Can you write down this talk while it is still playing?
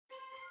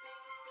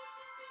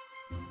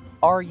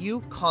Are you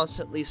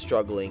constantly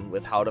struggling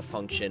with how to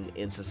function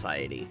in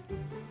society?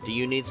 Do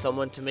you need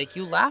someone to make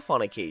you laugh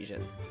on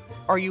occasion?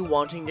 Are you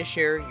wanting to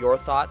share your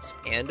thoughts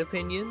and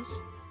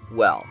opinions?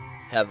 Well,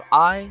 have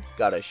I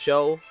got a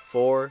show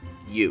for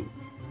you.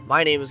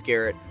 My name is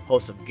Garrett,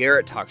 host of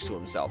Garrett Talks to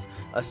Himself,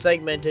 a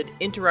segmented,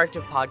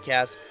 interactive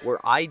podcast where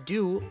I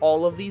do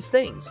all of these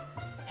things.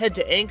 Head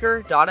to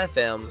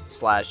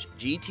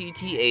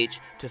anchor.fm/GTTH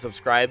to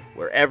subscribe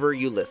wherever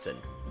you listen.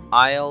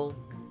 I'll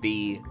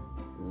be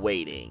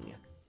waiting.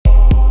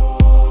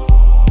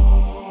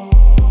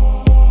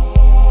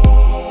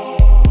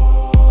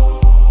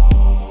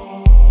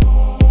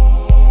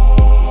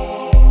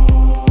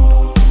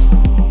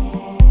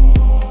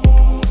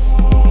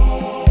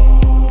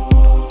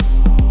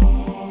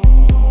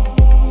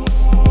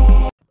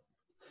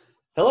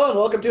 Hello and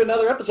welcome to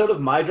another episode of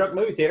My Drunk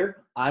Movie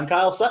Theater. I'm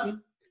Kyle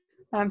Sutton.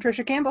 I'm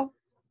Trisha Campbell.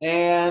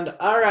 And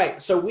all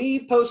right, so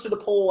we posted a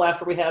poll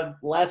after we had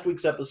last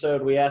week's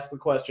episode. We asked the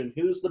question,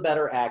 who's the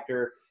better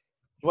actor,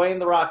 Dwayne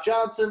 "The Rock"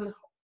 Johnson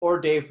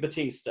or Dave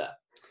Bautista?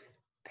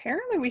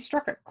 Apparently we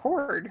struck a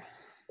chord.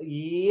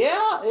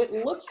 Yeah, it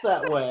looks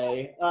that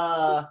way.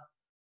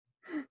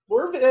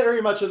 We're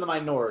very much in the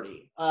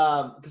minority.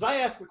 Because I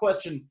asked the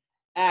question,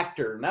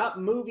 actor,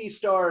 not movie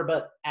star,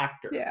 but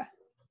actor. Yeah.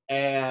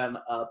 And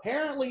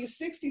apparently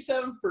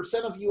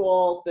 67% of you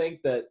all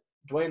think that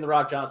Dwayne "The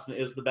Rock" Johnson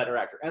is the better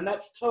actor. And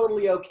that's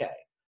totally okay.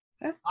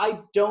 Yeah. I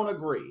don't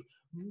agree.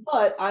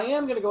 But I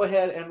am going to go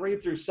ahead and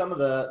read through some of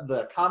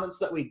the comments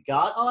that we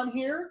got on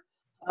here.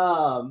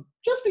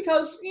 Just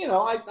because, you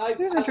know, it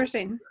was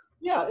interesting.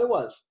 Yeah, it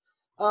was.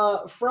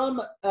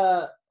 From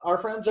our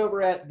friends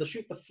over at the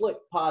Shoot the Flick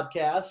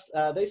podcast,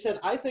 they said,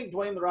 I think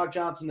Dwayne "The Rock"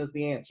 Johnson is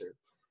the answer.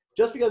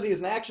 Just because he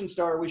is an action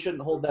star, we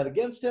shouldn't hold that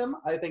against him.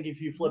 I think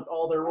if you flipped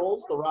all their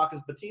roles, The Rock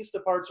as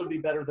Batista parts would be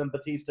better than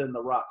Batista in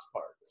The Rock's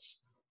parts.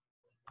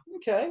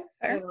 Okay,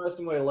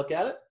 interesting way to look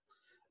at it.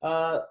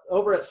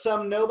 Over at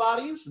Some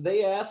Nobodies,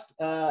 they asked,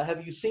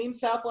 have you seen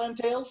Southland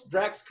Tales?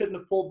 Drax couldn't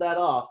have pulled that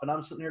off. And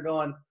I'm sitting here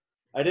going,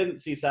 I didn't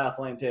see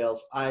Southland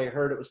Tales. I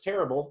heard it was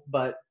terrible,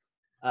 but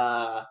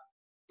okay.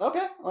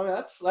 I mean,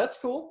 that's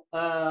cool.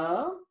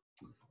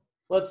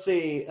 Let's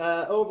see.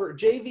 Over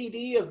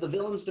JVD of The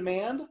Villain's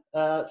Demand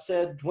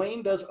said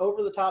Dwayne does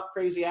over-the-top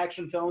crazy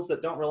action films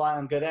that don't rely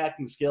on good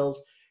acting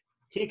skills.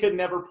 He could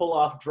never pull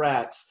off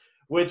Drax,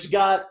 which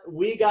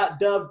we got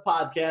Dub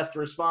Podcast to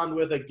respond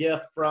with a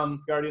GIF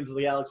from Guardians of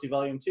the Galaxy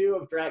Volume 2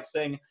 of Drax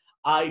saying,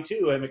 I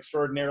too am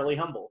extraordinarily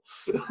humble.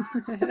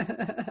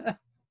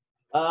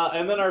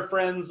 And then our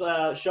friends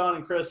Sean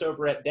and Chris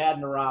over at Dad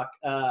and Rock,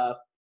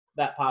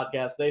 that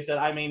podcast, they said,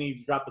 I may need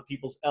to drop the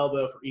people's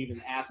elbow for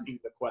even asking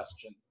the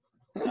question.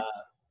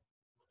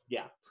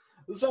 Yeah.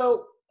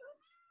 So,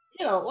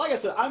 you know, like I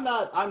said, I'm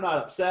not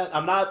upset.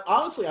 I'm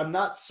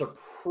not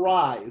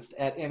surprised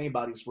at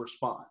anybody's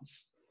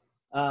response.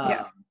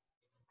 Yeah.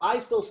 I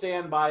still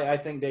stand by, I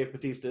think Dave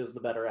Bautista is the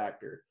better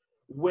actor.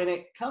 When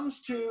it comes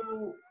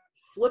to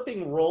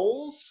flipping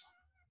roles,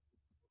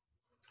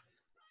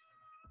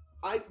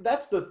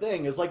 that's the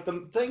thing, is like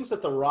the things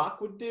that The Rock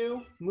would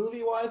do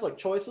movie-wise, like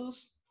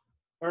choices,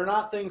 are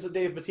not things that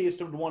Dave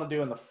Bautista would want to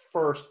do in the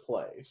first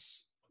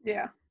place.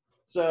 Yeah.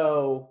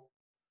 So,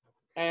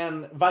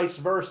 and vice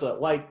versa.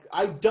 Like,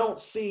 I don't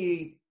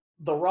see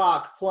The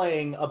Rock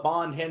playing a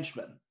Bond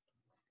henchman.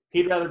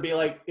 He'd rather be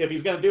like, if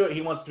he's going to do it,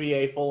 he wants to be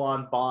a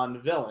full-on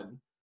Bond villain.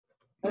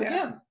 And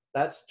again,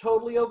 that's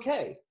totally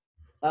okay.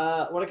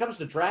 When it comes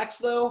to Drax,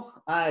 though,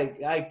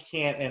 I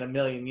can't in a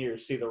million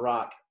years see The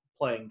Rock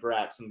playing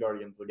Drax in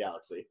Guardians of the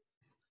Galaxy.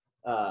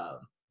 But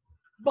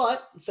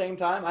at the same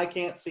time, I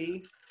can't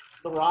see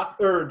The Rock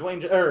or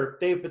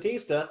Dave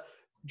Bautista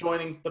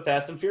joining the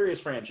Fast and Furious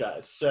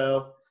franchise.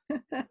 So,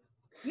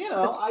 you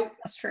know,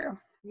 that's true.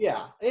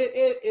 Yeah,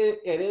 it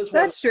is.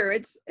 That's true.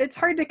 It's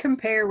hard to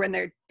compare when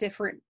they're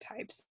different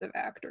types of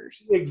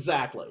actors.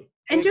 Exactly.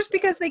 And just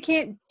because they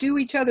can't do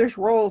each other's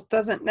roles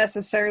doesn't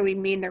necessarily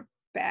mean they're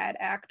bad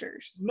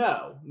actors.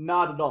 No,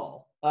 not at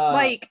all.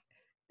 Like,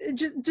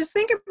 just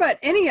think about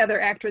any other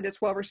actor that's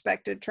well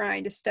respected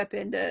trying to step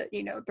into,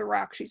 you know, The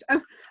Rock shoes.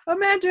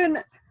 Imagine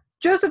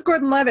Joseph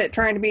Gordon-Levitt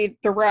trying to be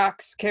The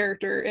Rock's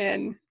character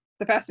in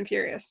The Fast and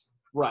Furious.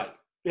 Right.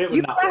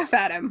 You'd laugh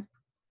at him.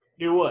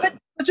 You would. But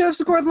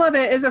Joseph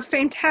Gordon-Levitt is a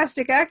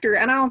fantastic actor,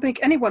 and I don't think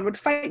anyone would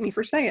fight me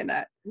for saying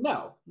that.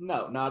 No,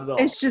 not at all.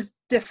 It's just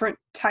different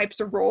types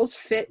of roles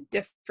fit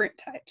different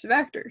types of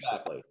actors.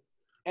 Exactly.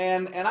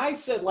 And I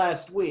said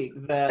last week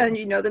that... And,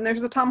 you know, then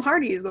there's the Tom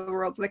Hardys of the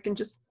world that can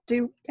just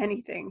do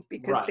anything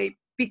because they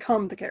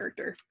become the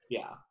character.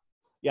 Yeah.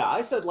 Yeah,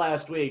 I said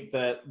last week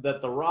that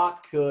The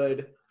Rock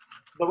could...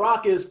 The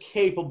Rock is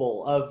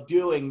capable of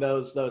doing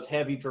those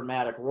heavy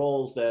dramatic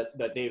roles that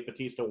Dave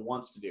Bautista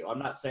wants to do. I'm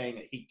not saying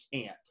that he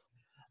can't.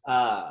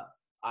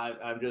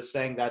 I'm just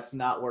saying that's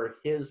not where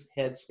his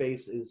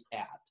headspace is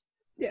at.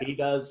 Yeah. He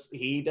does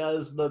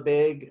the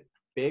big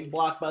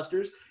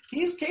blockbusters.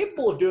 He's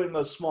capable of doing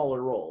those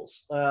smaller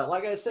roles.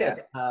 Like I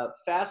said,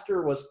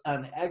 Faster was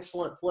an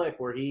excellent flick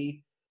where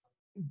he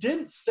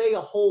didn't say a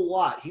whole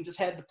lot. He just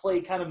had to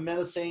play kind of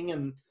menacing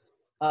and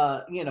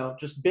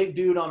just big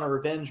dude on a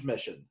revenge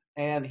mission,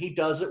 and he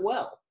does it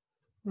well.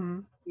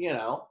 Mhm.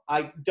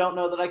 I don't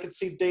know that I could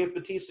see Dave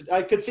Bautista.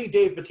 I could see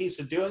Dave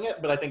Bautista doing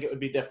it, but I think it would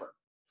be different.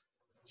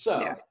 So,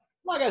 Yeah.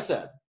 like I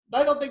said,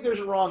 I don't think there's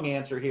a wrong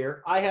answer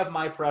here. I have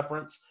my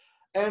preference.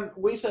 And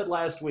we said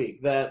last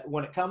week that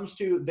when it comes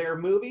to their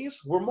movies,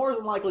 we're more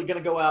than likely going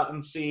to go out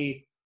and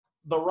see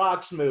The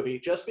Rock's movie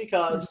just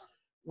because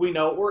we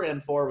know what we're in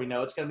for. We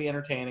know it's going to be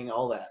entertaining,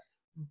 all that.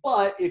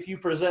 But if you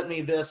present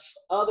me this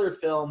other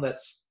film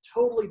that's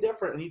totally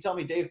different and you tell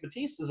me Dave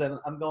Bautista's in it,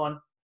 I'm going,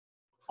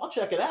 I'll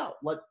check it out.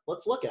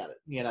 Let's look at it,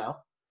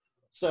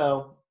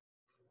 So,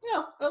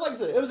 like I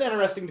said, it was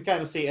interesting to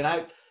kind of see. And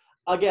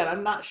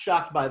I'm not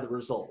shocked by the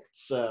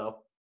results.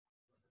 So,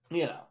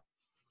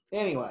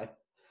 Anyway.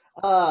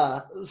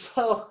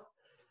 So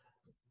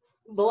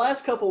the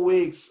last couple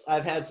weeks,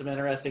 I've had some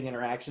interesting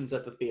interactions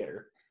at the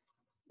theater,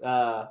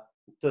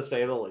 to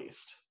say the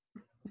least.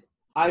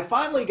 I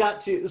finally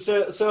got to,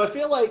 so I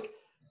feel like,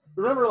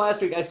 remember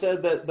last week I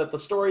said that the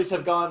stories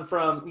have gone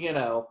from,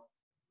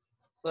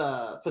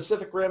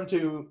 Pacific Rim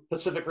to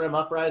Pacific Rim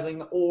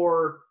Uprising,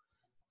 or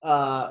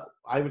I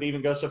would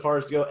even go so far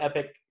as to go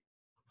epic.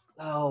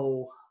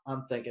 Oh,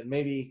 I'm thinking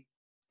maybe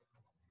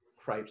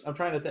Cripes. I'm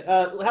trying to think.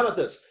 How about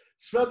this?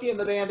 Smokey and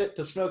the Bandit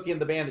to Smokey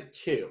and the Bandit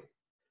 2.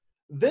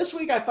 This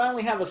week I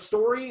finally have a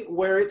story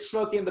where it's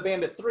Smokey and the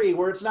Bandit 3,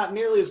 where it's not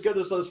nearly as good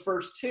as those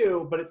first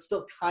two, but it's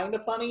still kind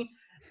of funny,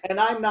 and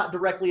I'm not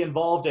directly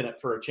involved in it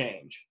for a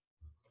change.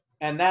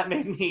 And that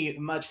made me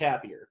much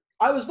happier.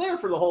 I was there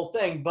for the whole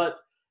thing, but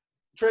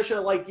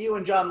Trisha, like you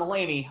and John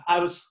Mulaney, I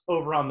was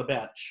over on the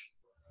bench.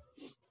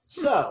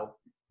 So,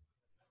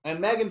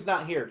 and Megan's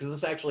not here because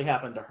this actually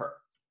happened to her.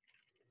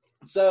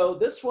 So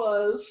this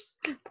was...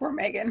 Poor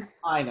Megan.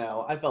 I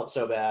know. I felt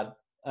so bad.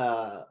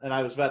 And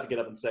I was about to get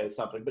up and say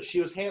something, but she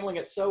was handling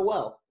it so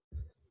well.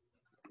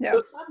 Yeah.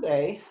 So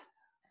Sunday,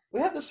 we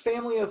had this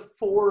family of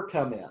 4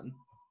 come in.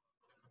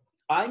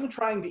 I'm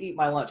trying to eat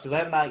my lunch because I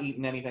have not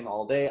eaten anything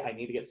all day. I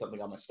need to get something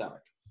on my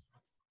stomach.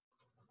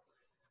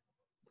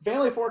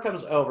 Family of 4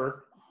 comes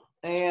over,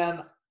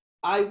 and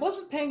I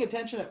wasn't paying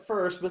attention at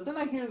first, but then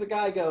I hear the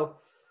guy go,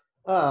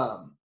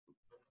 "Oh,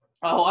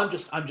 I'm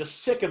just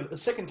sick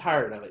and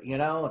tired of it,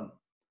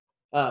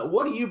 And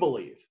what do you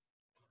believe?"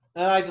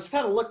 And I just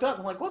kind of looked up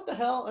and I'm like, "What the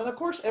hell?" And of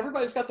course,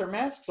 everybody's got their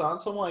masks on,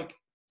 so I'm like,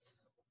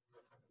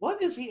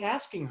 "What is he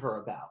asking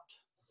her about?"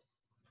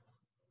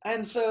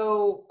 And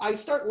so I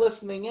start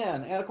listening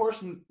in, and of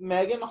course,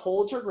 Megan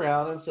holds her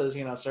ground and says,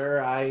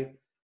 "Sir,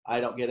 I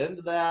don't get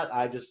into that.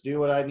 I just do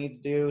what I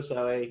need to do." So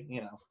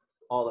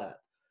all that.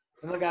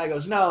 And the guy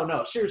goes,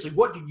 "No, seriously,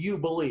 what do you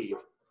believe?"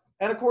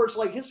 And of course,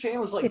 like his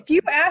family's like, if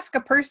you ask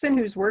a person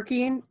who's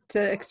working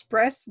to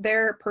express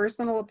their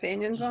personal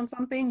opinions on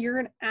something, you're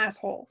an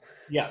asshole.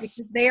 yes,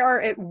 Because they are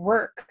at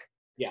work.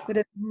 yeah, That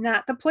is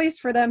not the place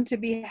for them to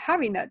be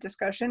having that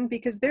discussion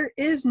because there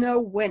is no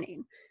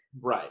winning.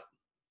 right.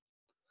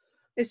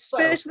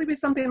 Especially with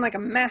something like a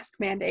mask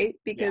mandate,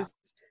 because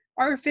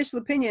our official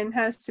opinion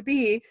has to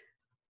be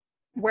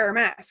wear a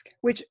mask,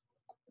 which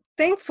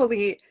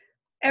thankfully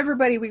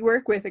everybody we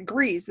work with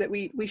agrees that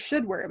we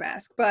should wear a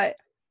mask. But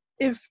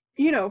if,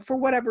 for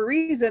whatever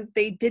reason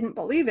they didn't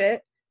believe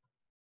it,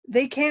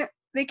 they can't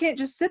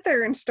just sit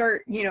there and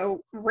start,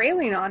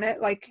 railing on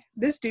it like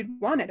this dude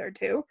wanted her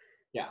to.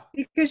 Yeah.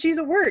 Because she's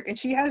at work and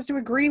she has to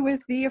agree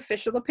with the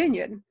official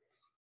opinion.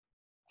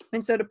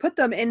 And so to put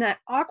them in that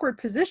awkward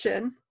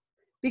position,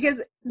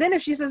 because then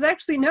if she says,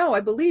 actually, no, I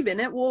believe in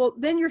it, well,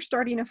 then you're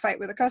starting a fight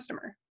with a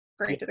customer.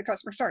 Granted, the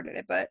customer started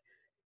it, but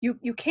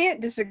you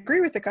can't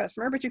disagree with the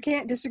customer, but you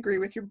can't disagree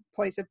with your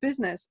place of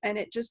business. And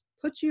it just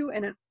puts you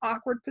in an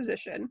awkward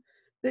position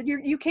that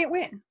you can't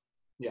win.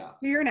 Yeah.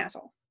 So you're an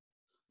asshole.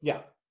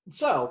 Yeah.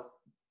 So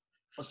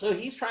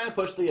he's trying to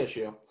push the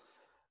issue.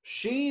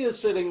 She is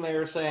sitting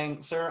there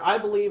saying, "Sir, I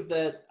believe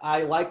that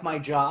I like my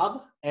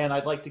job and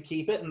I'd like to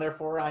keep it, and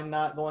therefore I'm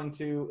not going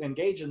to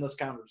engage in this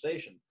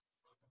conversation."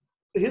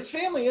 His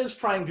family is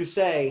trying to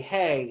say,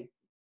 "Hey,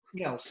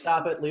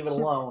 stop it, leave it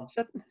alone."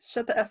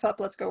 Shut the F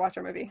up. Let's go watch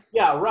our movie.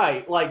 Yeah,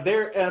 right. Like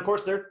they're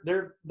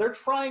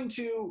trying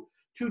to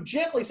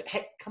gently say,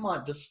 "Hey, come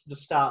on, just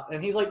stop."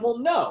 And he's like, "Well,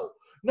 no,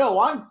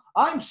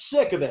 I'm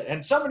sick of it,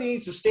 and somebody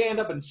needs to stand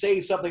up and say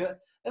something."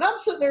 And I'm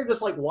sitting there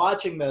just like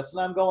watching this,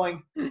 and I'm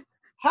going,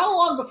 how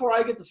long before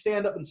I get to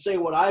stand up and say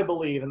what I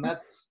believe? And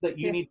that's that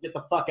you need to get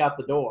the fuck out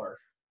the door.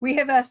 We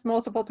have asked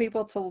multiple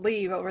people to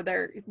leave over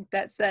there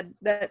that said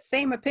that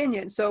same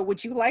opinion. So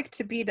would you like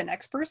to be the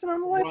next person on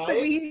the list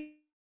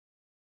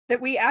that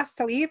we asked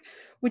to leave?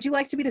 Would you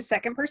like to be the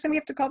second person we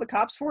have to call the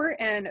cops for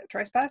and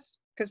trespass?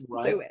 Because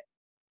we'll do it.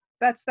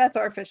 That's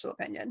our official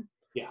opinion.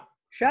 Yeah.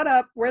 Shut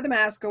up, wear the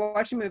mask, go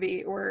watch a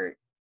movie, or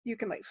you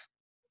can leave.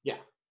 Yeah.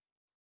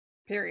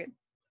 Period.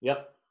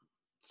 Yep.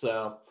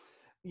 So,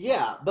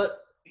 yeah,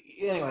 but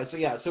anyway,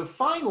 so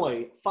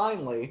finally,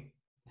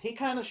 he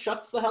kind of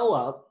shuts the hell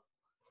up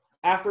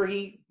after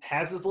he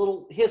has his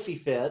little hissy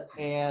fit,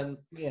 and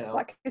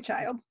like a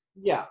child.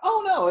 Yeah.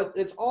 Oh no,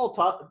 it's all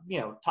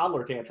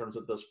toddler tantrums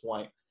at this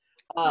point.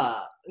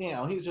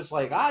 He's just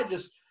like,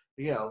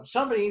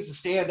 somebody needs to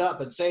stand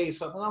up and say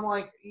something. I'm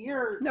like,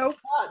 Nope.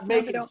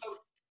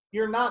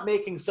 you're not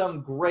making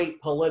some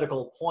great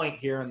political point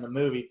here in the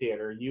movie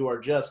theater. You are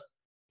just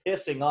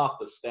pissing off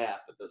the staff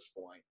at this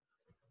point.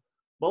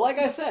 But like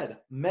I said,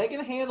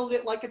 Megan handled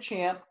it like a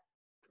champ.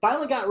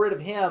 Finally got rid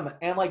of him,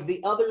 and like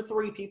the other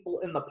 3 people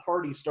in the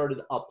party started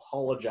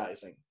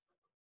apologizing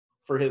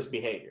for his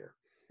behavior,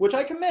 which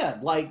I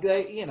commend. Like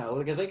they,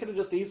 because they could have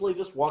just easily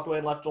just walked away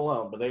and left it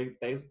alone. But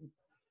they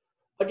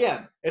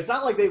again, it's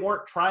not like they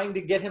weren't trying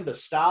to get him to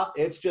stop.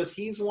 It's just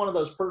he's one of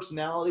those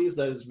personalities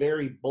that is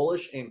very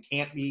bullish and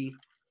can't be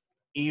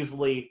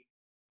easily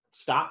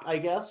stopped, I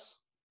guess.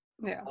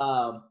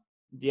 Yeah.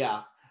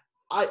 Yeah.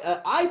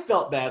 I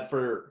felt bad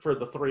for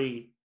the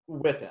 3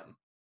 with him.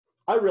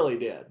 I really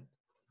did.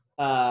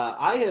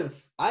 I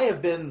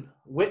have been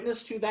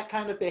witness to that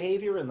kind of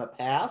behavior in the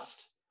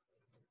past,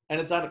 and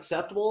it's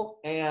unacceptable.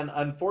 And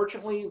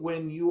unfortunately,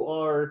 when you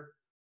are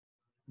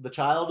the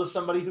child of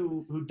somebody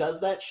who does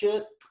that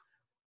shit,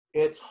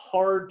 it's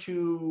hard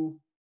to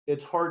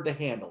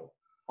handle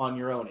on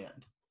your own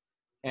end,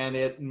 and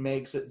it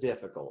makes it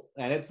difficult.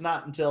 And it's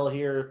not until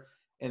here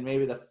in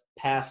maybe the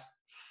past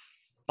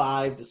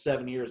 5 to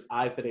 7 years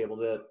I've been able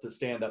to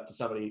stand up to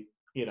somebody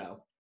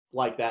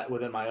like that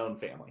within my own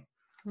family.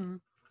 Mm-hmm.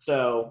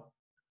 So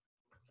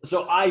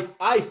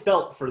I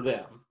felt for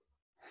them.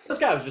 This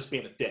guy was just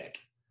being a dick,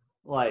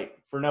 like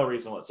for no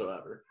reason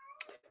whatsoever.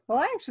 Well,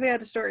 I actually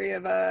had a story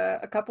of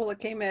a couple that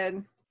came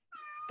in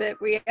that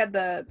we had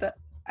the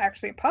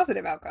actually a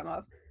positive outcome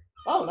of.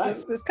 Oh, nice.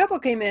 So this couple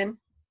came in,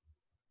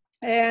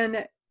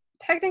 and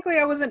technically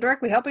I wasn't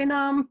directly helping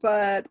them,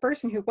 but the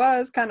person who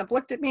was kind of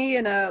looked at me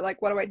in a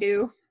like, what do I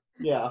do?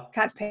 Yeah.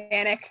 Kind of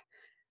panic.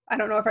 I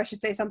don't know if I should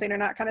say something or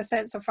not kind of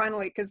sense. So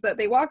finally, because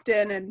they walked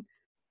in and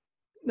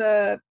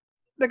the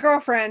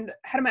girlfriend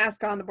had a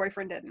mask on, the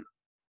boyfriend didn't.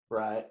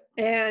 Right.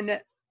 And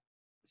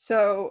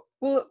so,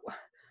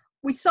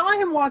 we saw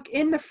him walk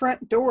in the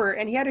front door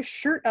and he had a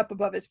shirt up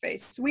above his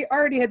face. So we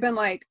already had been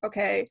like,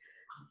 okay,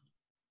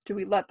 do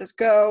we let this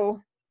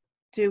go?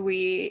 Do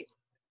we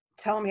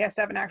tell him he has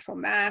to have an actual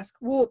mask?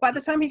 Well, by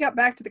the time he got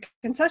back to the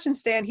concession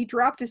stand, he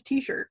dropped his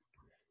t-shirt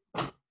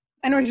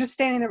and was just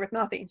standing there with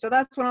nothing. So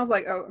that's when I was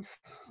like, oh,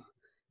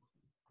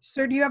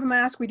 sir, do you have a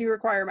mask? We do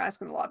require a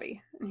mask in the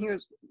lobby. And he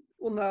goes,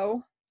 well,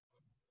 no.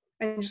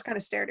 And just kind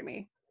of stared at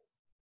me.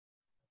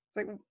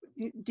 Like,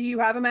 do you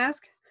have a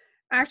mask?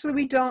 Actually,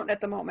 we don't at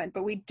the moment,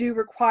 but we do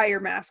require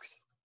masks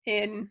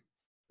in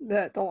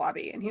the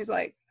lobby. And he was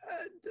like,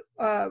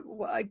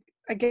 well,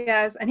 I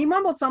guess. And he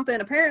mumbled something.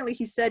 Apparently,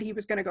 he said he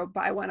was going to go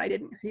buy one. I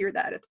didn't hear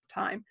that at the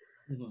time.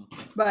 Mm-hmm.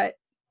 But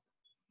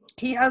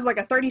he has like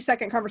a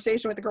 30-second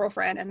conversation with the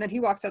girlfriend, and then he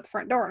walks out the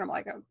front door, and I'm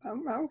like,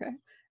 oh, okay.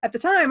 At the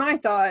time, I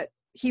thought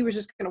he was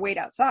just going to wait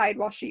outside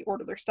while she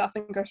ordered their stuff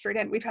and go straight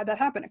in. We've had that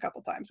happen a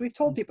couple times. We've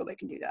told people they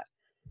can do that.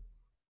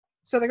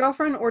 So the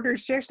girlfriend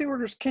she actually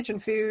orders kitchen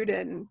food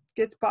and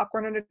gets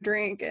popcorn and a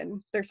drink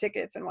and their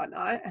tickets and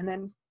whatnot. And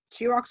then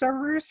she walks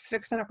over,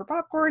 fixing up her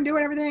popcorn,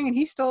 doing everything, and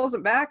he still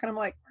isn't back. And I'm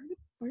like,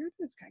 where did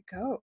this guy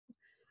go?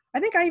 I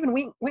think I even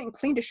went and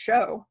cleaned a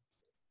show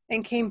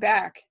and came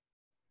back.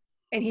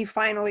 And he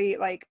finally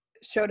like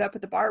showed up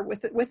at the bar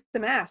with the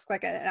mask,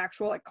 like an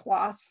actual like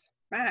cloth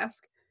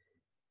mask.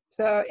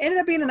 So it ended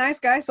up being a nice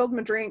guy, sold him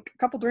a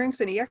couple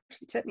drinks, and he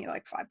actually tipped me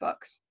like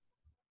 $5.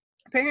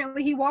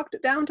 Apparently he walked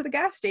down to the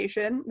gas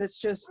station that's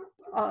just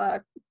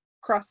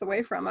across the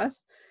way from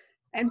us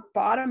and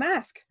bought a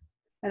mask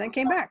and then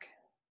came back.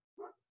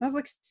 I was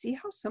like, see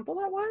how simple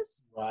that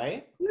was?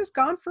 Right. He was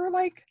gone for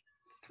like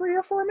 3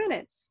 or 4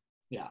 minutes.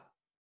 Yeah.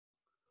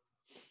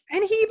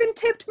 And he even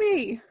tipped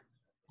me.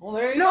 Well,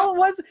 there you go. All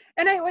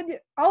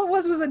it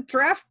was a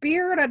draft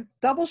beer and a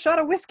double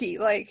shot of whiskey.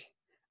 Like,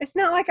 it's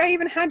not like I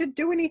even had to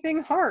do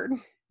anything hard.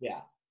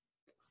 Yeah.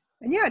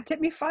 And yeah, it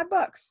tipped me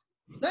 $5.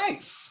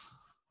 Nice.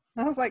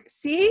 I was like,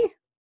 see?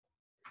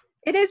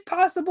 It is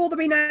possible to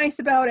be nice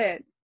about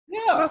it. Yeah.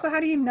 But also, how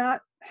do you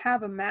not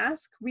have a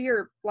mask? We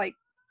are like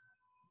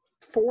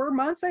 4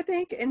 months, I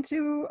think,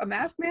 into a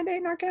mask mandate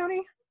in our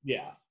county.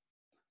 Yeah.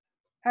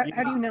 How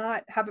do you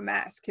not have a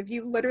mask? Have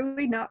you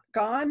literally not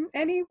gone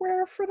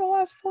anywhere for the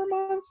last 4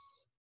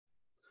 months?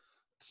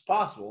 It's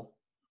possible.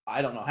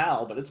 I don't know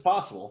how, but it's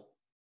possible.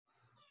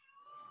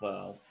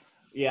 Well,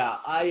 yeah,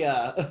 I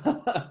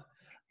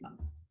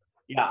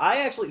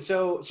actually,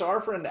 so our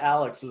friend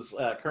Alex is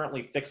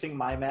currently fixing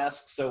my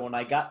mask. So when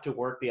I got to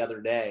work the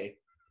other day,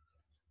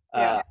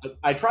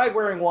 I tried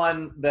wearing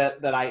one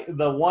that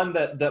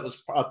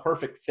was a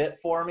perfect fit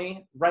for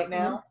me right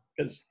now,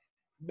 because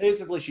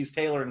basically she's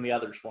tailoring the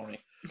others for me.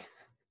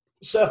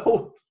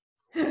 So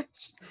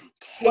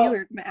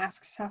tailored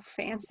masks, how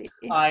fancy.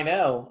 I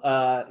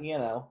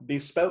know,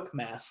 bespoke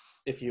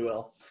masks, if you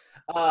will.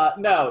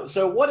 No,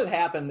 so what had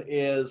happened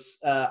is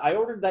I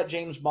ordered that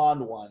James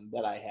Bond one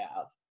that I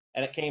have,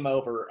 and it came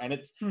over, and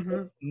it's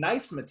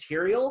nice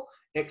material,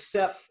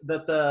 except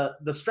that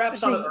the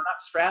straps on it are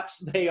not straps,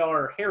 they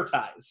are hair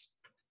ties.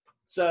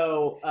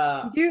 So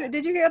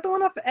did you get the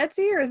one off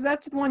Etsy, or is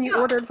that the one you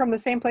ordered from the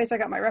same place I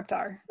got my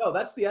Reptar? No,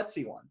 that's the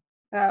Etsy one.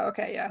 Oh,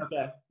 okay, yeah.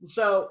 Okay.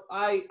 So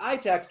I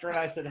text her and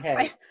I said,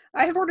 hey.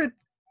 I have ordered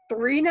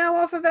 3 now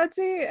off of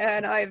Etsy,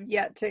 and I've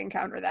yet to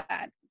encounter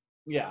that.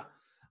 Yeah.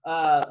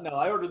 No,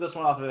 I ordered this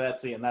one off of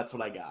Etsy, and that's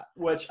what I got,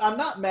 which I'm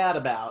not mad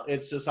about.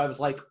 It's just I was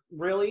like,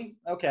 really?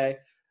 Okay.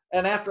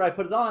 And after I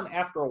put it on,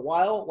 after a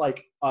while,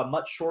 like a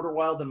much shorter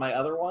while than my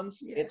other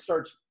ones, Yeah. it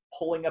starts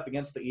pulling up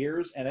against the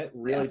ears, and it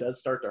really does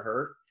start to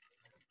hurt.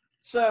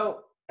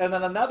 So, and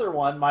then another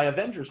one, my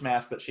Avengers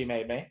mask that she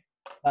made me,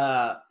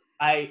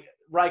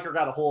 Riker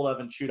got a hold of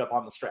and chewed up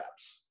on the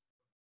straps.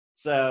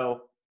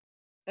 So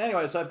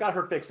anyway, so I've got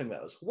her fixing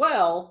those.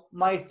 Well,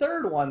 my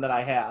third one that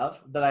I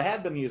have, that I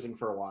had been using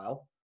for a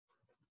while,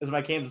 is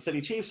my Kansas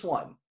City Chiefs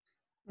one.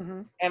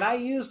 Mm-hmm. And I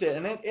used it,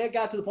 and it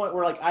got to the point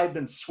where like I'd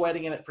been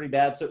sweating in it pretty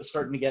bad, so it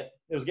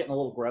was getting a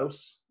little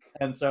gross.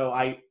 And so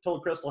I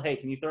told Crystal, hey,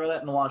 can you throw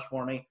that in the wash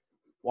for me?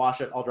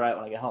 Wash it, I'll dry it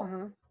when I get home.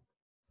 Mm-hmm.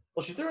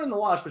 Well, she threw it in the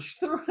wash, but she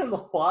threw it in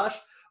the wash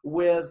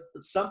with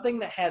something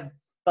that had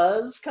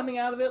fuzz coming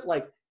out of it,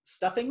 like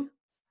stuffing.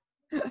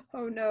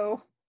 Oh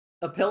no.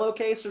 A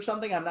pillowcase or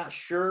something, I'm not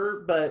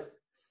sure, but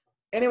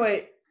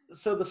anyway,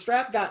 so the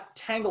strap got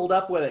tangled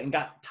up with it and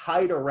got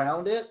tied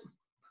around it.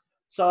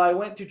 So I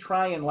went to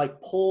try and like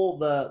pull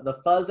the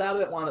fuzz out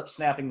of it, wound up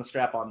snapping the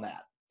strap on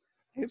that.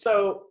 Oops.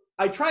 So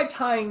I tried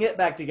tying it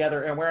back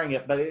together and wearing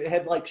it, but it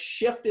had like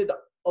shifted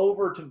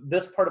over to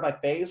this part of my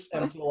face,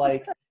 and so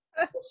like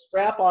the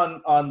strap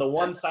on the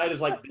one side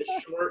is like this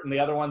short and the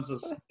other one's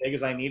as big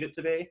as I need it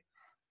to be.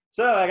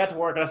 So I got to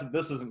work and I said,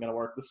 this isn't going to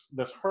work.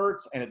 This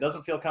hurts and it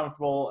doesn't feel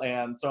comfortable.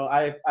 And so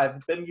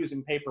I've been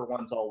using paper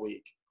ones all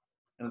week,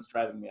 and it's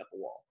driving me up the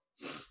wall.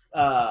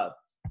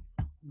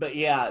 But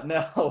yeah,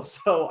 no.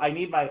 So I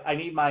need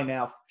my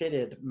now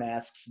fitted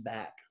masks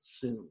back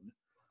soon.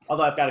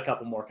 Although I've got a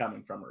couple more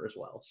coming from her as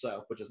well,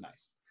 so which is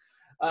nice.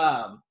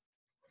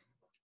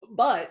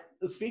 But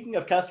speaking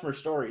of customer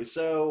stories,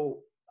 so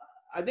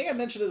I think I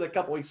mentioned it a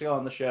couple weeks ago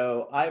on the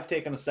show. I've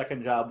taken a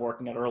second job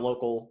working at our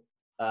local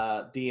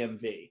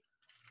DMV.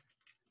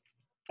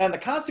 And the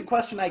constant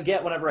question I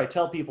get whenever I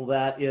tell people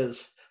that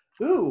is,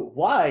 ooh,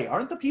 why?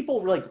 Aren't the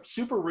people like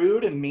super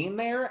rude and mean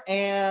there?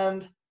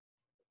 And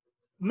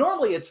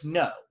normally it's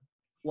no.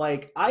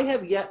 Like, I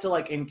have yet to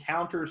like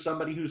encounter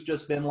somebody who's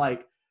just been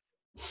like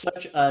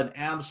such an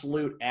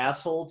absolute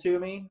asshole to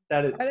me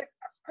that it's...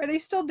 Are they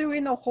still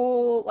doing the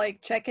whole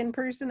like check-in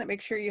person that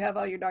makes sure you have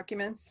all your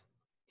documents?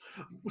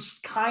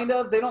 Kind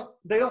of. They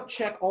don't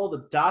check all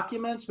the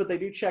documents, but they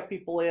do check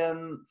people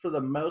in for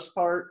the most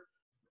part,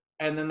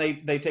 and then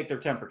they take their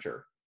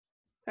temperature.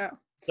 Oh.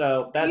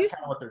 So that's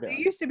kind of what they're doing.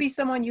 There used to be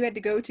someone you had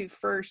to go to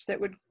first that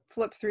would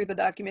flip through the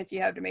documents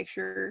you have to make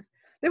sure.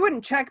 They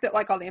wouldn't check that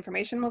like all the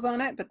information was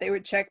on it, but they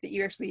would check that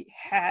you actually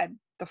had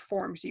the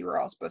forms you were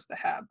all supposed to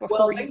have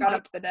before you got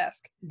up to the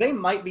desk. They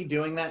might be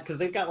doing that because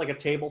they've got like a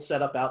table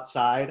set up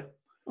outside.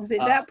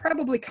 That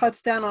probably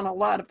cuts down on a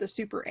lot of the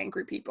super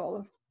angry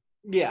people.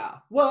 Yeah.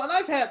 Well, and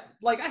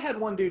I had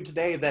one dude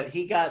today that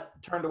he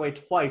got turned away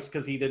twice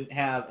because he didn't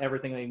have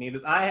everything that he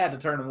needed. I had to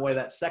turn him away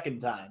that second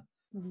time.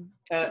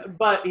 Mm-hmm.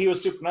 But he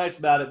was super nice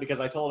about it because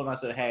I told him, I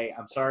said, hey,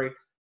 I'm sorry.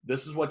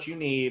 This is what you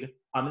need.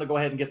 I'm going to go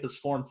ahead and get this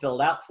form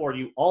filled out for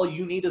you. All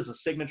you need is a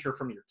signature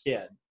from your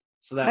kid.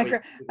 So that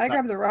I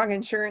grabbed the wrong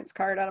insurance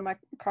card out of my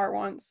car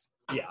once.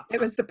 Yeah. It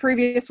was the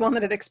previous one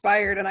that had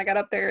expired, and I got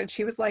up there and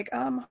she was like,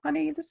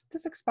 honey, this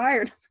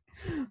expired.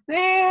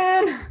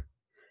 Man.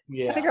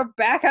 Yeah. I had to go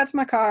back out to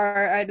my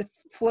car. I had to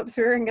flip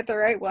through and get the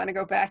right one and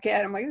go back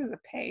in. I'm like, this is a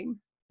pain.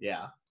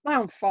 Yeah. It's my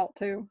own fault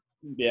too.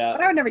 Yeah.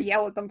 But I would never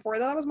yell at them for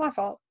that. That was my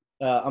fault.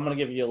 I'm going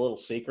to give you a little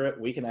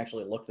secret. We can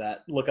actually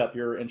look up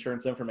your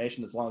insurance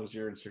information as long as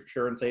your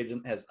insurance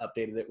agent has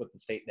updated it with the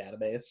state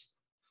database.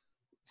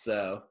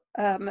 So.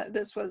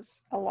 This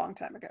was a long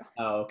time ago.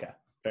 Oh, okay.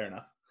 Fair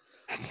enough.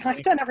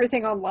 I've done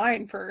everything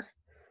online for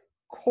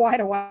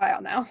quite a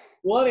while now.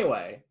 Well,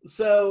 anyway,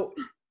 so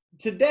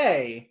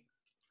today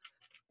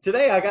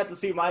I got to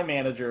see my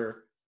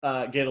manager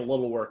get a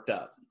little worked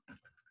up,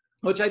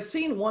 which I'd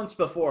seen once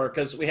before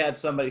because we had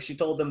somebody, she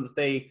told them that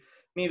they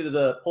needed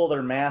to pull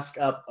their mask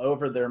up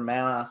over their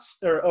mouth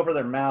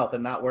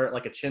and not wear it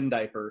like a chin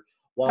diaper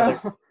while they're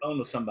on the phone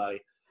with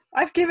somebody.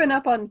 I've given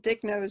up on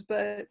dick nose,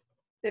 but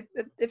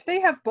if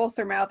they have both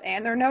their mouth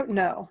and their nose,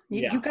 no.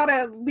 You gotta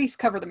at least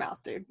cover the mouth,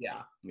 dude.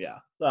 Yeah.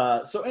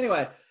 So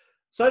anyway,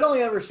 so I'd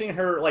only ever seen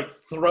her like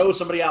throw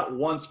somebody out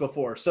once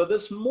before. So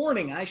this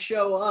morning I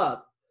show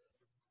up,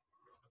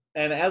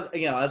 and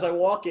as I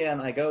walk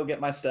in, I go get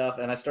my stuff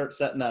and I start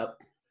setting up,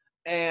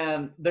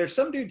 and there's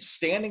some dude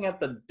standing at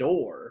the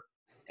door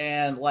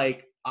and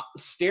like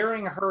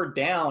staring her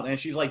down, and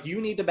she's like,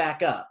 "You need to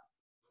back up."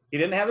 He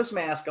didn't have his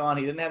mask on.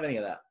 He didn't have any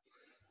of that.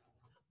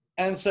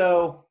 And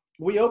so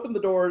we opened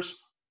the doors.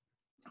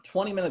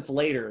 20 minutes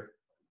later,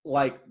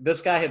 like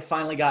this guy had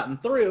finally gotten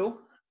through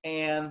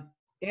and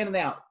in and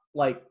out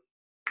like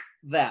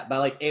that by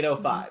like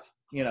 8:05.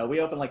 Mm-hmm. We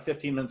opened like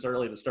 15 minutes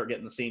early to start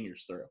getting the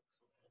seniors through.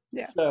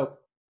 Yeah. So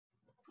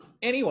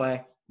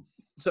anyway,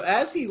 so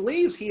as he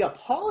leaves, he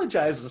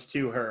apologizes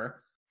to her.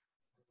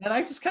 And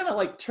I just kind of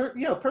like,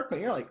 perk my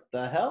ear like,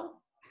 the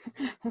hell?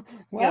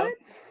 What?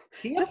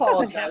 He This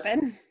doesn't apologizes.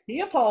 happen.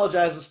 He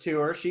apologizes to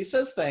her. She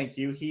says thank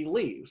you. He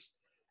leaves.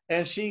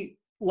 And she,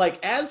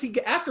 like,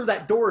 after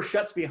that door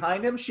shuts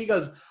behind him, she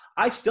goes,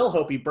 I still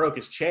hope he broke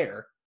his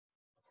chair.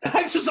 And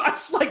I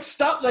just like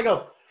stopped and I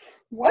go,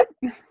 What?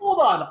 hold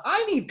on.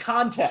 I need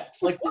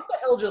context. Like, what the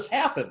hell just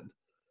happened?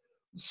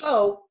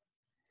 So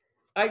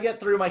I get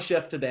through my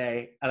shift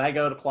today and I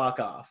go to clock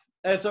off.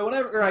 And so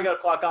whenever I go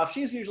to clock off,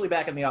 she's usually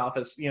back in the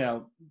office,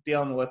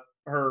 dealing with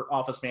her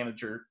office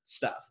manager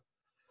stuff.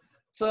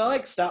 So I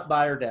like stopped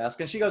by her desk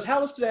and she goes,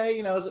 how was today?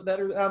 Is it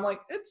better? I'm like,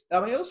 it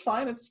was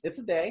fine. It's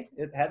a day.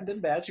 It hadn't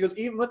been bad. She goes,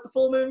 even with the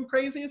full moon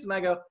crazies? And I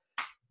go,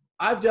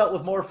 I've dealt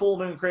with more full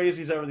moon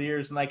crazies over the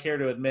years than I care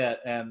to admit.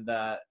 And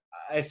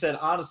I said,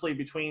 honestly,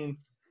 between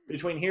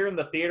here and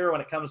the theater,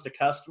 when it comes to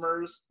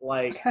customers,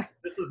 like,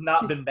 this has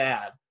not been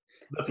bad.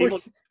 The people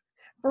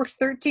Worked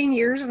 13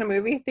 years in a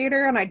movie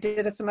theater, and I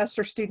did a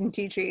semester student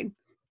teaching.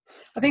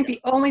 I think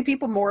the only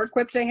people more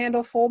equipped to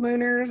handle full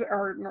mooners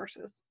are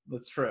nurses.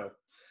 That's true.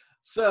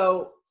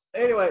 So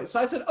anyway, so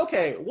I said,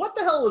 okay, what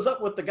the hell was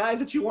up with the guy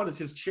that you wanted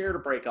his chair to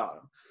break on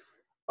him?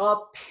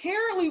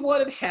 Apparently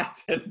what had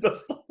happened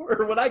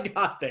before, when I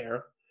got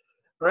there,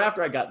 or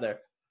after I got there,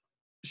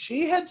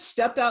 she had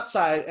stepped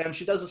outside, and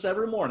she does this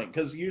every morning,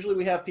 because usually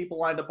we have people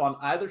lined up on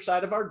either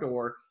side of our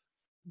door,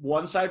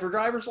 one side for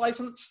driver's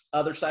license,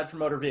 other side for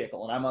motor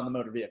vehicle, and I'm on the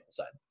motor vehicle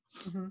side.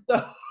 Mm-hmm.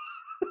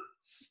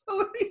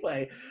 So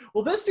anyway,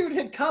 well, this dude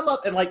had come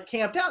up and like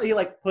camped out. He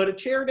like put a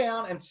chair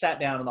down and sat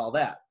down and all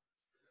that.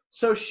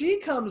 So she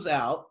comes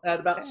out at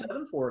about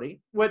 7:40,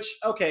 which,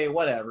 okay,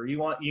 whatever.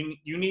 You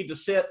need to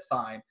sit,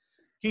 fine.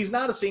 He's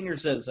not a senior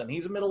citizen.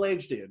 He's a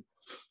middle-aged dude.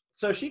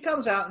 So she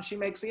comes out and she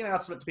makes the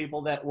announcement to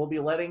people that we'll be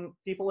letting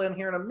people in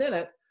here in a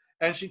minute.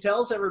 And she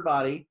tells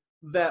everybody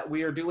that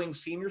we are doing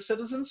senior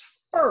citizens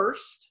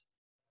first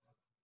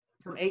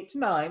from 8 to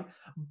 9.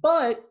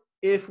 But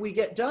if we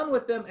get done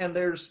with them and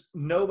there's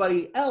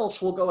nobody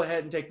else, we'll go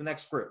ahead and take the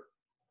next group.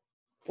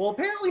 Well,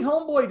 apparently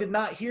Homeboy did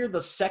not hear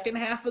the second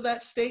half of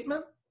that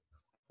statement,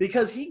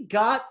 because he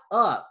got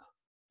up,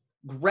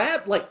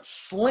 grabbed, like,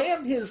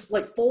 slammed his,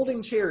 like,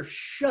 folding chair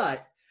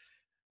shut,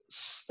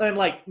 and,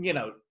 like,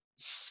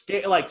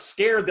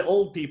 scared the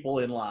old people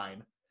in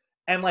line,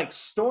 and, like,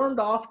 stormed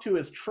off to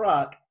his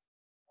truck,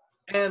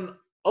 and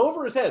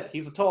over his head,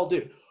 he's a tall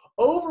dude,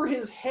 over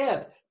his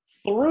head,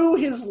 threw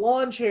his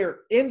lawn chair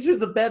into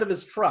the bed of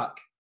his truck.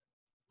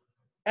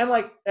 And,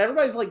 like,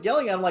 everybody's, like,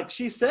 yelling at him, like,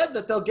 she said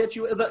that they'll get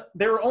you,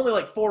 there were only,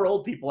 like, 4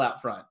 old people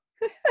out front.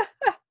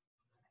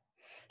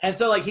 And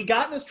so, like, he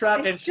got in his truck.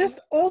 It's and just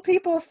old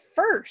people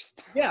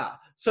first. Yeah.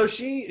 So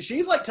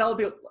she's like telling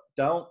people,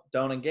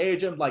 don't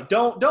engage him. Like,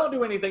 don't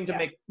do anything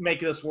to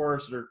make this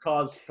worse or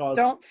cause.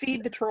 Don't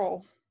feed the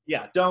troll.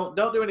 Yeah. Don't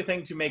do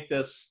anything to make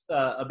this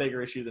a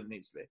bigger issue than it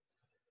needs to be.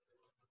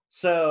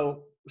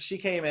 So she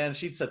came in.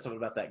 She'd said something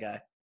about that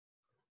guy.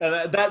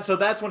 And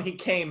that's when he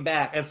came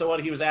back. And so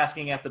what he was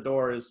asking at the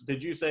door is,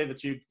 did you say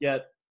that you'd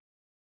get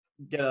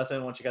us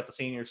in once you got the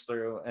seniors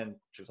through? And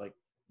she was like,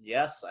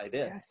 yes, I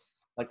did. Yes.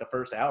 Like, the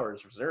first hour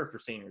is reserved for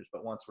seniors,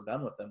 but once we're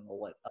done with them,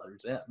 we'll let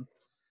others in.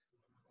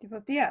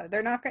 But yeah,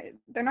 they're not going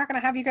to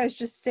have you guys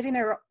just sitting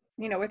there,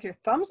 with your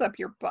thumbs up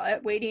your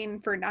butt,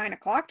 waiting for 9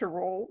 o'clock to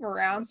roll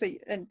around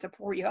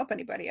before you help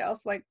anybody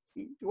else. Like,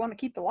 you want to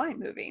keep the line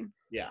moving.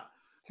 Yeah.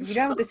 So if you're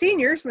done with the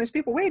seniors and there's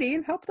people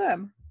waiting, help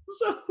them.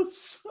 So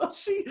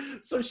she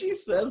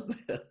says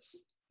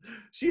this.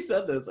 She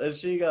said this, and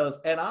she goes,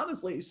 and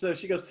honestly, so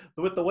she goes,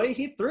 with the way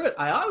he threw it,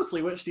 I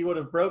honestly wished he would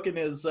have broken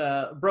his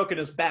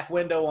back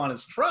window on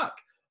his truck.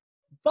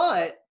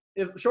 But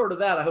if short of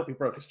that, I hope he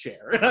broke his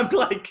chair. And I'm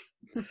like,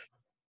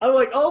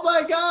 oh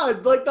my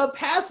God, like, the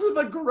passive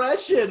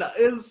aggression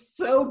is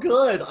so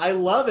good. I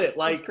love it.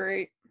 Like, that's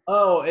great.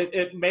 Oh,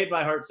 it made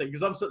my heart sing,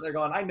 because I'm sitting there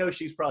going, I know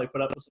she's probably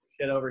put up with some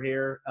shit over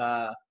here.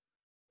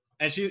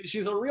 And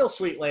she's a real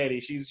sweet lady.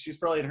 She's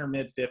probably in her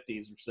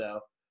mid-50s or so.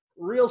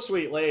 Real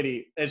sweet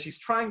lady, and she's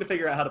trying to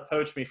figure out how to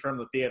poach me from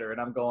the theater,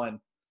 and I'm going,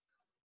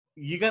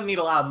 you're gonna need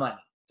a lot of money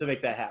to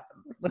make that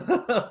happen,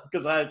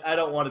 because I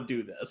don't want to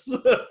do this.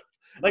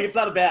 Like, it's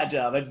not a bad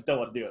job, I just don't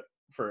want to do it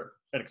for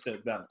an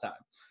extended amount of time.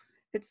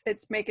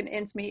 It's making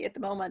ends meet at the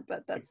moment,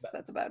 but that's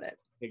about it.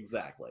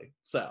 Exactly.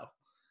 So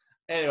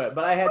anyway,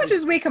 but I had as much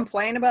as we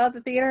complain about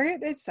the theater,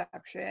 it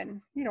sucks in.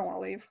 You don't want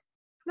to leave.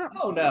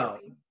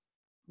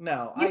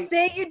 No, you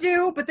say you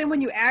do, but then when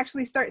you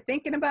actually start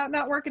thinking about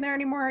not working there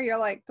anymore, you're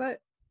like, but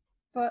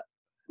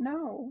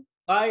no.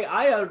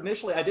 I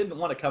initially, I didn't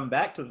want to come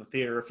back to the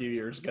theater a few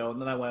years ago, and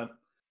then I went,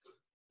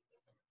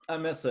 I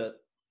miss it.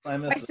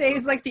 I say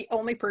he's like the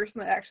only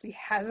person that actually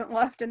hasn't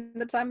left in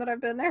the time that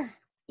I've been there.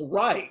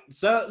 Right.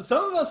 So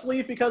some of us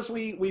leave because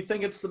we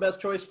think it's the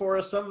best choice for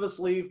us. Some of us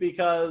leave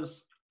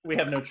because we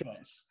have no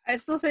choice. I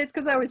still say it's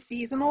because I was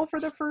seasonal for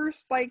the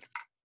first,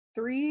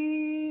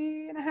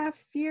 3.5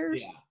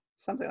 years. Yeah.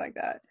 Something like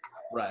that.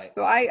 Right.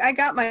 So I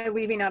got my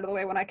leaving out of the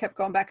way when I kept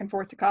going back and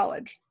forth to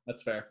college.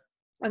 That's fair.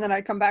 And then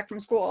I'd come back from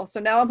school. So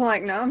now I'm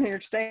like, no, I'm here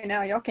to stay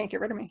now. Y'all can't get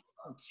rid of me.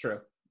 That's true.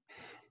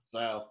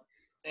 So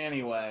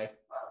anyway,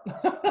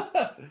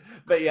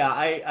 But yeah,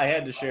 I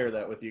had to share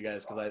that with you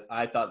guys because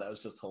I thought that was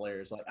just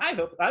hilarious. Like,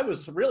 I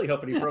was really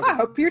hoping he broke I it.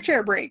 hope your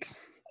chair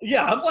breaks.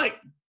 Yeah, I'm like,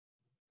 I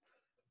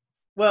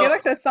well, feel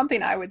like that's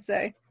something I would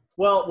say.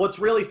 well, what's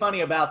really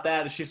funny about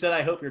that is she said,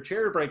 I hope your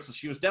chair breaks. So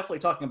she was definitely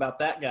talking about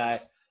that guy.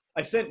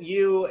 I sent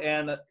you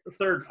and a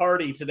third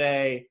party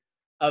today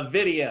a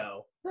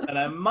video, and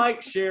I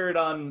might share it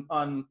on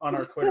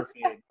our Twitter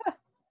feed.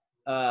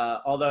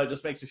 Although it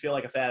just makes me feel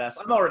like a fat ass.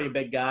 I'm already a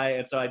big guy,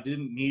 and so I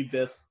didn't need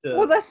this to.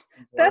 Well, that's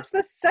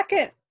the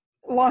second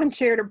lawn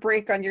chair to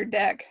break on your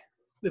deck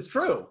It's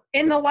true.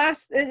 in the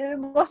less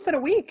than a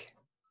week.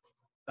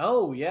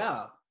 Oh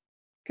yeah.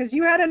 Because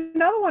you had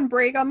another one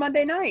break on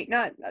Monday night,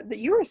 not that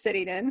you were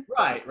sitting in.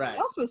 Right. Someone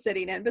else was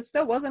sitting in, but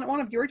still wasn't one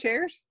of your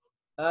chairs.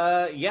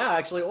 Yeah,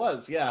 actually it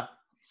was. Yeah.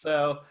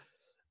 So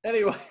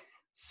anyway,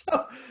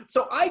 so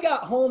I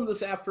got home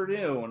this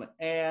afternoon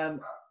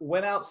and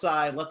went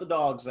outside, let the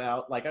dogs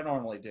out like I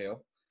normally do.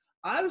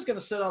 I was going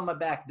to sit on my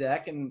back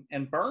deck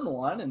and burn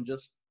one and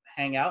just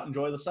hang out,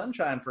 enjoy the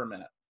sunshine for a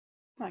minute.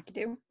 Like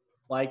you do.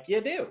 Like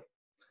you do.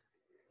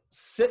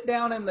 Sit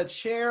down in the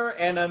chair,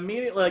 and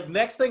immediately, like,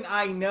 next thing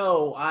I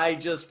know, I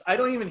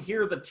don't even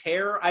hear the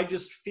tear. I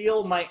just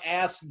feel my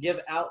ass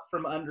give out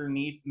from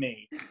underneath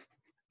me.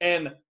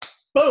 And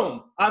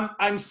boom,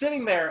 I'm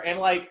sitting there, and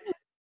like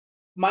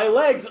my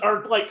legs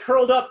are like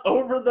curled up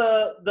over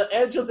the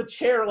edge of the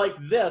chair like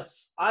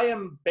this. I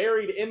am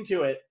buried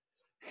into it.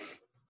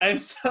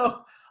 And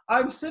so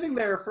I'm sitting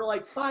there for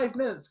like 5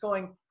 minutes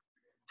going,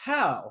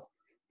 how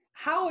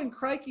in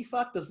crikey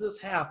fuck does this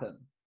happen?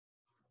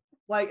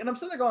 Like, and I'm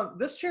sitting there going,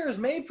 this chair is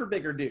made for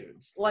bigger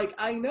dudes. Like,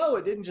 I know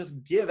it didn't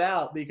just give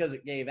out because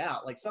it gave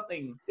out. Like,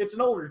 it's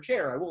an older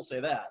chair, I will say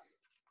that.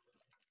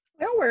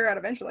 It'll wear out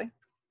eventually.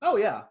 Oh,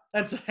 yeah.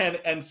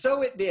 And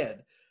so it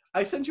did.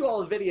 I sent you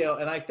all a video,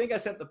 and I think I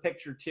sent the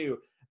picture too.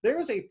 There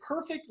was a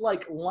perfect,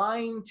 like,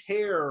 line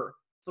tear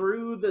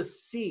through the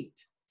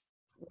seat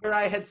where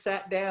I had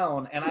sat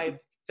down and I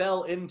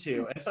fell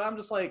into. And so I'm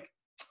just like,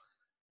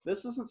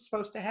 this isn't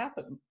supposed to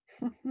happen.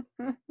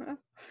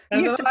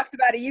 You've talked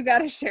about it. You got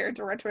to share it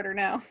to our Twitter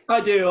now. I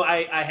do.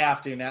 I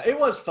have to now. It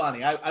was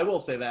funny. I will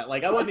say that.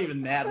 Like, I wasn't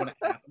even mad when it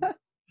happened.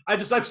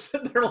 I'm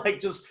sitting there like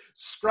just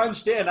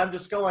scrunched in. I'm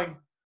just going,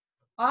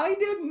 I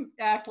didn't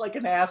act like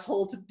an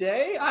asshole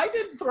today. I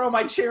didn't throw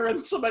my chair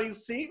in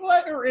somebody's seat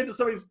or into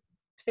somebody's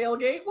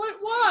tailgate. What?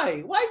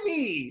 Why? Why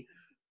me?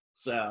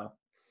 So,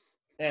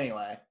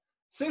 anyway.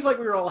 Seems like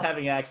we were all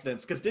having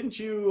accidents, because didn't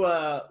you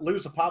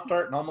lose a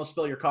Pop-Tart and almost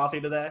spill your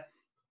coffee today?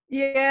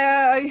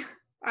 Yeah,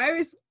 I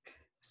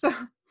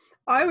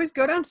always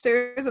go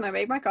downstairs and I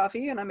make my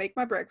coffee and I make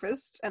my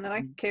breakfast and then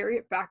I carry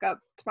it back up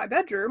to my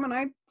bedroom and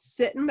I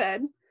sit in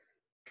bed,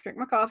 drink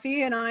my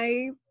coffee, and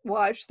I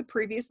watch the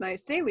previous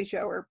night's Daily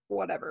Show or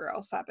whatever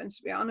else happens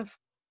to be on if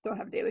I don't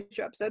have a Daily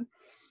Show episode.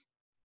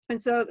 And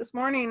so this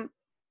morning,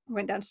 I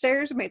went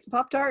downstairs, made some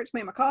Pop-Tarts,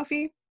 made my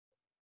coffee,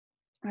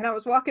 and I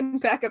was walking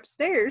back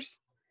upstairs,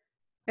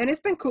 and it's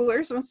been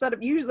cooler, so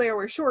usually I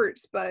wear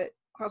shorts, but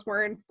I was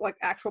wearing like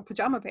actual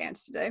pajama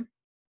pants today.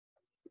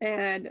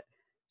 And I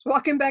was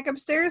walking back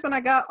upstairs, and I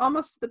got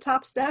almost to the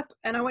top step,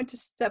 and I went to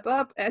step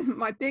up, and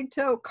my big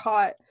toe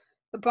caught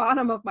the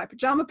bottom of my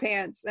pajama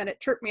pants, and it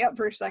tripped me up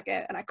for a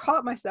second, and I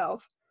caught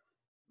myself,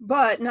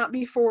 but not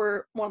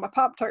before one of my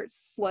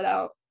Pop-Tarts slid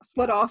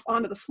off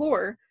onto the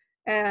floor,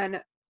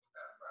 and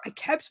I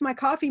kept my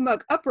coffee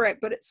mug upright,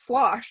 but it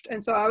sloshed,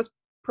 and so I was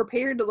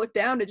prepared to look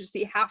down to just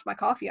see half my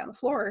coffee on the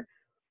floor.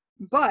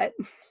 But,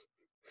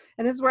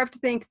 and this is where I have to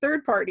thank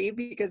third party,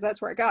 because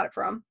that's where I got it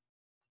from.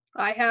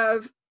 I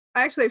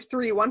actually have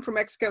 3, 1 from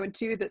Mexico and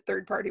 2 that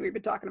third party we've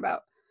been talking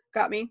about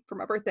got me for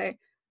my birthday.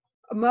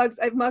 I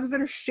have mugs that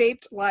are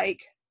shaped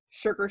like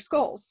sugar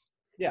skulls.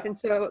 Yeah. And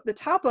so the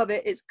top of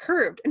it is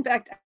curved. In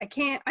fact,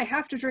 I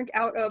have to drink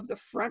out of the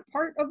front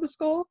part of the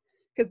skull,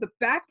 because the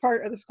back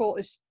part of the skull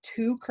is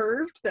too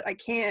curved that I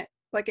can't,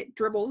 like, it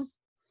dribbles.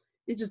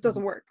 It just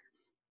doesn't work.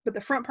 But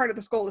the front part of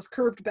the skull is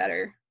curved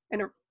better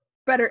and a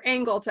better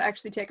angle to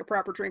actually take a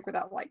proper drink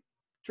without, like,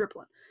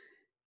 dribbling.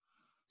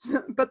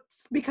 So, but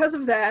because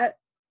of that,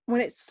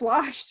 when it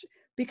sloshed,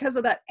 because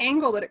of that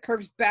angle that it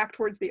curves back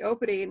towards the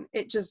opening,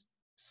 it just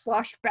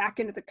sloshed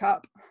back into the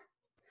cup.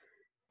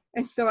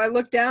 And so I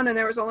looked down and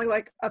there was only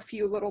like a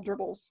few little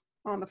dribbles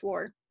on the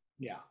floor.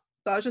 Yeah.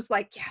 So I was just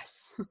like,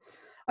 yes,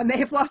 I may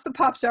have lost the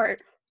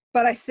Pop-Tart,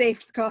 but I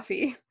saved the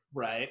coffee.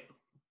 Right.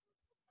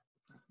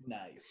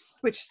 Nice.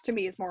 Which to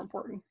me is more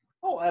important.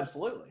 Oh,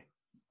 absolutely.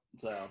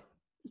 So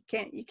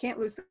you can't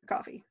lose the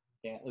coffee.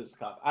 Can't lose the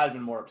coffee. I'd have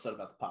been more upset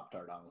about the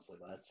Pop-Tart, honestly,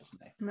 but that's just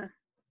me. Meh.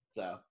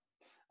 So,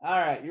 all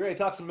right, you ready to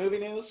talk some movie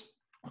news?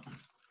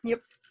 Yep.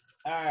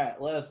 All right,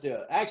 let's do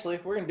it. Actually,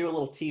 we're going to do a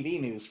little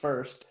TV news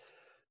first.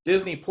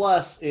 Disney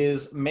Plus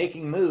is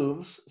making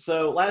moves.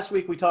 So last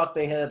week we talked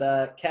they had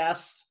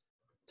cast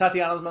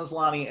Tatiana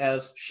Maslany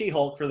as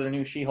She-Hulk for their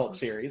new She-Hulk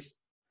series,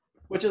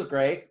 which is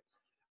great.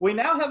 We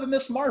now have a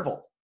Miss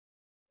Marvel.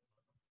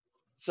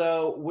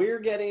 So we're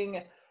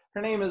getting,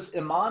 her name is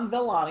Iman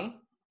Vellani,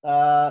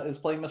 is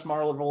playing Miss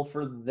Marvel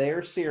for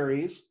their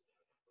series.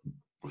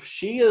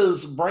 She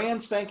is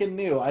brand spanking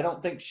new. I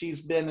don't think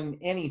she's been in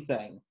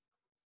anything.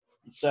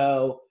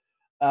 So,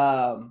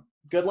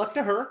 good luck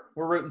to her.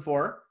 We're rooting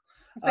for her.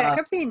 I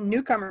kept seeing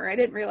newcomer. I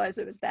didn't realize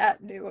it was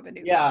that new of a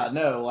newcomer. Yeah,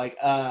 no,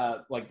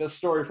 like this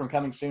story from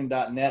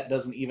comingsoon.net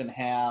doesn't even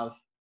have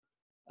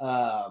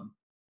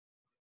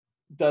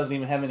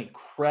any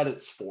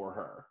credits for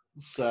her.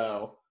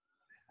 So,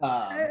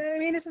 I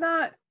mean, it's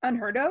not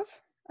unheard of.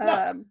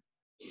 No.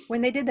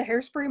 When they did the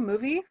Hairspray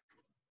movie,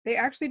 they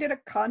actually did a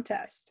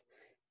contest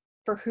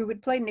for who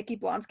would play Nikki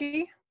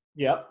Blonsky.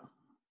 Yep.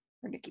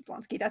 Or Nikki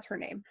Blonsky, that's her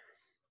name.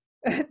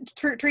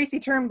 Tracy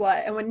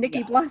Turnblad. And when Nikki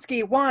Yeah.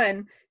 Blonsky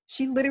won,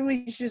 she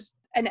literally was just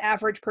an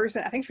average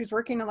person. I think she was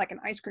working in like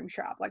an ice cream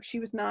shop. Like, she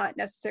was not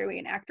necessarily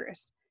an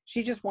actress.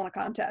 She just won a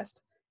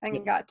contest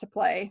and got to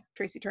play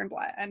Tracy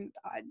Turnblad. And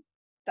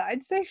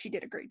I'd say she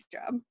did a great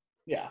job.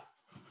 Yeah.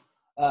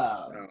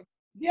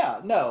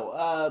 Yeah,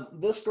 no.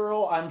 This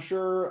girl, I'm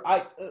sure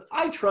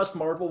I trust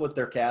Marvel with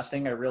their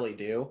casting. I really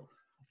do.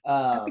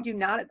 How could you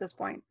not at this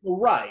point?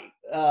 Right.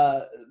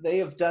 They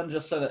have done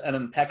just an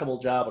impeccable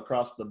job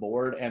across the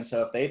board, and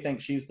so if they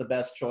think she's the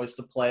best choice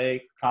to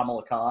play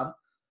Kamala Khan,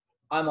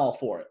 I'm all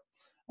for it.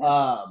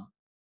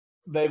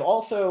 They've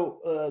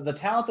also the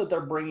talent that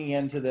they're bringing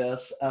into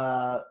this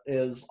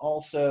is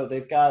also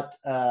they've got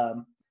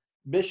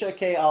Bisha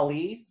K.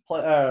 Ali,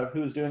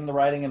 who's doing the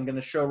writing and going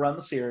to show run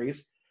the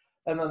series.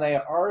 And then they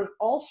are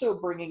also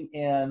bringing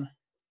in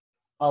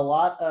a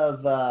lot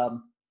of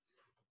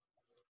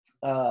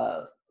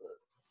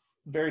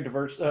very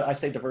diverse, I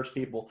say diverse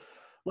people.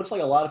 Looks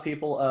like a lot of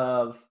people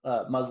of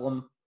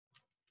Muslim,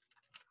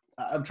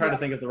 I'm trying to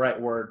think of the right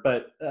word,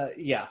 but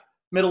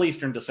Middle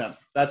Eastern descent.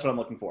 That's what I'm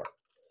looking for.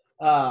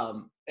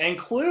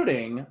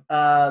 Including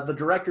the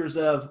directors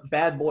of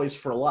Bad Boys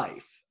for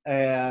Life.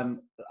 And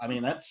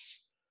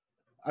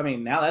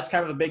now that's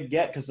kind of a big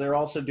get because they're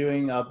also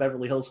doing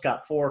Beverly Hills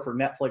Cop 4 for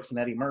Netflix and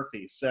Eddie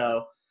Murphy.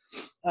 So,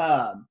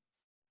 so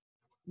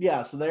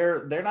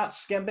they're not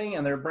skimping,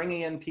 and they're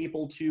bringing in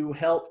people to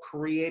help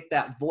create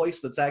that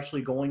voice that's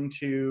actually going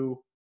to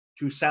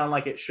sound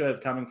like it should,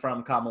 coming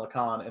from Kamala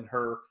Khan and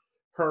her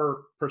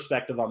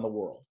perspective on the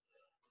world.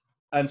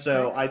 And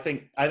so nice.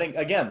 I think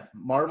again,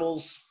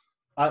 Marvel's.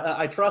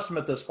 I trust them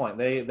at this point.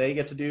 They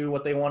get to do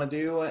what they want to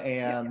do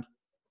and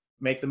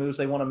make the moves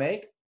they want to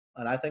make,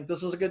 and I think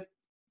this is a good.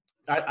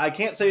 I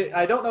can't say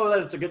I don't know that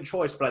it's a good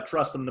choice, but I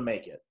trust them to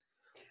make it.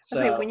 So,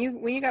 I say when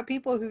you got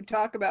people who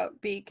talk about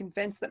being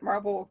convinced that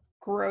Marvel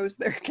grows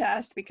their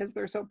cast because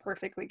they're so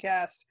perfectly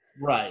cast,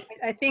 right?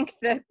 I think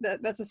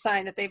that's a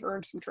sign that they've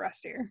earned some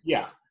trust here.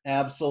 Yeah,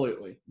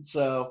 absolutely.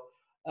 So,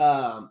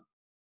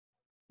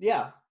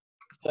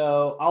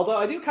 So, although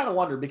I do kind of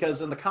wonder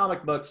because in the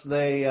comic books,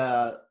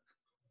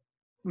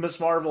 Miss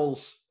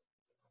Marvel's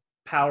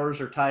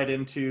powers are tied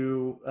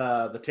into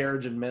the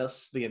Terrigen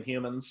Mist, the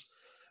Inhumans,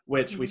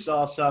 which we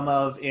saw some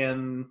of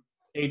in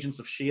Agents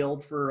of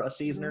S.H.I.E.L.D. for a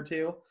season or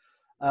two.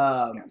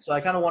 So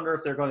I kind of wonder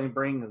if they're going to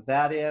bring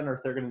that in or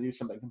if they're going to do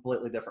something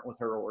completely different with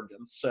her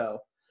origins. So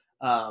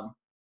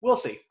we'll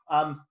see.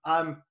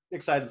 I'm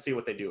excited to see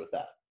what they do with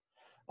that.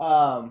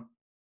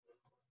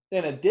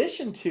 In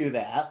addition to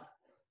that,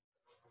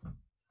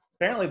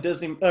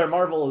 apparently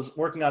Marvel is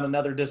working on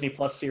another Disney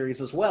Plus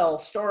series as well,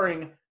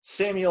 starring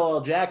Samuel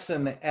L.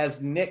 Jackson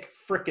as Nick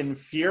frickin'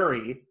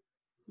 Fury.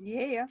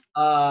 Yeah.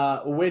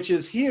 Which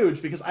is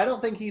huge because I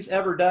don't think he's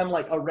ever done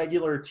like a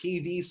regular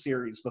TV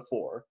series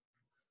before.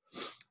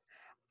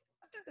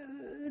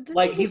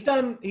 He's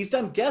done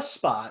guest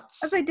spots.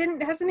 Hasn't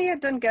he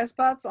done guest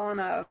spots on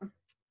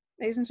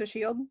Agents of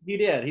S.H.I.E.L.D.? He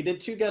did. He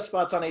did 2 guest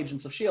spots on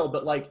Agents of S.H.I.E.L.D.,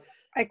 but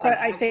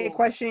I say it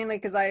questioningly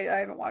because I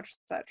haven't watched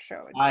that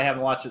show. I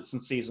haven't watched it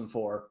since season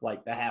 4,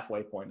 like the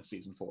halfway point of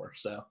season 4.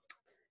 So,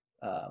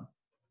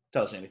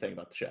 tells you anything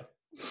about the show,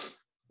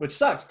 which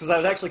sucks because I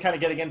was actually kind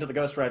of getting into the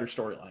Ghost Rider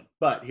storyline,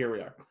 but here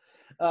we are.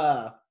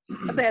 I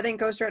think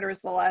Ghost Rider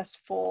was the last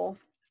full,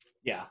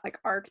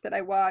 arc that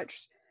I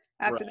watched.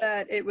 After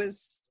that,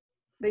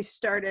 they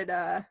started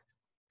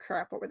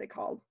what were they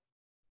called?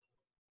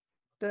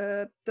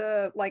 The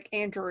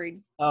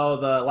android. Oh,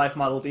 the life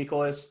model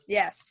decoys?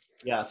 Yes.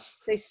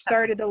 They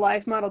started the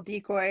life model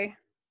decoy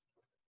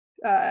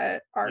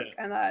arc,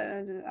 and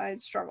I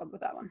struggled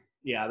with that one.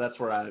 Yeah, that's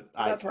where I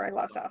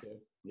left off.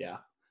 Yeah.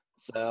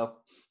 So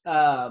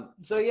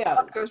yeah.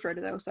 Ghost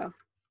Rider though, so.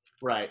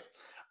 Right.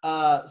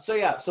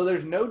 So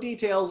there's no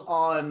details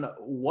on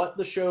what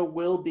the show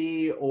will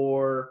be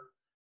or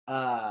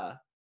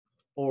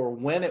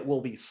when it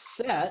will be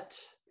set.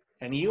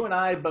 And you and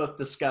I both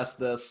discussed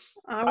this.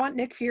 I want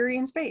Nick Fury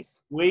in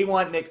space. We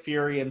want Nick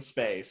Fury in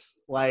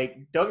space.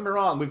 Don't get me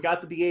wrong. We've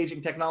got the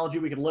de-aging technology.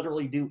 We could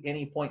literally do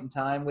any point in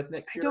time with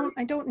Nick Fury.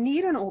 I don't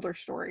need an older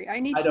story. I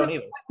know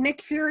what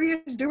Nick Fury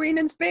is doing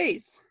in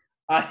space.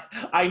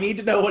 I need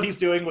to know what he's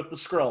doing with the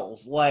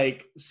Skrulls.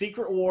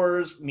 Secret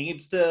Wars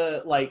needs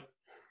to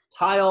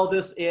tie all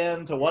this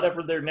in to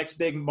whatever their next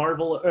big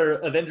Marvel or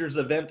Avengers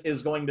event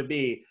is going to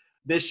be.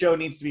 This show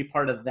needs to be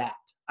part of that.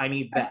 I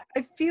need that.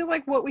 I feel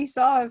like what we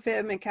saw of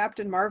him in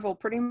Captain Marvel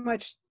pretty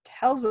much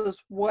tells us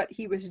what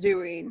he was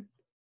doing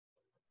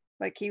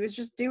Like, he was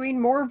just doing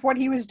more of what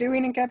he was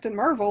doing in Captain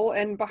Marvel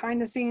and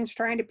behind the scenes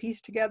trying to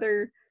piece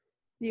together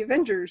the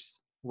Avengers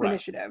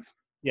initiative.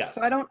 Yes.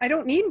 So I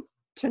don't need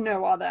to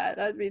know all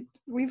that. I mean,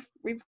 we've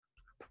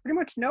pretty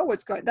much know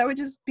what's going. That would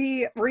just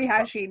be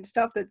rehashing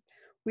stuff that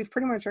we've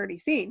pretty much already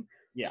seen.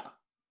 Yeah.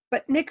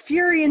 But Nick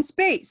Fury in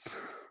space.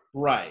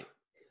 Right.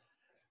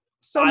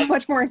 So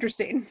much more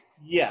interesting.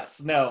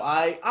 Yes. No,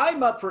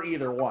 I'm up for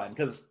either one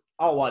because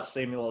I'll watch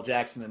Samuel L.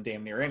 Jackson in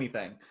damn near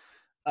anything.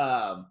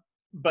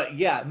 But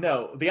yeah,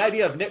 no, the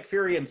idea of Nick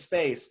Fury in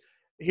space,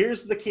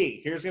 here's the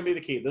key. Here's going to be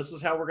the key. This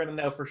is how we're going to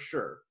know for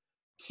sure.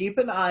 Keep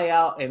an eye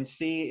out and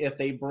see if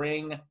they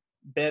bring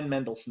Ben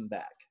Mendelsohn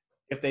back.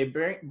 If they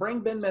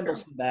bring Ben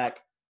Mendelsohn back,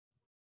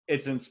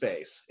 it's in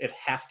space. It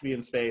has to be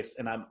in space,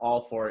 and I'm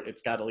all for it.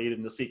 It's got to lead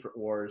into Secret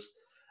Wars,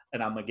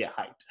 and I'm going to get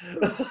hyped.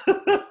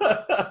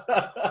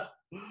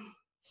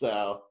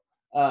 So,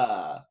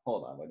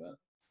 hold on, wait a minute.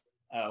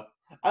 Oh.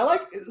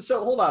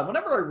 Hold on.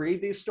 Whenever I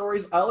read these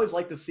stories, I always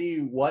like to see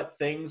what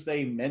things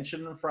they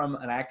mention from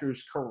an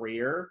actor's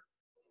career,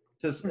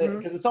 because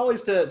it's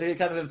always to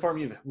kind of inform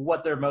you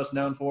what they're most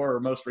known for or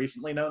most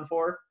recently known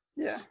for.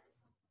 Yeah.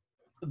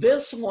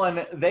 This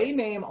one, they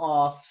name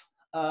off.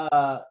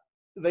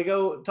 They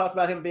go talk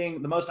about him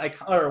being one of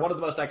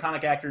the most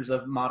iconic actors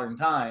of modern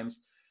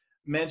times.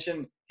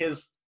 Mention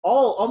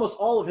almost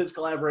all of his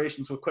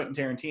collaborations with Quentin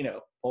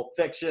Tarantino: Pulp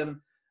Fiction,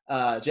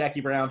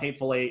 Jackie Brown,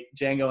 Hateful Eight,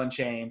 Django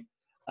Unchained.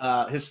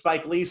 His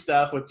Spike Lee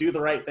stuff with Do the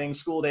Right Thing,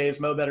 School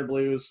Days, Mo Better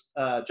Blues,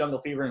 Jungle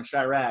Fever, and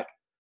Chirac.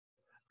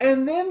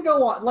 And then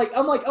go on.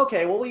 I'm like,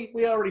 okay, well,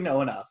 we already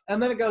know enough.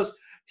 And then it goes,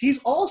 he's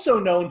also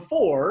known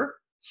for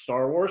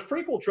Star Wars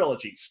prequel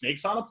trilogy,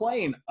 Snakes on a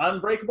Plane,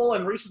 Unbreakable,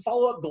 and recent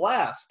follow-up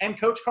Glass, and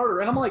Coach Carter.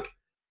 And I'm like,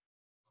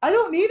 I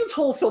don't need his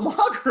whole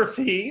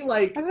filmography.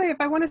 Like, I say, if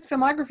I want his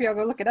filmography, I'll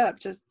go look it up.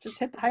 Just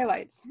hit the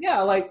highlights.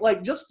 Yeah,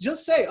 like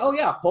just say, oh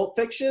yeah, Pulp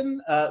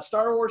Fiction,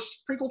 Star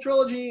Wars prequel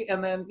trilogy,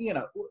 and then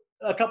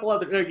a couple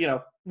other,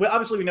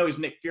 obviously we know he's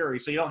Nick Fury,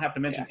 so you don't have to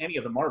mention any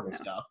of the Marvel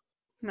stuff.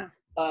 No.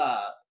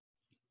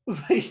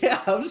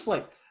 Yeah, I'm just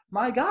like,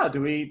 my God,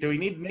 do we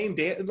need to name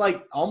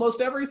almost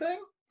everything?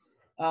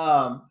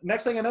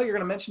 Next thing I know, you're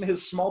going to mention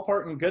his small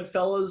part in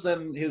Goodfellas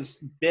and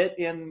his bit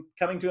in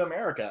Coming to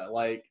America.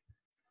 Like,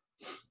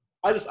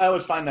 I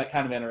always find that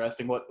kind of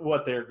interesting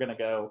what they're going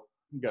to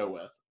go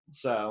with.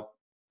 So,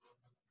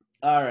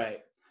 all right.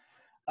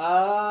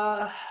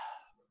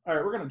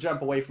 We're going to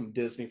jump away from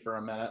Disney for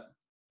a minute.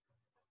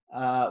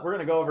 We're going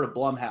to go over to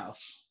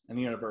Blumhouse and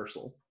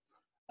Universal.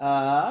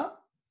 So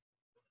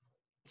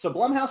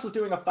Blumhouse is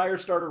doing a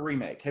Firestarter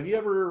remake. Have you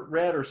ever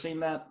read or seen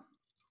that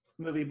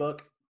movie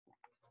book?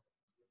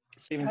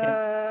 Stephen King?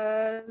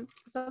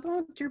 Was that the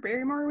one with Drew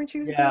Barrymore when she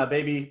was? Yeah,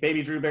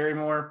 baby Drew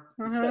Barrymore.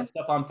 Set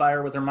stuff on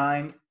fire with her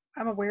mind.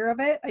 I'm aware of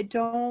it. I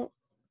don't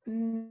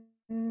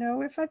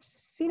know if I've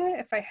seen it.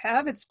 If I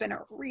have, it's been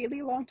a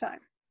really long time.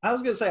 I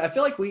was going to say, I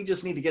feel like we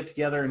just need to get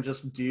together and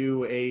just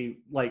do a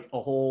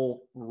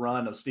whole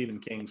run of Stephen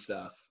King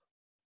stuff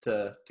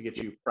to get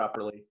you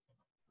properly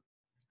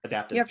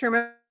adapted. You have to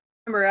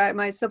remember,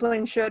 my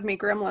siblings showed me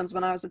Gremlins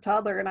when I was a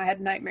toddler, and I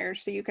had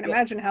nightmares. So you can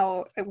imagine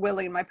how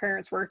willing my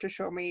parents were to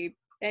show me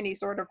any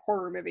sort of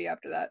horror movie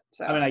after that.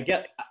 So I mean, I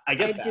get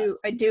that.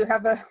 I do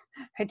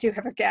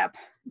have a gap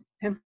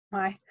in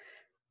my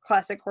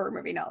classic horror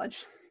movie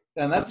knowledge.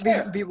 And that's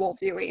fair.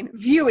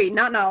 Viewing,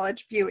 not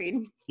knowledge,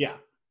 viewing. Yeah.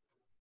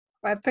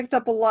 I've picked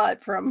up a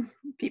lot from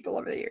people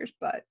over the years,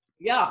 but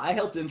yeah, I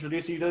helped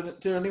introduce you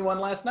to a new one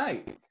last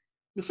night.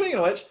 Speaking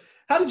of which,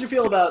 how did you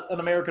feel about An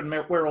American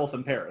Werewolf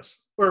in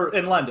Paris? Or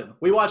in London?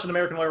 We watched An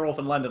American Werewolf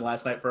in London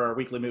last night for our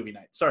weekly movie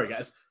night. Sorry,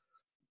 guys.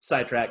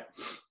 Sidetrack.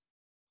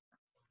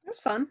 It was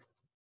fun.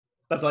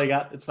 That's all you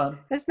got? It's fun?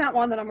 It's not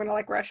one that I'm going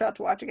to rush out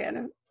to watch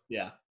again.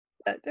 Yeah.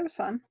 But it was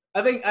fun.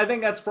 I think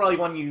that's probably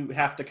one you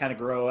have to kind of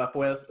grow up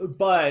with.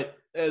 But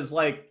as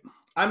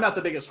I'm not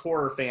the biggest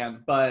horror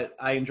fan, but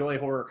I enjoy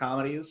horror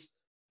comedies.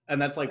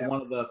 And that's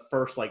one of the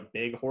first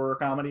big horror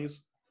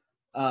comedies.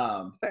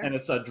 And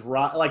it's a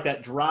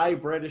dry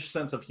British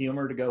sense of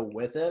humor to go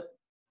with it.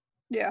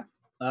 Yeah.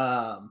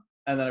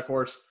 And then of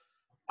course,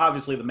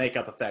 obviously the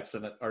makeup effects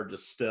in it are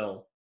just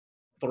still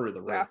through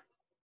the roof. Yeah.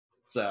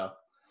 So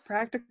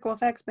practical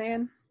effects,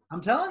 man.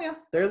 I'm telling you,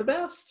 they're the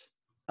best.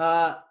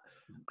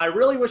 I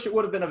really wish it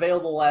would have been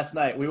available last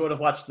night. We would have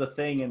watched The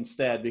Thing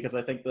instead, because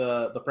I think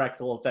the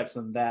practical effects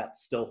in that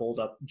still hold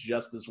up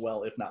just as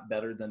well, if not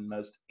better, than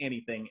most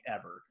anything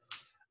ever.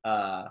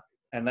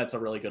 And that's a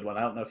really good one.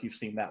 I don't know if you've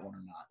seen that one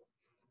or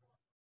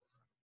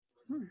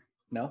not.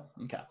 No?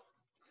 Okay.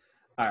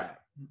 All right.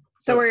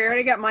 So we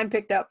already got mine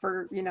picked up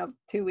for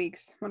 2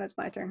 weeks when it's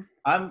my turn.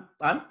 I'm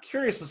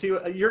curious to see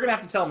you're gonna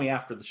have to tell me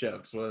after the show,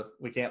 because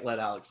we can't let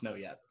Alex know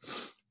yet.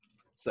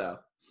 So,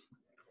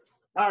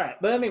 all right.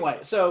 But anyway,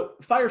 so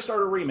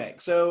Firestarter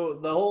remake. So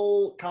the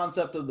whole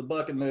concept of the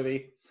book and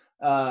movie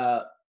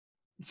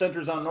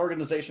centers on an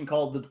organization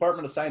called the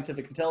Department of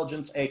Scientific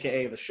Intelligence,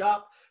 aka the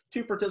SHOP.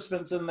 2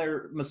 participants in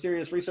their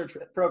mysterious research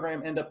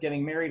program end up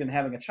getting married and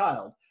having a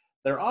child.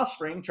 Their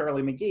offspring,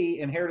 Charlie McGee,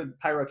 inherited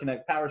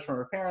pyrokinetic powers from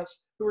her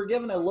parents, who were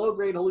given a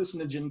low-grade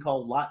hallucinogen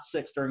called Lot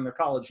 6 during their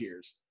college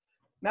years.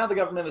 Now the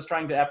government is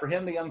trying to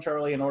apprehend the young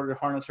Charlie in order to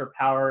harness her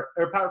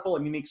powerful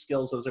and unique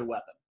skills as a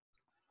weapon.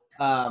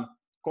 Of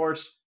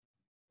course,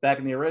 back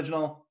in the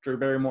original, Drew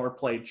Barrymore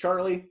played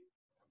Charlie,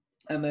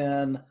 and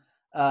then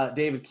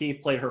David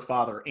Keith played her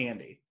father,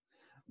 Andy.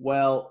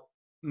 Well,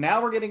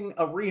 now we're getting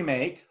a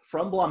remake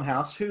from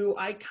Blumhouse, who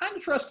I kind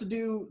of trust to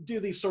do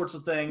these sorts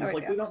of things. Oh,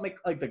 yeah. They don't make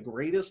like the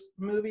greatest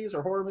movies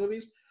or horror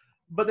movies,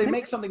 but they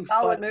make something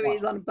solid fun.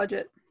 movies on a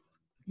budget.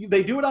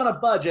 They do it on a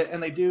budget,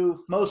 and they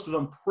do most of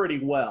them pretty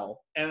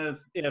well. And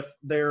if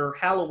their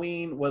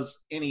Halloween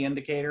was any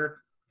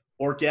indicator,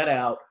 or Get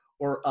Out,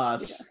 or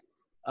Us,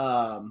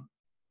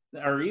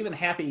 or even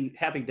Happy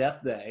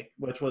Death Day,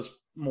 which was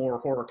more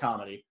horror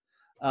comedy,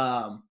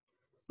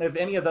 if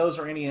any of those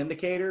are any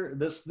indicator,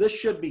 this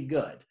should be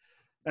good.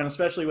 And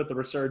especially with the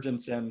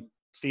resurgence in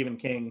Stephen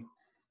King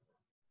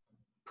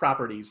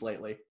properties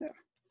lately. Yeah.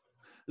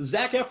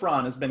 Zac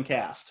Efron has been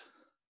cast.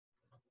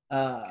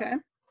 Okay.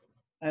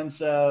 And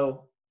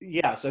so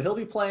he'll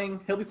be playing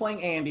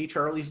Andy,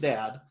 Charlie's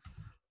dad.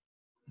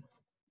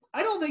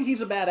 I don't think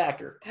he's a bad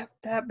actor.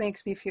 That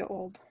makes me feel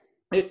old.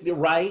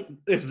 Right?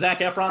 If Zac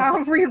Efron, how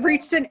have we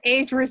reached an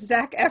age where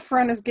Zac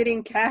Efron is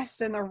getting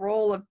cast in the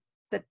role of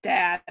the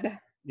dad?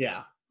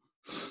 Yeah.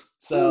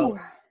 So,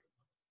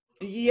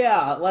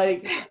 yeah,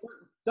 like,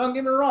 don't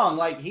get me wrong,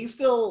 like, he's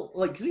still,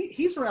 like,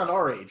 he's around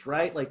our age,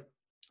 right? Like,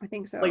 I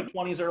think so. Late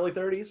 20s, early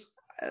 30s?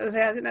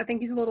 I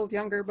think he's a little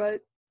younger,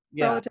 but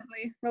yeah.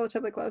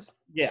 relatively close.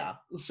 Yeah.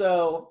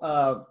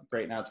 So,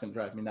 great, now it's going to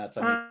drive me nuts.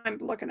 I'm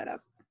looking it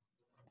up,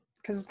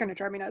 because it's going to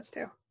drive me nuts,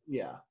 too.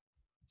 Yeah.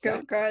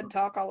 Go ahead,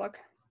 talk, I'll look.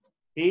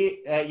 He's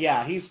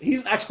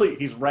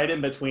right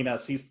in between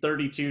us. He's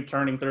 32,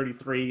 turning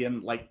 33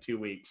 in, like, 2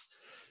 weeks.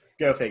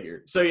 Go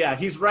figure. So yeah,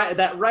 he's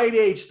that right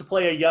age to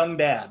play a young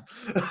dad.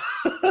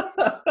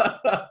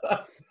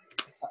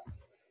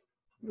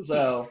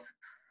 So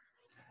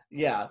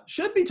yeah,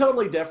 should be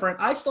totally different.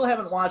 I still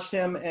haven't watched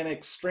him in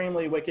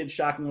Extremely Wicked,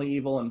 Shockingly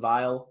Evil, and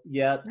Vile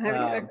yet.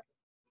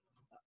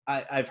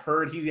 I've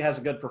heard he has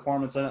a good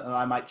performance in it, and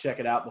I might check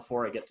it out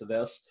before I get to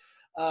this.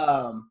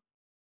 I'm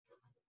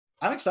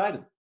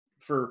excited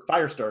for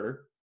Firestarter.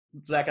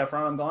 Zac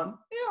Efron, I'm going,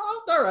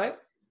 yeah, all right.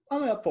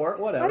 I'm up for it,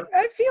 whatever.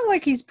 I feel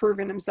like he's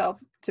proven himself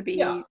to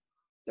be a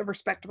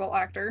respectable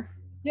actor.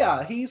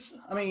 Yeah, he's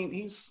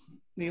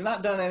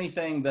not done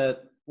anything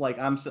that, like,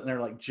 I'm sitting there,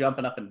 like,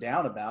 jumping up and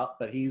down about,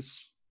 but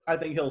I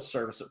think he'll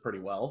service it pretty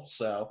well.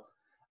 So,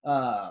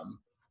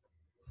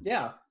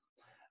 yeah.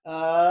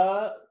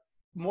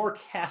 More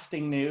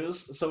casting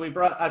news. So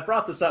I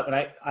brought this up, and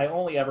I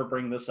only ever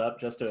bring this up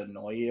just to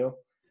annoy you.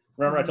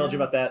 Remember I told you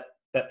about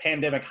that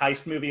pandemic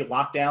heist movie,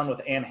 Lockdown,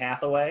 with Anne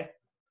Hathaway?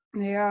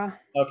 Yeah.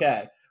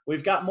 Okay.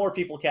 We've got more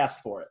people cast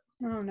for it.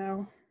 Oh,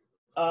 no.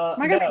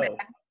 Am I going to be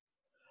mad?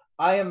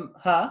 Am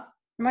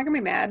I going to be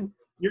mad?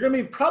 You're going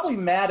to be probably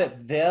mad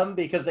at them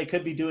because they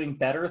could be doing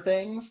better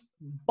things,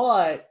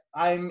 but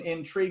I'm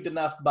intrigued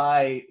enough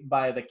by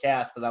the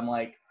cast that I'm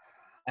like,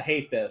 I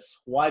hate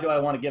this. Why do I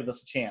want to give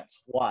this a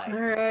chance? Why? All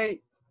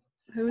right.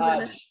 Who's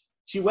in it?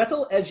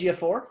 Chiwetel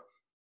Ejiofor.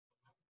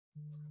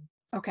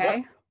 Okay.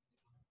 Yep.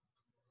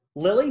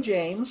 Lily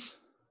James.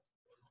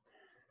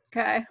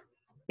 Okay.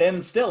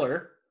 Ben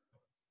Stiller.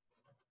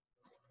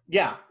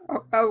 Yeah.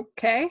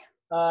 Okay.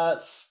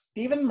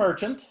 Stephen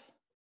Merchant.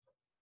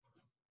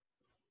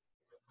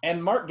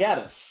 And Mark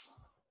Gatiss,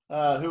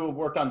 who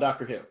worked on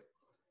Doctor Who.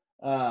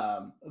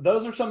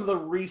 Those are some of the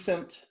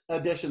recent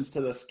additions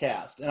to this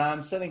cast. And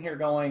I'm sitting here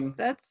going...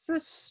 That's a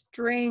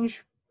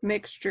strange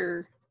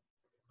mixture.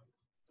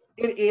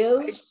 It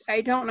is.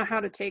 I don't know how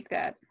to take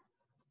that.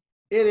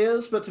 It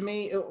is, but to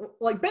me,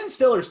 like, Ben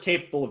Stiller's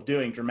capable of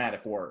doing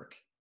dramatic work.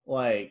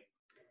 Like...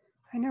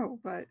 I know,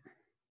 but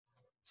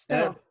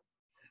still...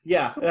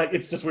 yeah,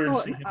 it's just weird to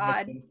see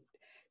him.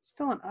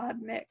 Still an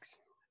odd mix.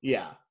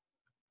 Yeah.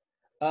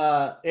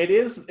 It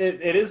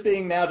is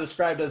being now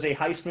described as a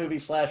heist movie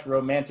 /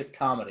 romantic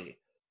comedy.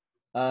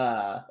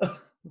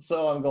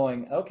 So I'm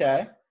going,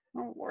 okay.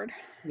 Oh, Lord.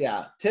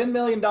 Yeah. $10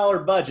 million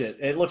budget.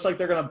 It looks like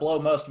they're going to blow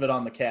most of it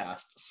on the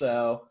cast.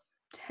 So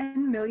 $10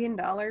 million?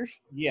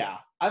 Yeah.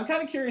 I'm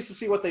kind of curious to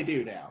see what they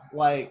do now.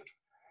 Like,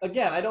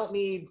 again, I don't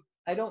need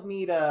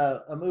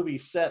a movie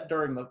set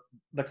during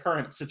the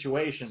current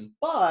situation,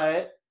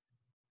 but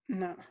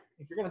no.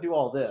 If you're going to do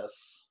all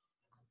this,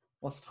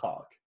 let's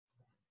talk.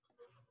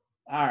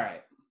 All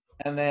right.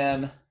 And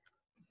then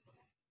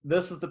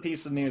this is the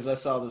piece of news I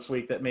saw this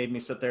week that made me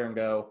sit there and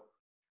go,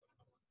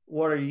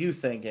 what are you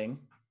thinking?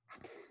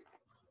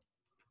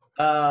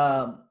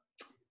 So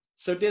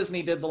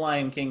Disney did the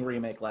Lion King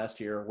remake last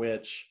year,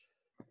 which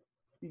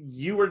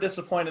you were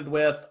disappointed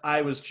with.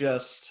 I was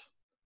just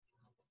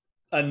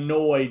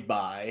annoyed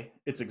by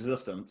its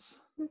existence.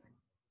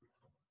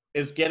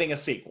 Is getting a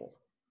sequel.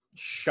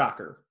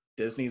 Shocker.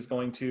 Disney's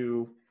going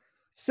to...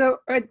 So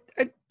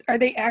are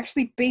they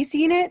actually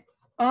basing it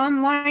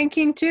on Lion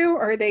King 2,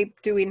 or are they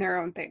doing their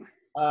own thing?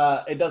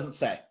 It doesn't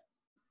say.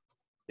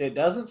 It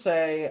doesn't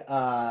say.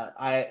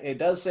 It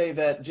does say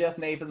that Jeff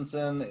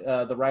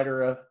Nathanson, the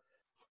writer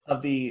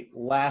of the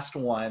last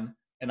one,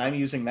 and I'm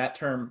using that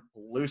term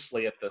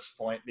loosely at this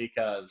point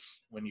because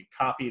when you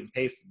copy and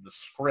pasted the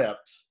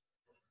script,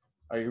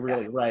 are you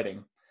really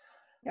writing?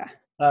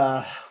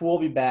 Yeah. We'll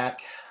be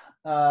back,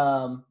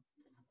 and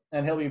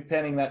he'll be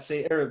penning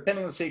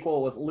the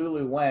sequel with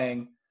Lulu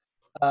Wang.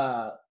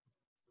 The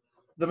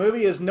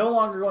movie is no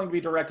longer going to be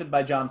directed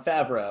by Jon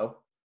Favreau,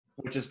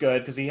 which is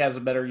good because he has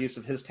a better use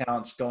of his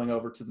talents going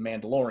over to The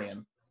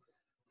Mandalorian,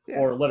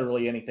 or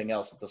literally anything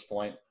else at this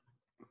point.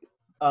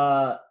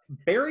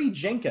 Barry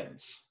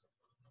Jenkins.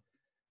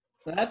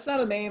 That's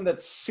not a name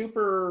that's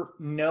super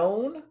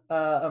known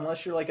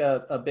unless you're like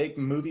a big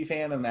movie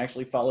fan and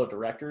actually follow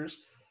directors.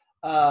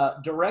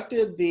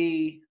 Directed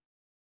the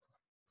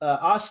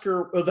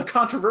the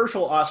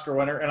controversial Oscar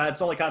winner, and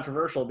it's only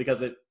controversial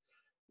because it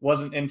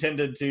wasn't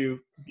intended to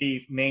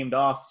be named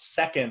off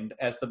second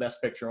as the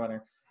Best Picture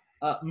winner.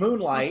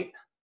 Moonlight,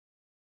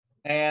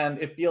 and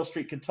If Beale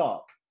Street Could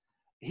Talk.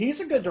 He's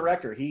a good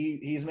director.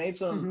 He's made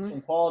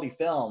some quality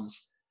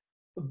films,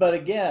 but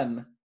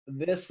again,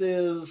 this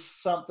is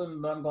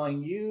something that I'm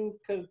going, you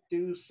could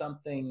do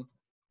something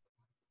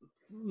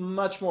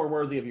much more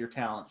worthy of your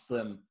talents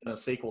than a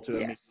sequel to a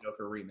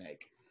mediocre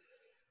remake.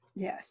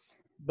 Yes.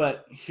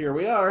 But here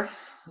we are.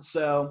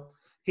 So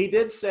he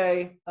did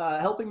say,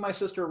 helping my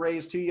sister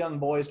raise two young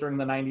boys during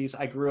the 90s,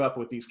 I grew up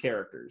with these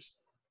characters.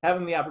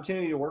 Having the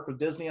opportunity to work with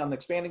Disney on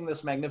expanding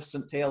this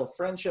magnificent tale of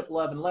friendship,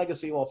 love, and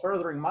legacy while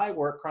furthering my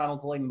work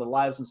chronicling the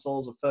lives and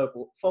souls of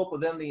folk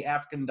within the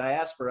African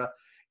diaspora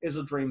is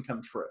a dream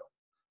come true.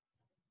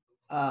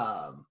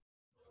 I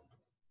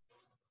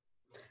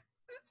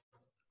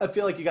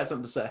feel like you got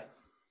something to say.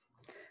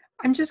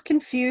 I'm just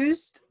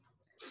confused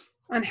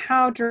on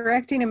how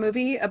directing a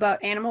movie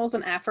about animals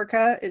in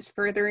Africa is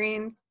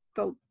furthering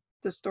the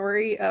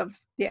story of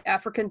the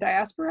African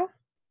diaspora.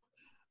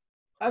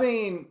 I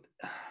mean,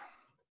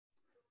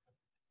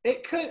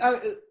 it could.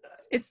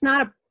 It's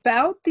not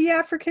about the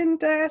African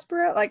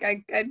diaspora. Like I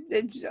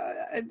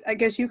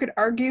guess you could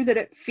argue that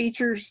it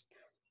features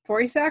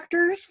voice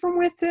actors from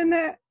within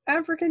the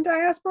African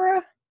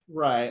diaspora.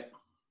 Right.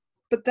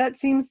 But that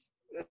seems,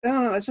 I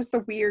don't know, that's just a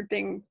weird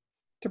thing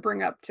to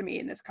bring up to me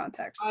in this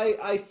context.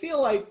 I feel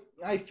like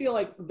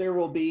there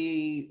will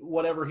be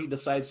whatever he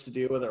decides to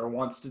do with it or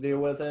wants to do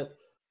with it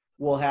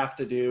will have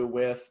to do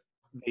with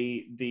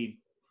the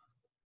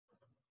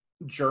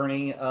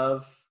journey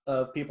of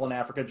people in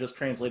Africa just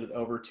translated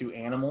over to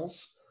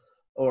animals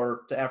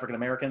or to African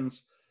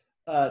Americans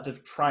to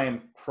try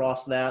and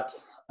cross that.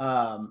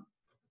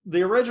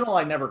 The original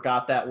I never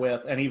got that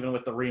with, and even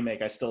with the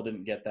remake I still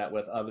didn't get that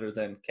with, other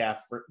than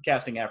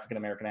casting African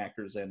American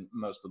actors in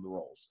most of the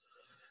roles.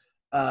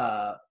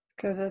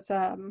 Because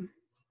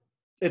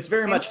it's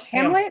very much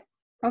Hamlet.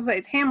 I'll say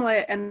it's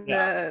Hamlet, and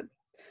Yeah.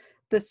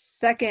 the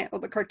second, well,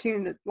 the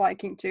cartoon that Lion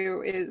King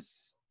 2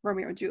 is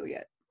Romeo and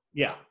Juliet.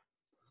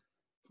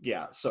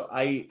 Yeah, so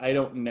I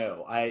don't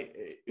know.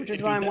 Which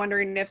is why I'm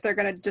wondering if they're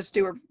going to just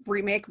do a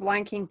remake of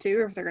Lion King 2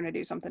 or if they're going to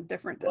do something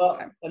different this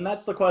time. And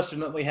that's the question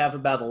that we have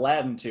about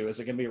Aladdin 2. Is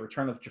it going to be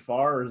Return of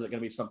Jafar or is it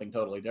going to be something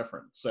totally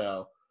different?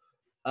 So,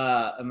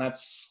 and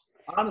that's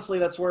honestly,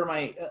 that's where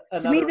my...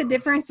 To me, the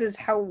difference is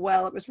how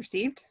well it was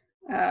received.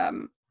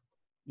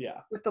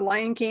 Yeah. With the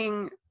Lion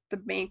King,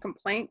 the main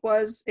complaint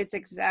was it's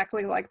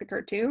exactly like the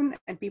cartoon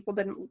and people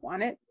didn't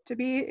want it to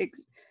be.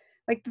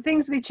 Like the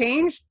things they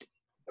changed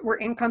were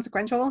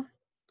inconsequential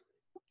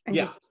and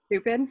just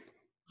stupid.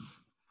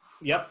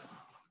 Yep.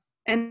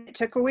 And it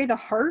took away the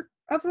heart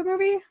of the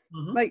movie.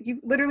 Mm-hmm. Like you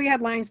literally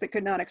had lines that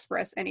could not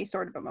express any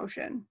sort of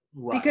emotion.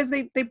 Right. Because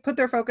they put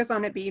their focus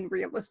on it being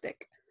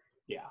realistic.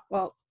 Yeah.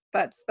 Well,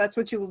 that's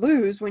what you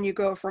lose when you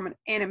go from an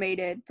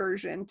animated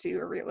version to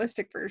a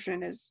realistic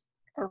version. Is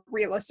a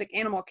realistic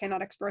animal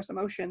cannot express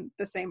emotion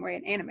the same way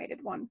an animated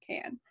one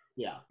can.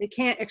 Yeah. They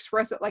can't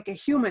express it like a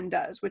human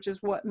does, which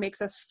is what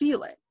makes us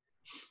feel it.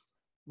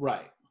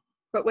 Right.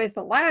 But with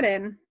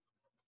Aladdin,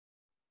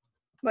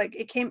 like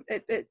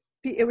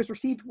it was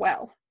received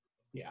well.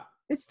 Yeah.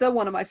 It's still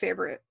one of my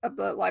favorite of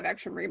the live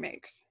action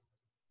remakes.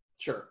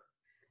 Sure.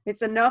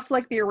 It's enough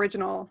like the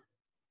original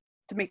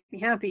to make me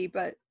happy,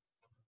 but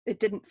it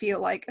didn't feel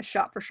like a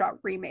shot for shot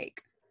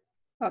remake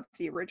of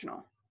the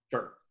original.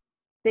 Sure.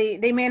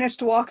 They managed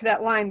to walk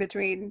that line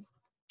between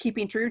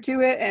keeping true to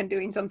it and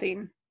doing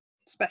something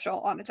special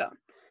on its own.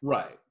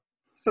 Right.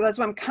 So that's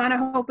what I'm kind of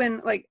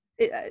hoping, like,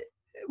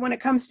 when it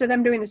comes to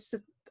them doing this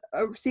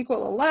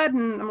sequel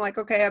Aladdin, I'm like,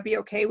 okay, I'd be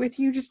okay with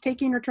you just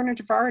taking Return of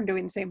Jafar and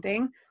doing the same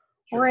thing.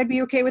 Sure. Or I'd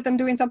be okay with them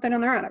doing something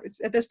on their own.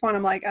 At this point,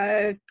 I'm like,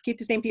 keep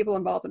the same people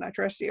involved and I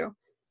trust you.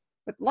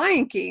 With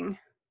Lion King,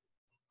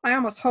 I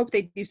almost hope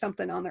they do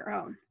something on their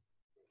own.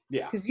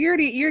 Yeah. Because you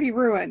already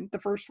ruined the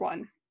first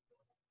one.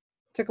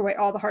 Took away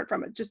all the heart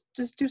from it.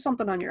 Just do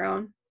something on your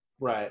own.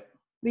 Right.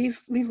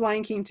 Leave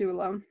Lion King 2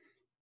 alone.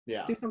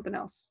 Yeah. Do something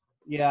else.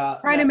 Yeah.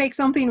 Try to make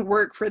something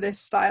work for this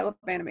style of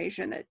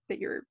animation that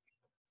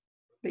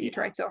you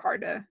tried so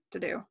hard to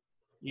do.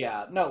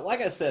 Yeah. No,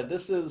 like I said,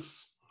 this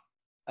is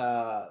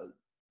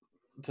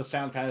to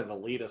sound kind of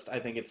elitist, I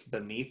think it's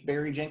beneath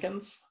Barry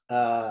Jenkins.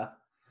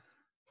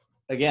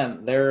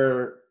 Again,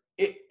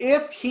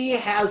 if he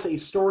has a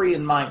story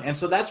in mind, and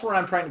so that's where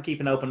I'm trying to keep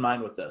an open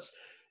mind with this.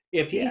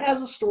 If he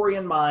has a story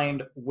in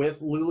mind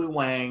with Lulu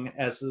Wang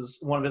as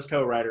one of his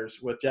co-writers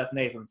with Jeff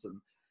Nathanson,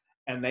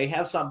 and they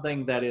have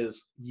something that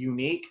is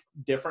unique,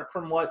 different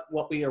from what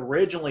we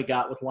originally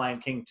got with Lion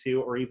King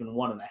 2 or even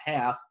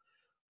 1.5,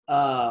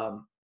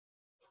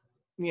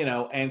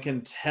 and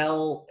can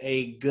tell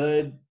a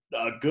good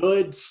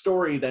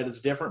story that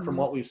is different from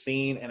what we've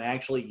seen and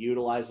actually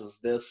utilizes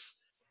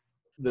this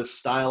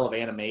style of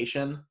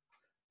animation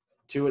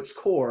to its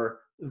core,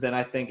 then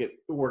I think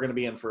we're going to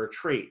be in for a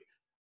treat.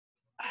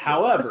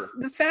 However,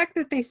 the fact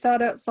that they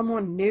sought out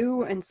someone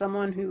new and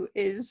someone who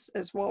is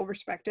as well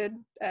respected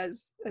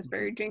as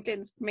Barry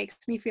Jenkins makes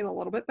me feel a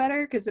little bit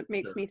better, because it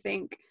makes me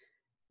think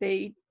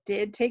they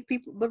did take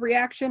the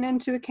reaction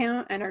into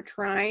account and are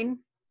trying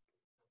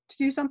to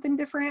do something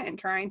different and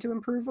trying to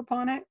improve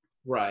upon it.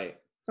 Right.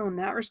 So in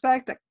that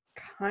respect, I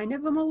kind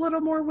of am a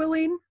little more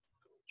willing.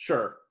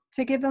 Sure.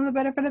 To give them the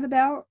benefit of the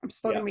doubt. I'm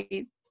still gonna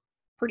be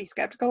pretty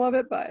skeptical of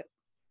it, but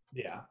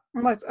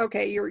unless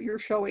you're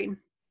showing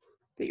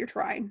that you're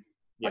trying,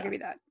 I'll give you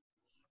that.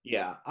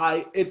 Yeah,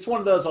 it's one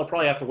of those. I'll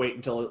probably have to wait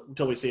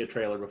until we see a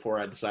trailer before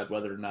I decide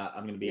whether or not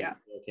I'm going to be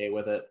okay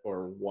with it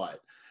or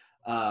what.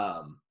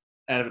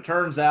 And if it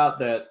turns out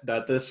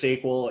that this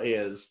sequel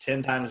is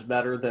 10 times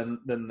better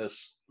than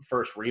this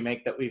first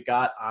remake that we've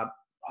got,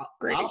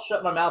 I'll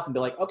shut my mouth and be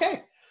like,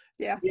 okay.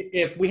 Yeah.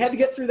 If we had to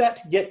get through that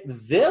to get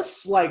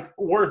this,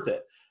 worth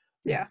it.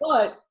 Yeah.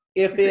 But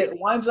if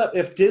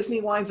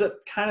Disney winds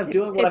up kind of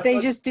doing what if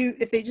they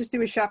just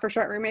do a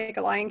shot-for-shot remake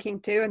of Lion King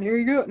 2 and here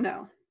you go,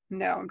 no,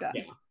 I'm done.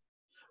 Yeah.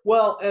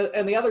 Well,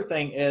 and the other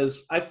thing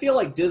is, I feel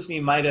like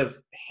Disney might have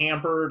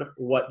hampered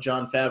what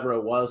Jon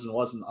Favreau was and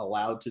wasn't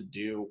allowed to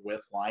do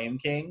with Lion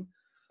King.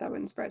 That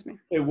wouldn't surprise me.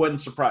 It wouldn't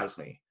surprise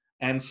me.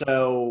 And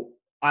so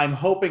I'm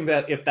hoping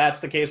that if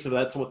that's the case, if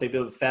that's what they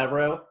did with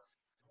Favreau,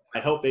 I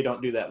hope they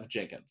don't do that with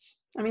Jenkins.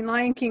 I mean,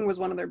 Lion King was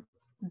one of their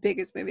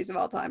biggest movies of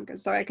all time,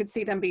 so I could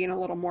see them being a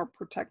little more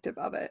protective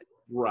of it,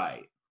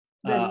 right?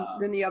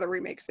 Than the other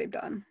remakes they've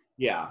done.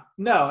 Yeah,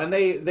 no, and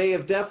they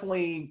have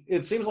definitely.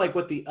 It seems like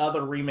with the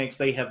other remakes,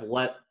 they have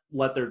let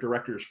their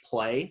directors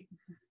play,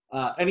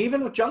 and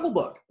even with Jungle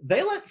Book,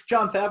 they let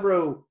Jon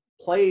Favreau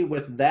play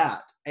with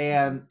that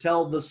and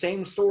tell the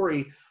same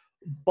story,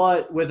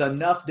 but with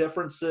enough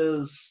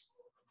differences.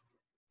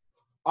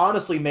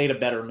 Honestly, made a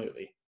better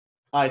movie.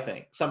 I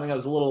think something that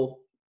was a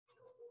little,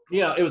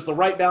 it was the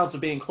right balance of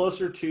being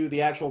closer to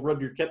the actual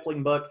Rudyard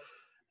Kipling book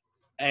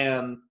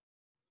and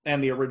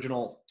the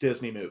original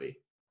Disney movie.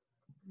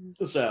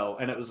 So,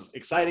 and it was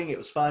exciting. It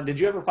was fun. Did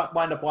you ever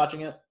wind up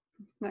watching it?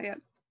 Not yet.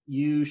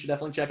 You should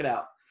definitely check it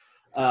out.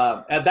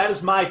 And that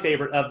is my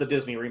favorite of the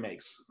Disney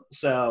remakes.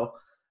 So,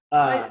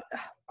 I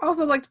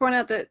also like to point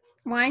out that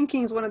Lion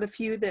King is one of the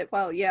few that,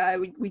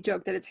 we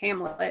joke that it's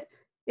Hamlet.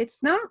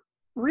 It's not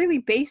really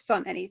based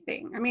on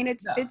anything. I mean,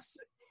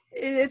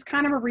 it's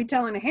kind of a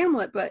retelling of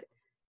Hamlet, but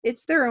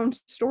it's their own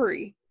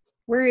story.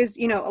 Whereas,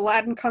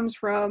 Aladdin comes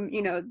from,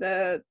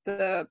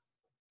 the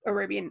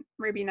Arabian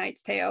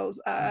Nights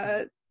tales.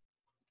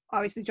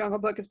 Obviously, Jungle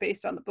Book is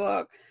based on the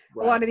book.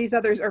 Right. A lot of these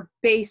others are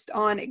based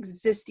on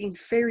existing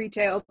fairy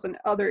tales and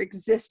other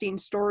existing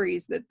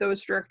stories that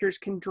those directors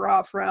can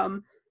draw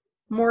from,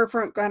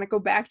 kind of go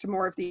back to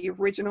more of the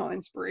original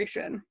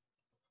inspiration.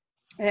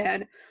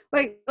 And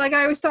like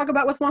I always talk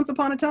about with Once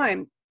Upon a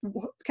Time,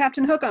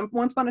 Captain Hook on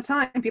Once Upon a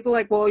Time, people are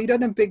like, well, he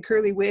doesn't have a big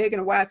curly wig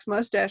and a wax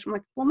mustache. I'm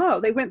like, well, no,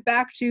 they went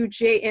back to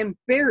J.M.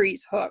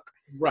 Barrie's Hook.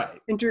 Right.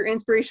 And drew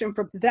inspiration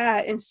from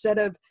that instead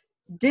of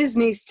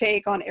Disney's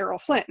take on Errol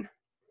Flynn.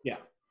 Yeah.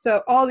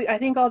 So I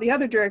think all the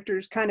other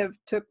directors kind of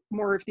took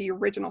more of the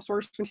original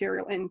source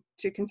material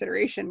into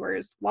consideration,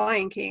 whereas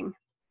Lion King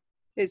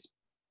is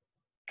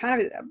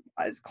kind of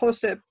as close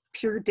to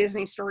pure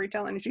Disney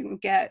storytelling as you can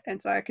get.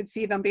 And so I could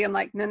see them being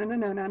like, no.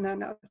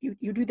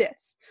 You do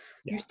this.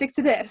 Yeah. You stick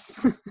to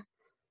this.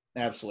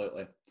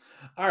 Absolutely.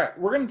 All right.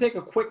 We're going to take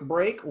a quick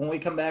break. When we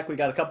come back, we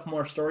got a couple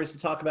more stories to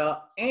talk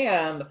about.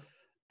 And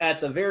at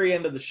the very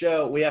end of the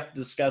show, we have to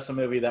discuss a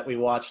movie that we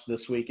watched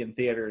this week in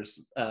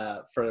theaters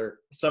for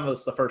some of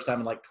us the first time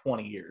in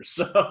 20 years.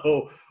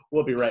 So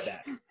we'll be right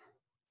back.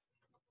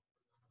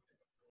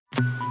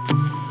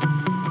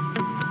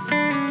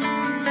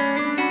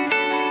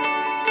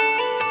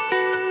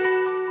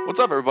 What's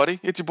up, everybody?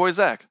 It's your boy,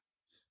 Zach.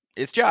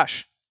 It's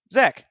Josh.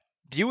 Zach,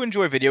 do you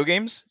enjoy video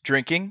games,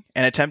 drinking,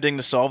 and attempting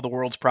to solve the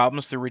world's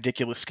problems through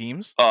ridiculous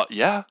schemes?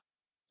 Yeah.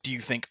 Do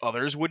you think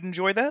others would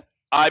enjoy that?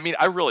 I mean,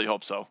 I really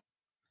hope so.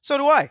 So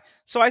do I.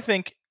 So I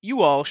think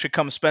you all should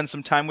come spend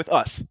some time with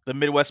us, the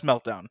Midwest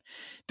Meltdown.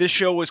 This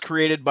show was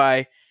created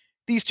by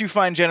these two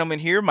fine gentlemen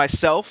here,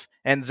 myself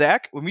and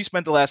Zach, when we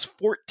spent the last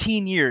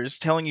 14 years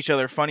telling each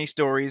other funny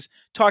stories,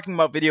 talking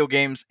about video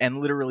games,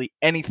 and literally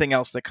anything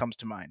else that comes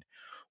to mind.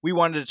 We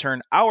wanted to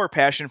turn our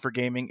passion for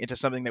gaming into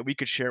something that we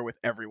could share with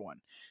everyone.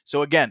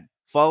 So again,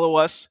 follow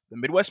us, the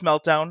Midwest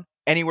Meltdown,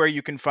 anywhere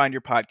you can find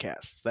your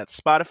podcasts. That's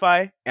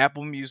Spotify,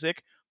 Apple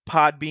Music,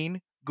 Podbean,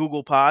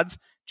 Google Pods.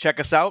 Check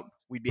us out.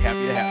 We'd be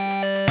happy to have you.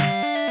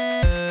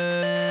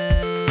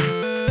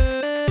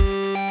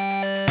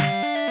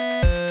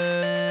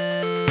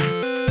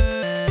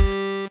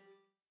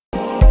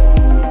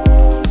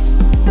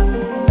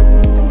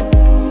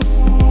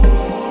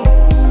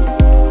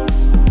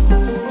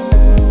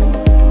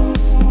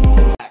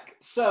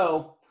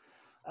 So,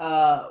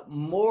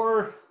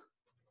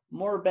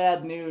 more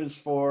bad news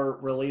for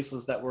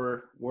releases that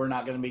we're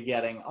not going to be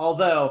getting.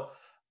 Although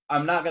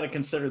I'm not going to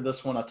consider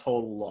this one a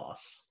total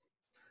loss.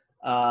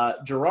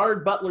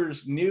 Gerard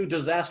Butler's new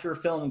disaster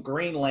film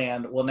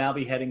Greenland will now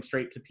be heading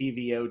straight to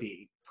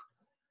PVOD.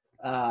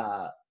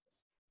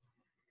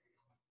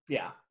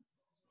 Yeah.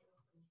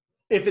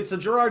 If it's a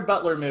Gerard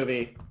Butler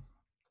movie,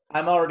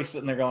 I'm already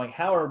sitting there going,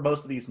 how are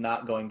most of these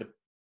not going to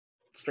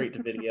straight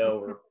to video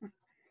or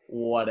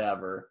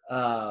whatever?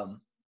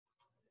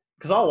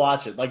 Because I'll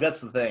watch it. Like,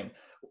 that's the thing.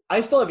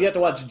 I still have yet to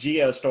watch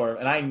Geostorm,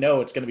 and I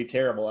know it's going to be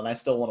terrible, and I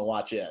still want to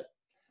watch it.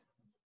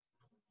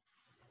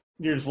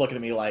 You're just looking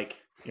at me like,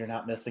 you're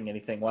not missing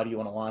anything. Why do you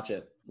want to watch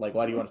it? Like,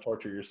 why do you want to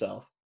torture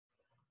yourself?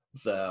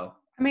 So,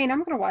 I mean,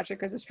 I'm going to watch it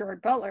because it's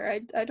Gerard Butler.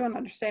 I don't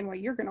understand why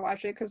you're going to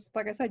watch it because,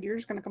 like I said, you're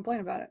just going to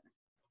complain about it.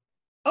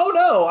 oh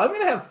no, I'm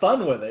going to have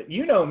fun with it.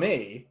 You know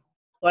me.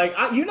 Like,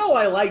 I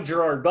like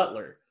Gerard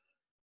Butler.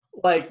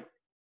 Like,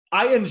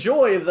 I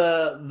enjoy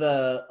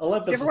the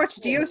Olympus. Did you ever watch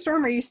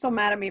Geostorm, or are you still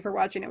mad at me for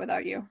watching it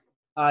without you?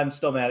 I'm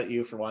still mad at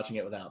you for watching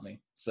it without me.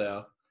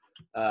 So,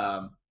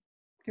 It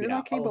was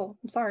on cable.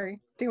 I'm sorry.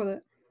 Deal with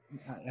it.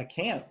 I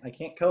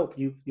can't cope.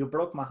 You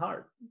broke my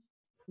heart.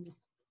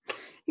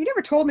 You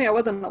never told me I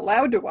wasn't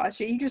allowed to watch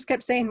it. You just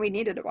kept saying we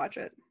needed to watch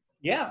it.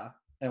 Yeah,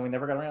 and we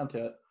never got around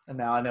to it, and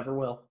now I never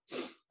will.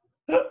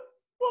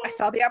 I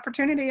saw the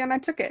opportunity and I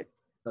took it.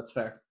 That's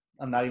fair.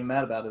 I'm not even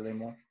mad about it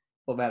anymore.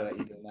 Well, mad about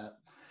you doing that.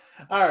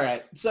 All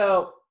right.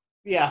 So,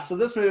 yeah. So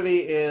this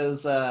movie is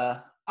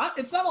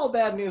it's not all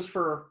bad news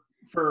for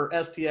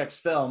STX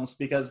Films,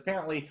 because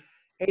apparently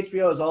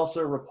HBO has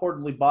also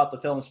reportedly bought the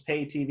film's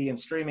pay TV and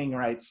streaming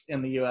rights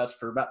in the U.S.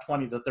 for about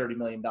 $20 to $30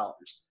 million.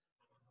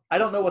 I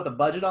don't know what the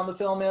budget on the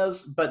film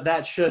is, but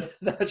that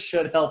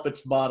should help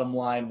its bottom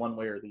line one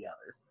way or the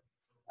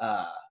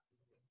other.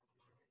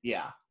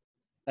 Yeah.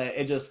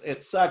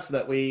 It sucks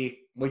that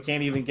we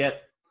can't even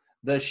get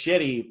the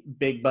shitty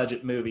big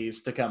budget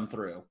movies to come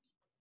through.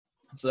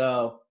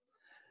 So,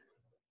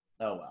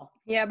 oh well.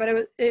 Yeah,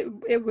 but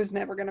it was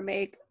never going to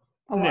make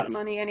a lot of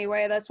money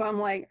anyway. That's why I'm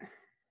like,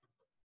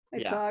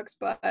 it sucks,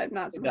 but I'm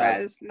not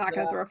surprised. Not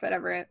going to throw a fit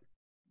over it.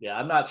 Yeah,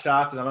 I'm not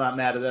shocked, and I'm not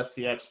mad at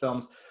STX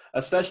Films,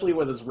 especially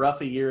with as rough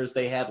a year as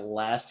they had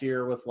last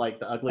year with like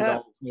the Ugly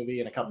Dolphins movie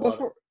and a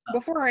couple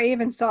before I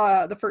even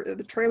saw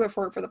the trailer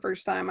for it for the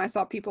first time, I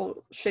saw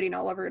people shitting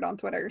all over it on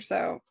Twitter.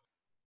 So,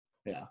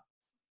 yeah.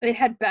 It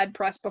had bad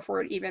press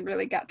before it even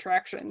really got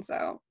traction,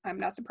 so I'm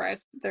not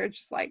surprised. They're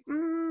just like,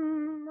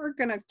 we're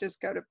going to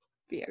just go to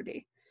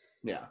VOD.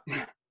 Yeah.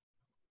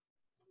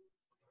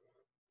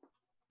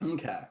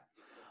 Okay.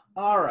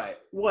 All right.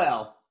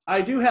 Well,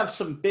 I do have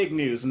some big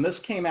news, and this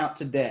came out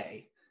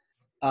today,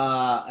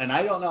 and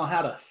I don't know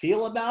how to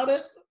feel about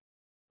it.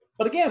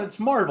 But again, it's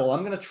Marvel.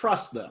 I'm going to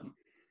trust them.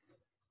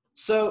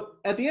 So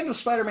at the end of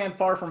Spider-Man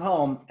Far From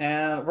Home,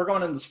 and we're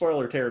going into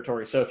spoiler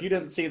territory, so if you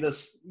didn't see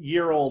this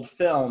year-old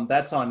film,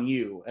 that's on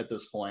you at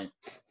this point,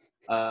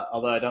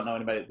 although I don't know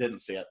anybody that didn't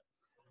see it.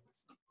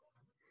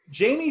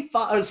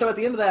 So at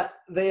the end of that,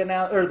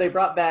 they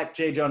brought back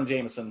J. Jonah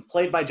Jameson,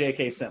 played by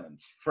J.K.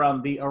 Simmons,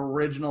 from the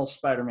original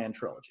Spider-Man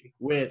trilogy,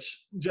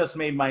 which just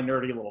made my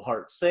nerdy little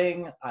heart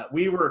sing.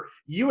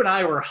 You and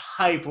I were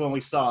hyped when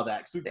we saw that,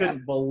 because we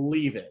couldn't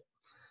believe it.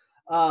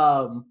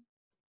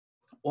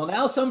 Well,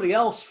 now somebody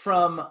else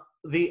from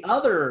the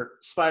other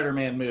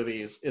Spider-Man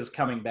movies is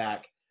coming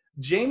back.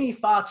 Jamie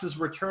Foxx is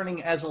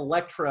returning as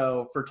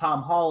Electro for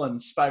Tom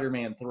Holland's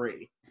Spider-Man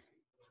 3.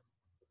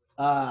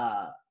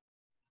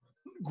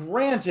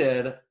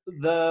 Granted,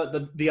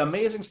 the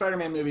Amazing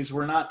Spider-Man movies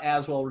were not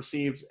as well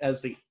received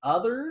as the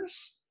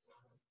others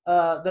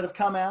that have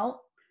come out.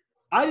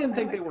 I didn't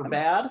think they were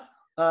bad.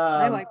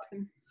 I liked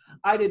them.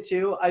 I did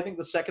too. I think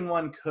the second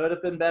one could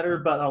have been better,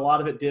 but a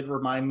lot of it did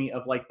remind me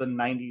of like the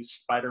 90s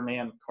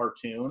Spider-Man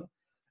cartoon.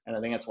 And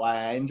I think that's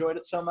why I enjoyed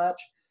it so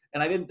much.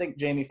 And I didn't think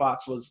Jamie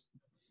Foxx was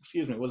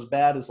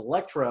bad as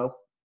Electro.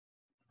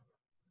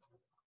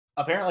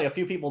 Apparently a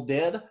few people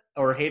did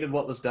or hated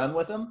what was done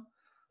with him.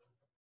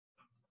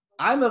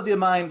 I'm of the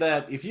mind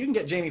that if you can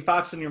get Jamie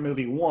Foxx in your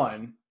movie,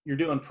 1, you're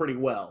doing pretty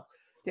well.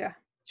 Yeah.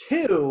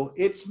 2,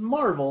 it's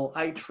Marvel.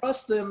 I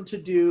trust them to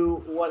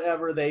do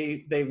whatever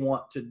they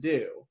want to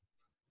do.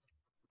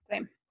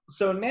 Same.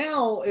 So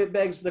now it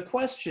begs the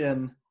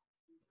question,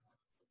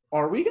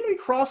 are we going to be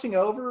crossing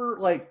over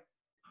like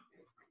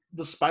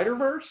the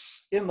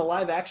Spider-Verse in the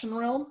live action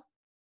realm?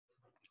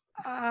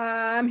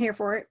 I'm here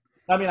for it.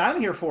 I mean, I'm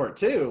here for it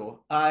too.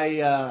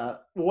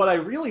 What I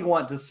really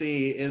want to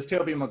see is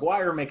Tobey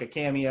Maguire make a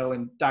cameo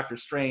in Doctor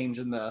Strange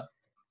into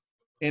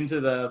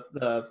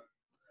the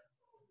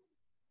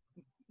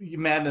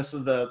madness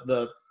of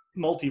the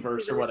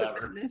multiverse or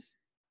whatever. Madness.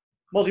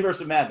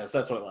 Multiverse of Madness,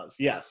 that's what it was.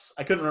 Yes.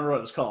 I couldn't remember what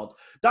it was called.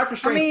 Doctor I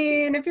Strange.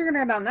 mean, if you're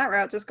gonna go down that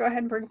route, just go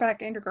ahead and bring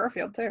back Andrew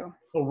Garfield too.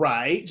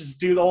 Right.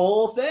 Just do the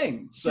whole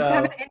thing. So Just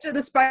have an Into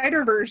the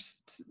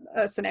Spider-Verse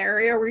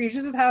scenario where you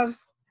just have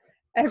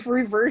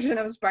every version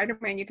of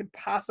Spider-Man you could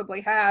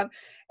possibly have,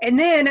 and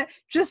then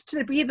just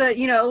to be the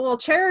a little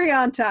cherry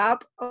on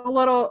top, a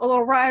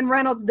little Ryan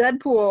Reynolds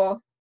Deadpool,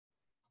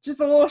 just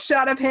a little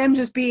shot of him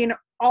just being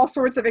all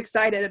sorts of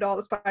excited at all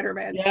the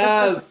Spider-Mans.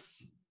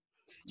 yes.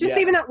 Just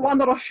even that one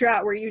little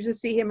shot where you just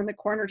see him in the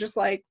corner, just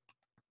like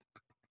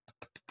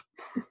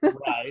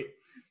right.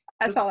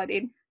 that's all I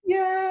need.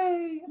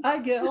 Yay! I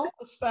get all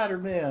the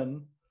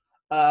Spider-Man.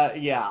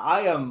 Yeah, I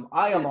am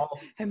all.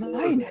 Am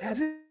I in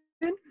heaven?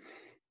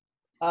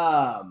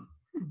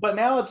 But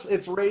now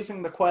it's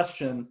raising the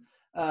question.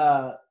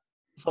 So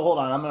hold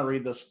on, I'm going to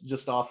read this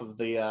just off of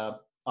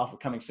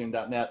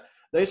comingsoon.net.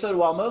 They said,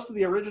 while most of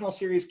the original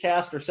series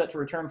cast are set to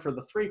return for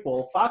the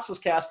threequel, Fox's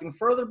casting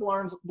further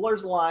blurs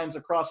the lines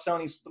across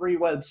Sony's three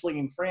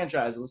web-slinging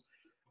franchises,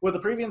 with the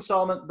previous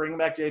installment bringing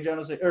back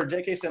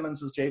J.K.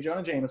 Simmons as J.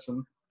 Jonah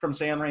Jameson from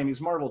Sam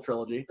Raimi's Marvel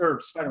trilogy, or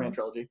Spider-Man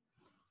trilogy,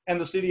 and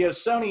the studio's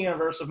Sony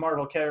universe of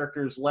Marvel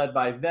characters led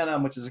by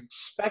Venom, which is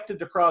expected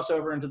to cross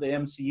over into the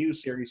MCU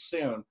series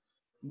soon,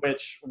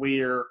 which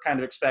we're kind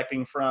of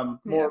expecting from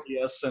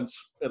Morbius,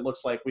 since it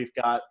looks like we've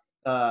got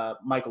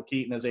Michael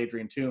Keaton as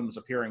Adrian Toomes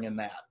appearing in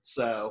that.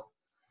 So,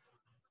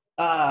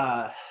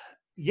 I'm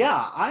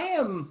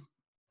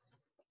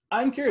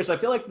curious. I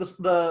feel like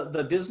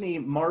the Disney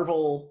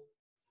Marvel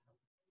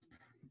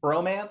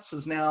bromance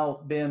has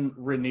now been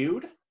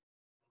renewed,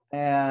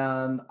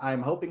 and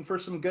I'm hoping for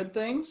some good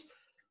things.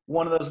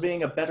 One of those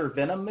being a better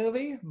Venom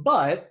movie,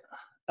 but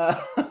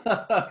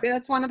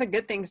that's one of the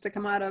good things to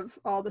come out of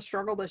all the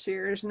struggle this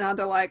year is now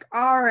they're like,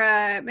 all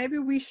right, maybe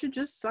we should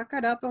just suck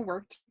it up and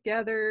work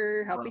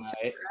together, help each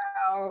other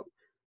out.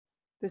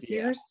 This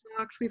year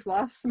sucked. We've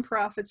lost some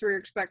profits we were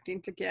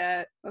expecting to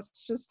get.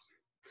 Let's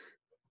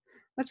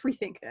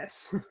rethink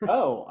this.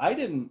 Oh, I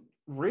didn't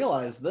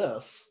realize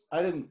this.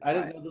 I didn't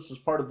know this was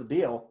part of the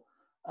deal.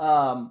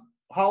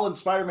 Holland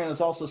Spider-Man is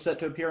also set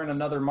to appear in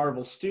another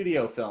Marvel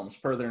Studio films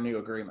per their new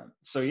agreement.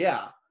 So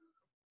yeah,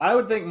 I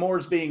would think more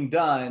is being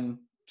done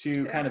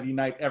to kind of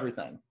unite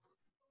everything.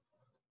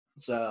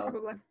 So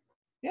probably.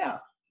 Yeah.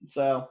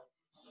 So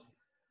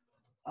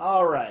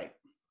all right.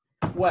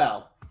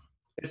 Well,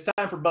 it's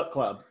time for book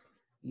club.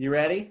 You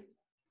ready?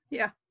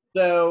 Yeah.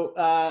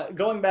 So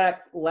going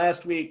back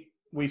last week,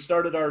 we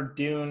started our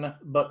Dune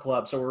book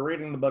club. So we're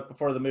reading the book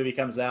before the movie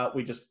comes out.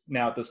 We just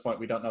now at this point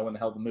we don't know when the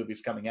hell the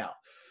movie's coming out.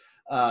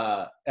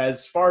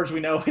 As far as we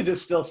know, it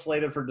is still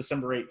slated for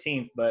December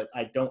 18th, but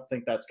I don't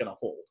think that's going to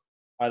hold.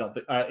 I don't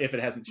think if it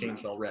hasn't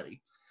changed already.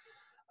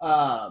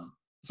 So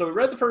we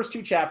read the first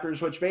two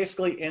chapters, which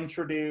basically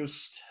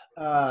introduced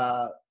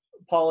Paul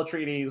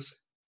Atreides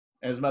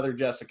and his mother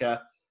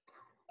Jessica,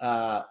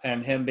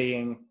 and him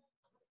being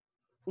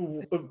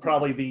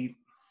probably the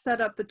set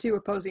up the two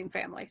opposing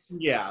families.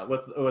 Yeah,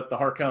 with the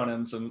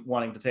Harkonnens and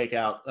wanting to take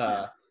out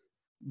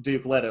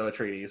Duke Leto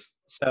Atreides.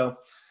 So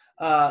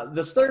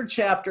this third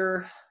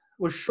chapter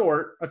was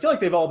short. I feel like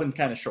they've all been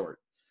kind of short.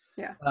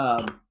 Yeah.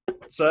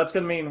 So that's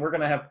going to mean we're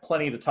going to have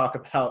plenty to talk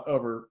about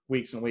over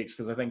weeks and weeks,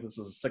 because I think this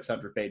is a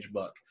 600-page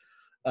book.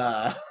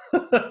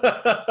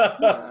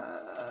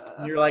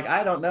 You're like,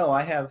 I don't know.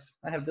 I have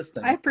this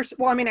thing. I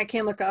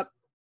can look up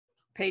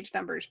page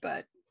numbers,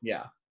 but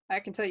yeah, I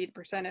can tell you the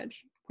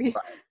percentage.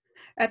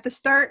 At the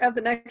start of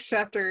the next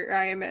chapter,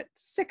 I am at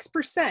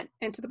 6%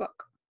 into the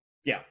book.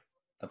 Yeah,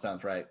 that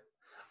sounds right.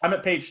 I'm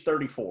at page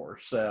 34,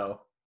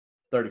 so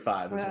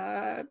 35.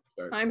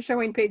 I'm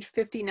showing page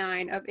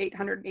 59 of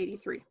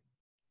 883.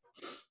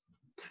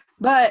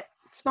 But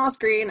small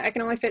screen, I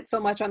can only fit so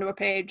much onto a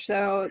page,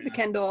 so the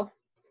Kindle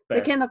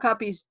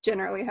copies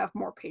generally have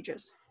more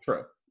pages.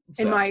 True.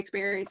 In my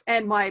experience,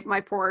 and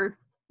my poor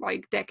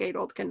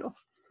decade-old Kindle.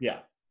 Yeah.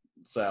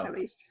 So at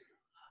least.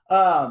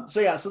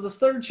 So this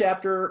third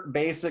chapter,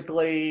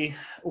 basically,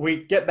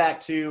 we get back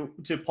to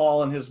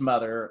Paul and his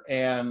mother,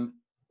 and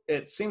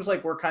it seems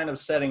like we're kind of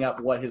setting up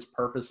what his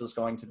purpose is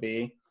going to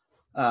be.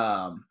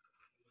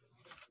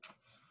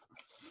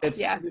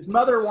 His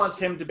mother wants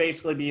him to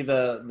basically be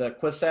the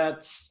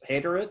Kwisatz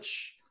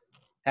Haderach,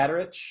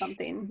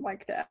 something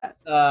like that.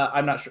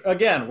 I'm not sure.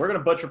 Again, we're going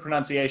to butcher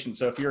pronunciation,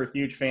 so if you're a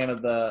huge fan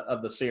of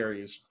the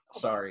series,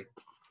 sorry.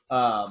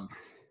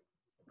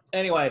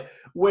 Anyway,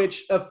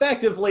 which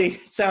effectively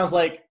sounds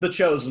like the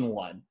chosen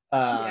one.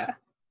 Kind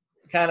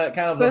of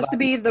supposed to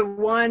be the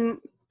one.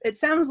 It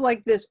sounds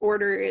like this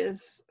order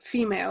is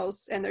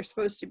females, and there's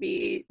supposed to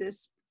be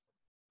this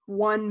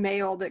one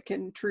male that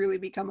can truly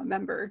become a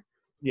member.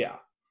 Yeah.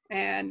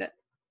 And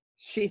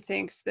she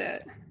thinks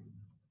that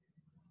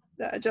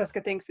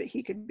Jessica thinks that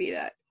he could be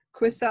that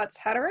Kwisatz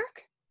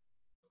Haderach.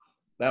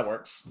 That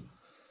works.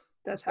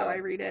 That's how I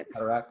read it.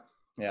 Haderach.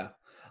 Yeah.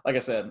 Like I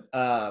said,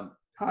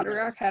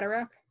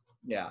 Haderach.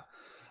 Yeah.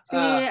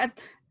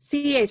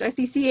 See, CH. I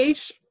see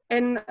CH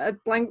and a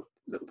blank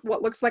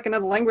what looks like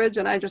another language,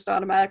 and I just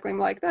automatically am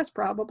like, that's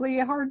probably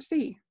a hard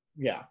C.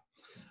 Yeah.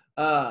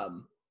 Yeah.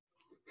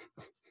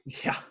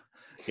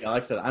 Yeah,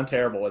 like I said, I'm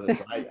terrible with it.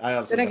 So I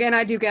honestly Then again,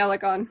 I do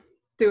Gaelic on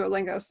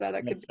Duolingo, so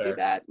that could That's be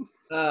fair.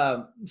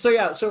 that.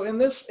 So in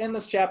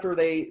this chapter,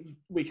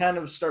 we kind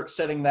of start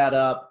setting that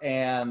up,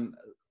 and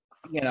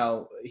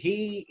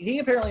he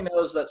apparently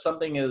knows that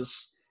something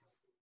is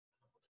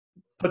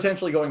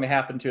potentially going to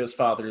happen to his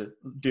father,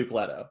 Duke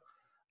Leto,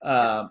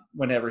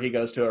 whenever he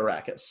goes to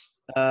Arrakis.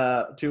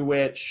 To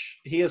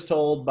which he is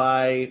told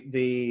by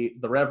the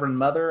Reverend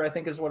Mother, I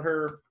think is what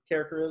her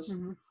character is.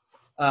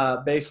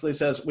 Mm-hmm. Basically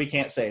says, we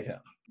can't save him.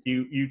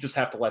 You just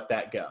have to let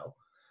that go.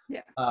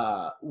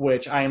 Yeah.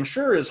 Which I am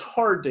sure is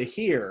hard to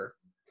hear.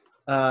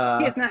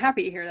 He is not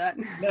happy to hear that.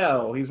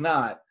 No, he's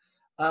not.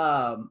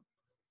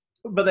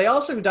 But they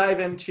also dive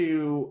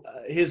into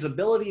his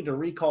ability to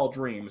recall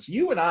dreams.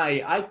 You and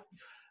I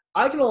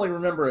can only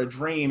remember a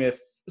dream if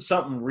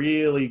something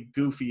really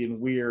goofy and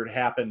weird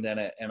happened in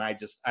it, and I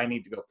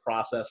need to go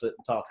process it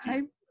and talk to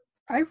you.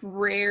 I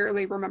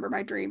rarely remember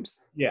my dreams.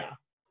 Yeah.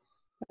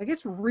 Like,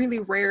 it's really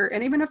rare.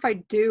 And even if I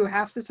do,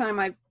 half the time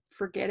I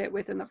forget it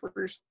within the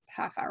first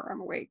half hour I'm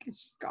awake. It's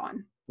just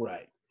gone.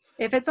 Right.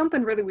 If it's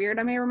something really weird,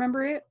 I may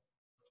remember it.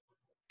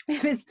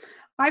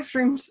 I've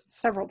dreamed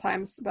several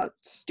times about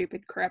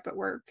stupid crap at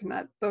work,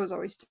 and those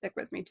always stick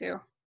with me too.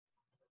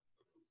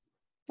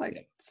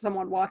 Like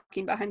someone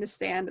walking behind the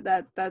stand,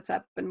 that's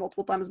happened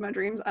multiple times in my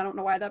dreams. I don't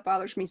know why that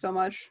bothers me so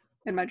much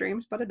in my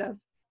dreams, but it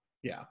does.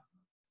 Yeah.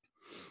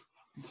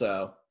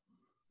 So,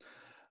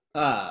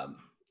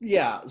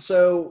 yeah.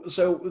 So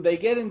they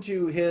get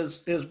into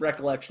his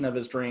recollection of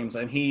his dreams,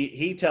 and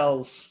he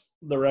tells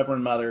the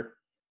Reverend Mother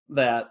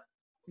that,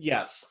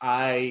 yes,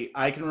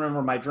 I can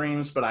remember my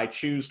dreams, but I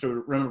choose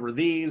to remember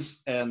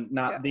these and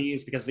not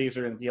these, because these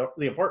are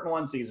the important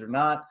ones. These are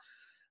not.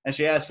 And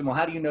she asked him, well,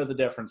 how do you know the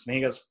difference? And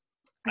he goes,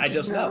 I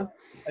just know.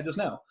 I just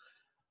know.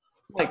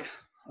 Like,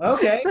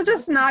 okay. Such a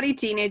snotty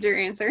teenager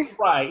answer.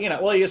 Right.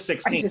 Well, he is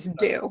 16. I just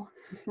do.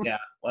 Yeah.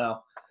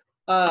 Well,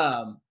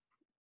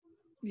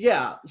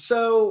 yeah.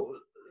 So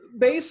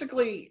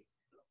basically,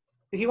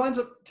 he winds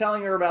up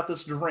telling her about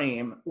this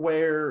dream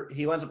where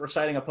he winds up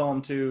reciting a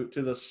poem to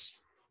this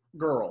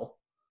girl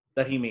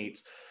that he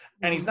meets,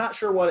 and he's not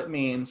sure what it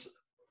means,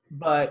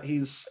 but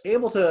he's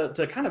able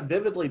to kind of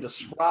vividly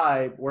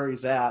describe where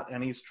he's at,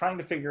 and he's trying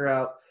to figure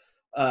out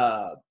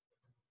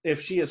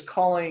if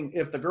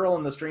the girl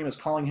in this dream is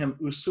calling him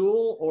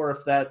Usul, or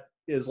if that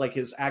is like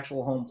his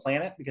actual home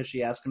planet, because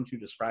she asked him to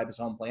describe his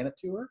home planet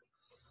to her.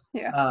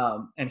 Yeah.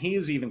 And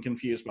he's even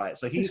confused by it.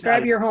 So he's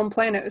describe your home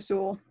planet,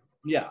 Azul.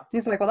 Yeah.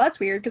 He's like, well, that's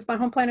weird, because my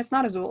home planet's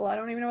not Azul. I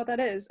don't even know what that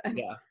is.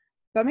 Yeah.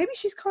 But maybe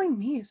she's calling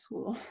me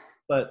Azul.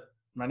 But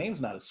my name's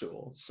not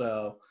Azul.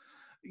 So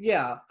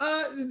yeah,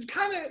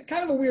 kind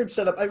of a weird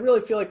setup. I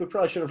really feel like we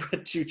probably should have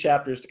read 2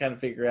 chapters to kind of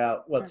figure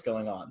out what's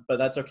going on, but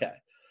that's okay.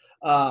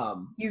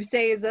 You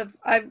say as if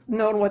I've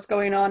known what's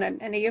going on in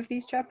any of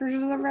these chapters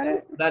as I've read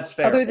it? That's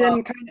fair. Other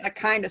than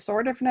kind of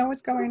sort of know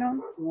what's going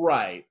on?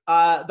 Right.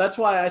 That's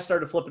why I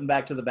started flipping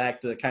back to the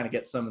back to kind of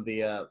get some of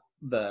the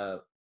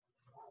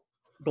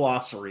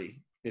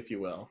glossary, if you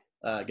will,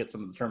 get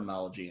some of the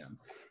terminology in.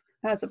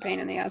 That's a pain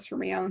in the ass for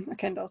me on a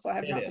Kindle, so I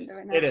have not been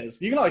doing that. It is.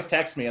 You can always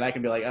text me, and I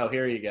can be like, oh,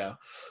 here you go.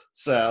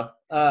 So,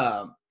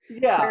 yeah.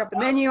 Bring up the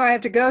menu, I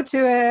have to go to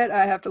it,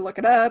 I have to look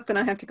it up, then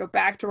I have to go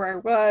back to where I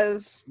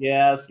was.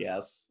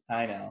 Yes,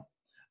 I know.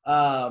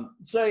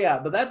 So yeah,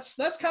 but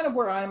that's kind of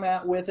where I'm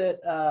at with it.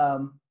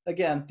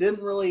 Again,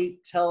 didn't really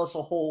tell us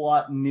a whole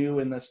lot new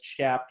in this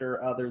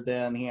chapter, other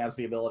than he has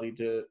the ability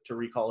to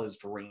recall his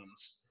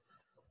dreams.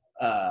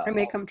 And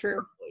they come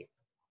true.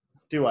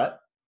 Do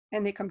what?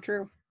 And they come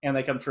true. And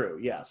they come true,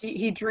 yes.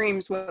 He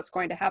dreams what's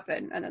going to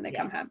happen, and then they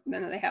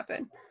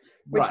happen,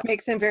 which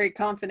makes him very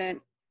confident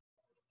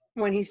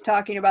when he's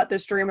talking about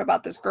this dream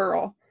about this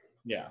girl.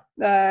 Yeah.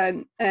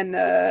 And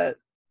the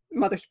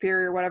Mother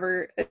Superior,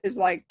 whatever, is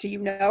like, do you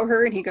know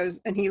her? And he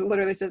goes, and he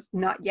literally says,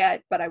 not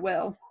yet, but I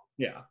will.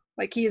 Yeah.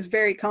 Like, he is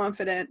very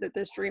confident that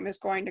this dream is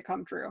going to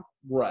come true.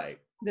 Right.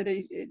 That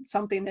it's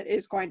something that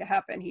is going to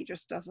happen. He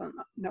just doesn't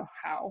know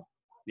how.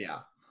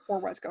 Yeah. Or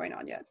what's going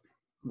on yet.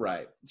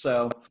 Right.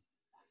 So,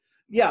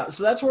 yeah,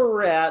 so that's where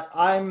we're at.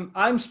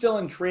 I'm still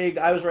intrigued.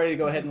 I was ready to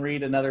go ahead and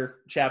read another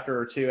chapter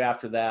or 2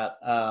 after that.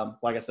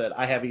 Like I said,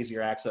 I have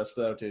easier access,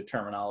 though, to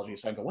terminology,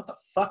 so I go, what the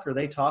fuck are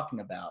they talking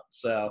about?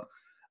 So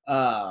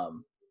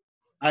I'm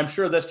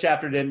sure this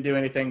chapter didn't do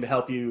anything to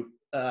help you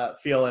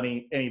feel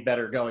any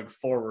better going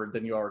forward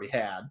than you already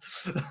had.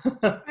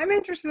 I'm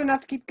interested enough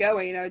to keep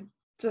going. I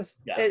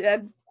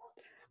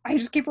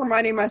just keep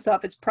reminding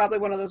myself it's probably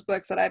one of those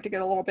books that I have to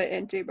get a little bit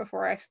into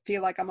before I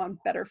feel like I'm on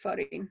better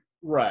footing.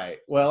 Right.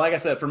 Well, like I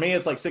said, for me,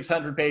 it's like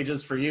 600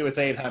 pages. For you, it's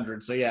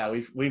 800. So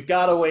yeah, we've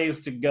got a ways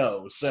to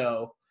go.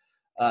 So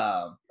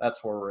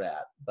that's where we're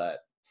at. But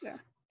yeah.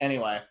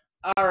 Anyway,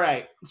 all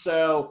right.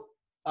 So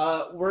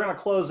we're gonna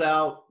close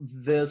out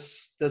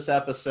this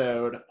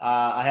episode.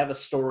 I have a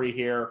story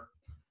here.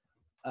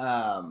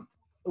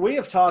 We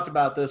have talked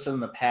about this in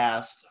the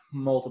past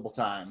multiple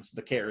times.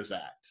 The CARES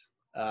Act.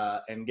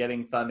 and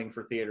getting funding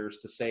for theaters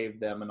to save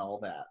them and all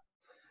that.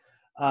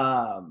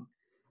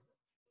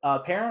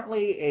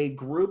 Apparently, a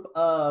group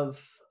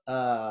of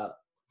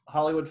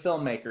Hollywood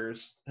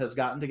filmmakers has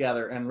gotten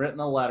together and written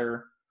a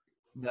letter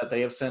that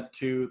they have sent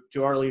to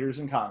our leaders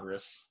in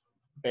Congress,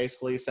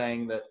 basically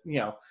saying that,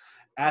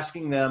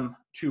 asking them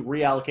to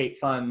reallocate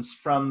funds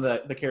from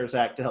the CARES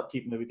Act to help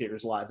keep movie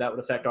theaters alive. That would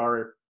affect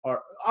our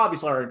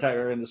obviously our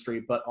entire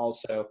industry, but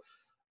also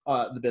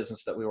the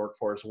business that we work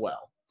for as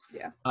well.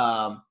 Yeah.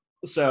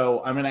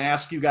 So I'm going to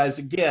ask you guys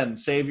again,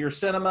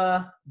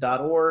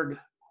 saveyourcinema.org,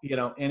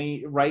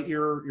 write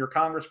your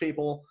Congress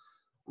people,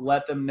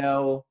 let them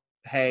know,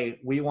 hey,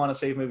 we want to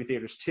save movie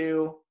theaters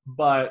too,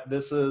 but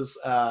this is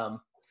the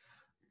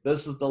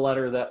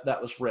letter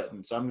that was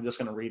written. So I'm just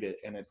going to read it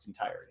in its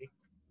entirety.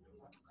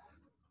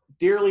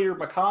 Dear Leader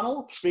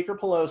McConnell, Speaker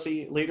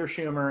Pelosi, Leader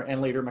Schumer,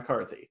 and Leader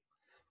McCarthy,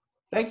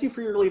 thank you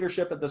for your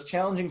leadership at this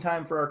challenging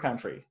time for our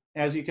country.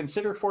 As you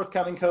consider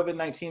forthcoming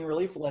COVID-19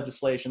 relief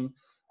legislation,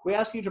 we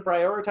ask you to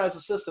prioritize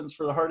assistance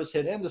for the hardest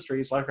hit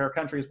industries like our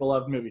country's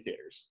beloved movie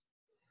theaters.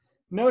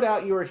 No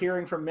doubt you are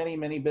hearing from many,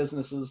 many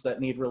businesses that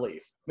need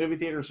relief. Movie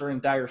theaters are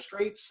in dire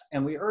straits,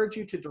 and we urge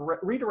you to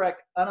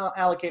redirect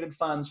unallocated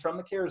funds from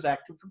the CARES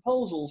Act to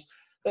proposals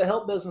that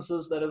help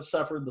businesses that have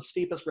suffered the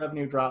steepest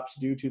revenue drops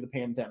due to the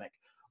pandemic,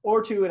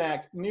 or to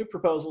enact new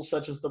proposals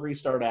such as the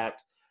Restart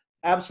Act.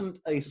 Absent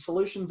a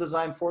solution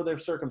designed for their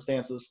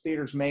circumstances,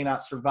 theaters may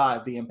not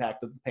survive the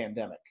impact of the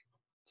pandemic.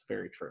 It's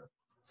very true.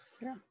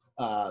 Yeah.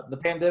 The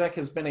pandemic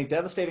has been a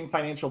devastating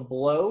financial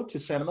blow to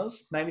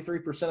cinemas.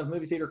 93% of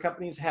movie theater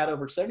companies had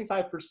over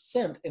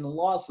 75% in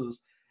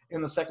losses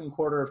in the second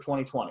quarter of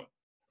 2020.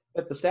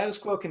 If the status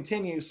quo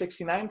continues,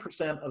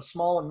 69% of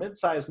small and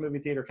mid-sized movie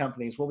theater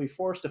companies will be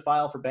forced to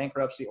file for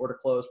bankruptcy or to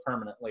close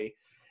permanently,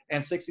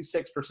 and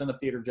 66% of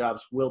theater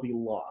jobs will be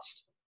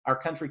lost. Our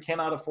country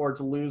cannot afford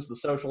to lose the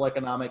social,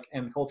 economic,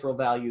 and cultural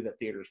value that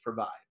theaters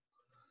provide.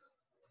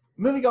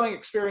 Moviegoing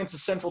experience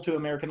is central to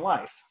American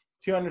life.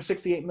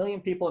 268 million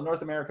people in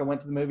North America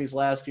went to the movies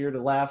last year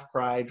to laugh,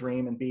 cry,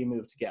 dream, and be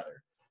moved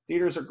together.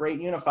 Theaters are great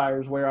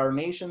unifiers where our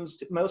nation's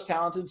most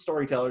talented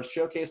storytellers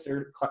showcase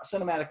their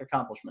cinematic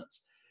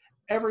accomplishments.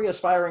 Every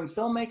aspiring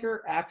filmmaker,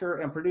 actor,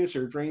 and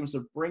producer dreams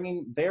of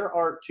bringing their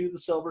art to the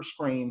silver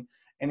screen,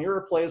 an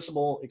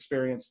irreplaceable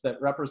experience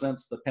that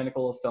represents the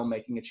pinnacle of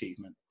filmmaking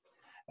achievement.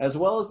 As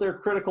well as their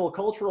critical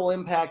cultural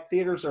impact,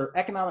 theaters are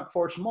economic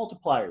force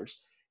multipliers.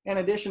 In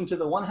addition to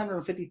the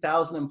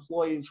 150,000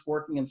 employees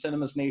working in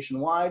cinemas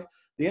nationwide,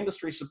 the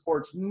industry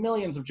supports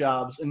millions of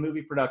jobs in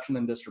movie production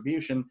and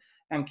distribution,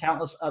 and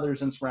countless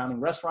others in surrounding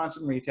restaurants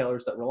and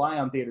retailers that rely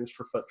on theaters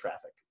for foot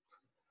traffic.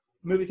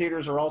 Movie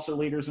theaters are also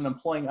leaders in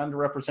employing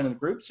underrepresented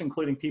groups,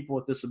 including people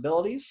with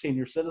disabilities,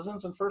 senior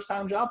citizens, and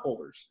first-time job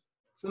holders.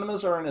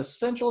 Cinemas are an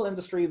essential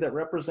industry that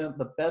represent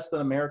the best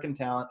that American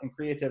talent and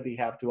creativity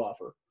have to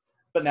offer,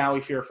 but now we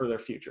fear for their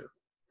future.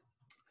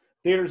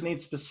 Theaters need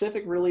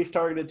specific relief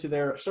targeted to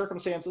their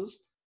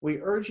circumstances.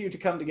 We urge you to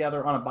come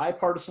together on a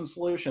bipartisan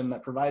solution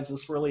that provides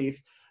this relief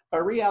by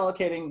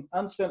reallocating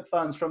unspent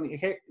funds from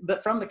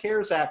the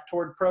CARES Act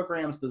toward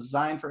programs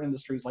designed for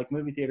industries like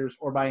movie theaters,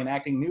 or by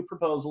enacting new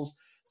proposals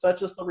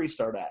such as the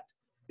Restart Act.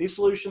 These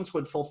solutions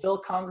would fulfill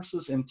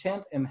Congress's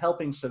intent in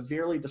helping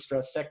severely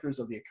distressed sectors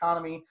of the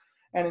economy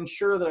and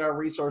ensure that our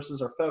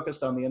resources are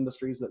focused on the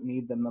industries that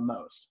need them the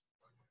most.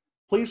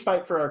 Please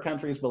fight for our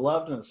country's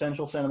beloved and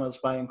essential cinemas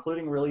by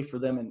including relief for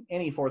them in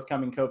any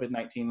forthcoming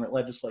COVID-19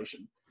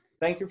 legislation.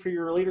 Thank you for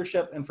your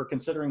leadership and for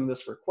considering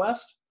this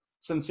request.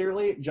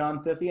 Sincerely, John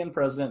Thythian,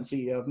 President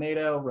and CEO of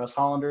NATO, Russ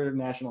Hollander,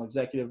 National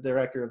Executive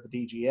Director of the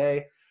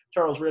DGA,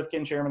 Charles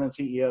Rifkin, Chairman and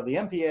CEO of the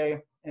MPA,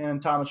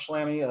 and Thomas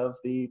Schlamme,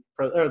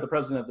 the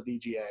President of the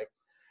DGA,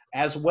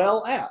 as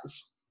well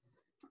as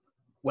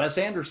Wes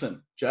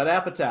Anderson, Judd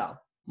Apatow,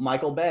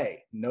 Michael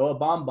Bay, Noah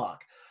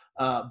Baumbach,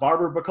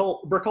 Barbara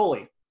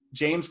Broccoli,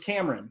 James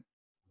Cameron,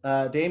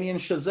 Damien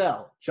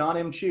Chazelle, John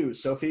M. Chu,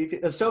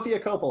 Sofia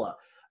Coppola,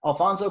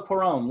 Alfonso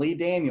Cuarón, Lee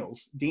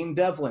Daniels, Dean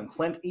Devlin,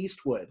 Clint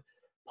Eastwood,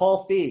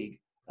 Paul Feig,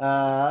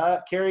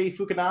 Cary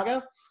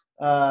Fukunaga,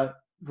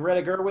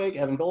 Greta Gerwig,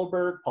 Evan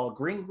Goldberg, Paul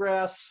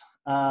Greengrass.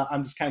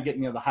 I'm just kind of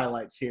getting the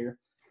highlights here.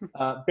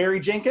 Barry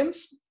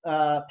Jenkins,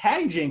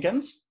 Patty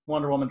Jenkins,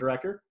 Wonder Woman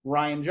director,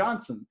 Rian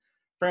Johnson,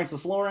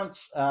 Francis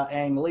Lawrence,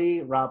 Ang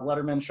Lee, Rob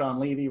Letterman, Sean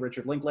Levy,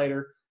 Richard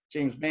Linklater,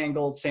 James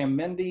Mangold, Sam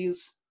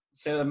Mendes,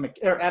 Adam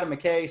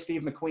McKay,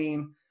 Steve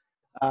McQueen,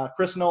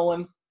 Chris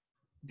Nolan,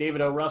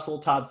 David O. Russell,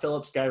 Todd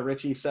Phillips, Guy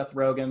Ritchie, Seth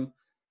Rogen,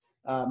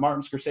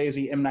 Martin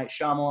Scorsese, M. Night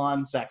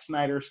Shyamalan, Zack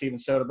Snyder, Steven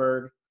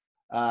Soderbergh,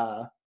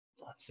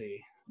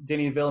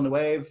 Denis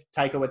Villeneuve,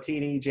 Taika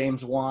Waititi,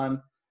 James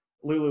Wan,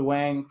 Lulu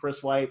Wang,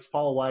 Chris Weitz,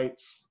 Paul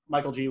Weitz,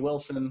 Michael G.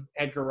 Wilson,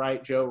 Edgar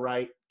Wright, Joe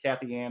Wright,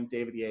 Kathy Ann,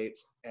 David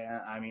Yates,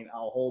 and a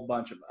whole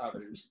bunch of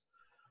others.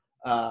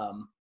 Brought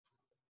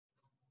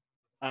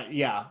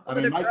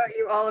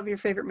you all of your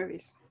favorite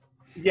movies.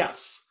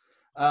 Yes.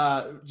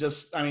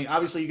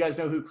 Obviously you guys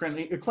know who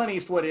Clint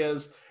Eastwood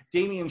is.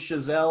 Damien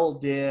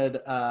Chazelle did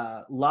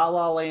La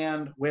La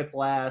Land,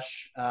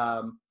 Whiplash,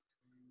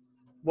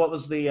 what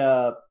was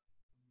the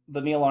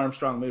Neil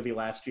Armstrong movie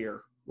last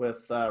year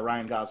with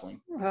Ryan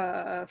Gosling?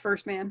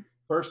 First Man.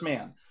 First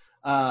Man.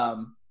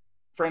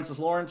 Francis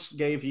Lawrence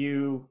gave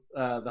you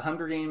the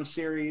Hunger Games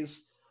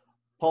series.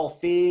 Paul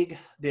Feig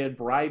did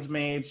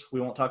Bridesmaids.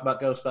 We won't talk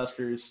about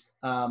Ghostbusters,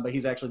 but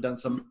he's actually done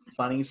some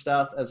funny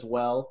stuff as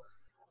well.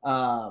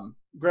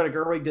 Greta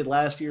Gerwig did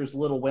last year's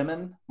Little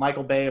Women.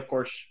 Michael Bay, of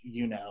course,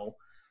 you know.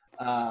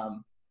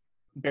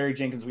 Barry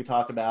Jenkins, we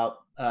talked about.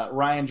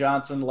 Ryan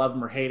Johnson, love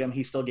him or hate him,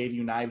 he still gave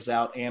you Knives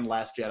Out and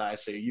Last Jedi,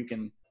 so you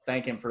can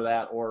thank him for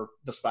that or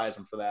despise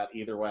him for that,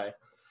 either way.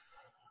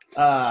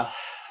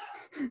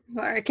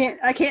 Sorry,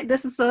 I can't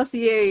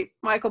disassociate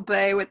Michael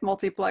Bay with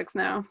multiplex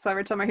now. So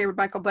every time I hear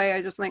Michael Bay,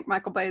 I just think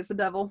Michael Bay is the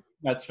devil.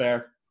 That's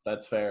fair.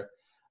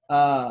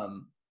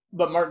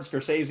 But Martin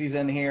Scorsese's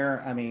in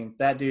here. I mean,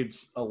 that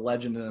dude's a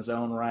legend in his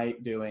own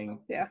right, doing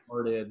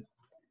Departed,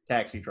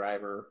 Taxi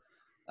Driver,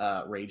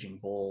 Raging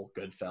Bull,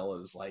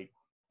 Goodfellas,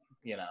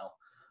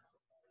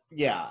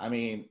 yeah, I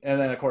mean, and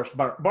then of course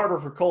Barbara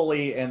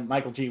Broccoli and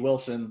Michael G.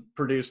 Wilson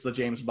produce the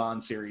James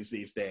Bond series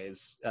these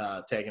days,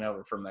 taking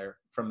over from their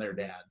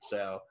dad.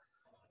 So,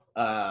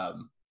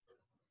 so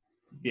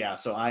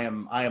I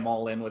am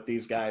all in with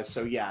these guys.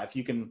 So yeah, if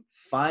you can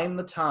find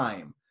the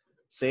time,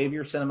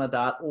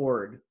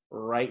 saveyourcinema.org,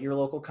 write your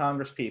local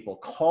Congress people,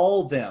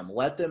 call them,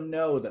 let them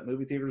know that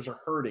movie theaters are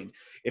hurting.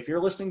 If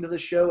you're listening to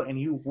this show and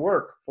you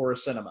work for a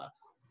cinema,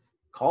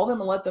 call them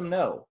and let them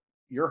know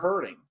you're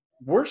hurting.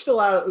 We're still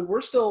out. We're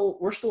still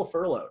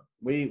furloughed.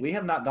 We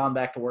have not gone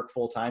back to work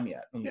full time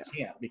yet, and we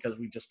can't because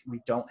we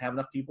don't have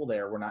enough people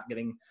there.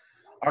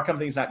 Our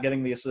company's not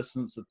getting the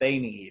assistance that they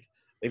need.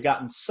 They've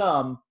gotten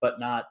some, but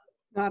not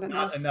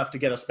enough to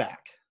get us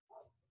back.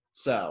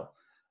 So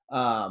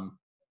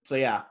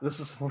yeah,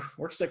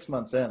 we're 6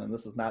 months in, and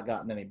this has not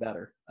gotten any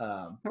better.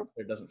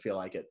 It doesn't feel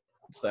like it.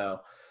 So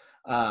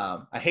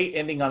I hate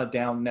ending on a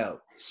down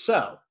note.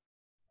 So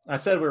I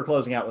said we were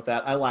closing out with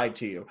that. I lied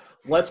to you.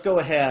 Let's go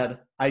ahead.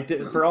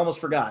 Almost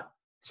forgot.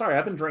 Sorry,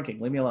 I've been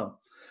drinking. Leave me alone.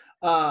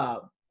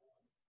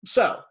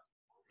 So,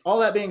 all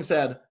that being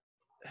said,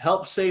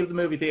 help save the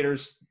movie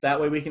theaters. That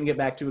way we can get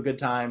back to a good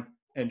time,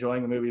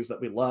 enjoying the movies that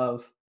we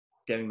love,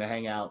 getting to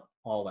hang out,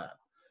 all that.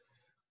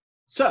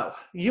 So,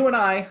 you and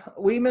I,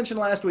 we mentioned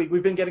last week,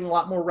 we've been getting a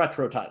lot more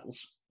retro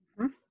titles.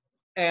 Mm-hmm.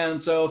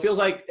 And so it feels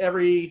like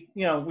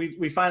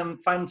we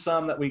find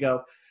some that we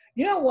go,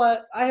 you know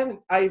what? I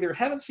either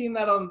haven't seen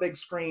that on the big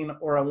screen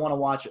or I want to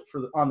watch it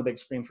on the big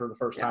screen for the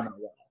first time in a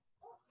while.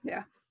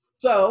 Yeah.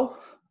 So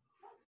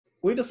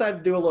we decided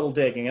to do a little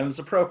digging, and it's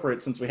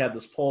appropriate since we had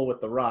this poll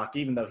with The Rock,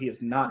 even though he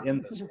is not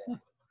in this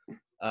one.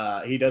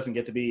 He doesn't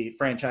get to be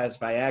franchise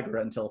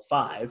Viagra until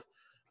 5.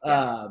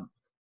 Yeah.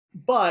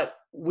 But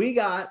we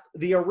got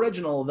the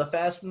original, The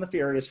Fast and the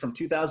Furious from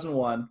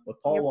 2001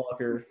 with Paul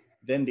Walker,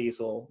 Vin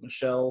Diesel,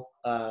 Michelle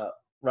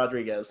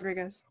Rodriguez.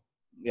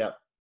 Yep.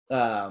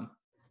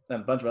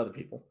 And a bunch of other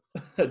people.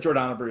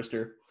 Jordana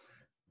Brewster.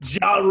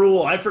 Ja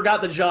Rule. I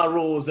forgot that Ja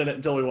Rule was in it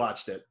until we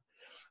watched it.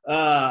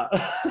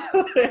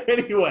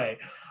 Anyway.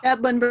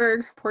 Chad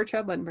Lindbergh. Poor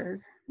Chad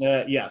Lindbergh.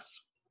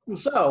 Yes.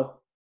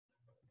 So,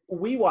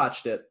 we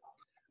watched it.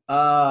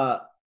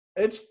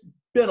 It's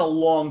been a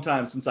long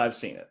time since I've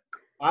seen it.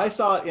 I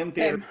saw it in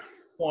theater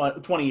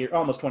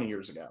almost 20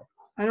 years ago.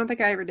 I don't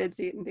think I ever did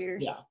see it in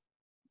theaters. Yeah.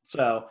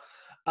 So,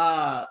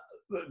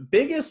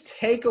 biggest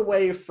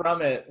takeaway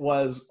from it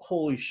was,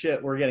 holy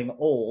shit, we're getting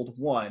old.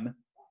 1.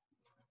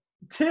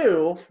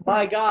 2,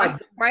 my God.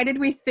 Why did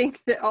we think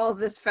that all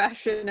this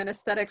fashion and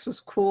aesthetics was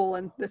cool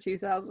in the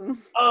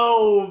 2000s?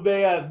 Oh,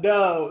 man,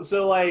 no.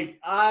 So,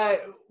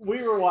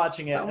 we were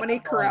watching it. So many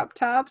crop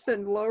tops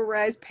and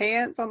low-rise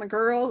pants on the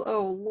girls.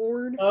 Oh,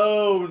 Lord.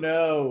 Oh,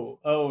 no.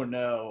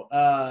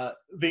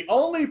 The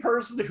only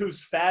person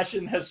whose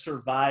fashion has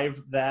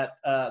survived that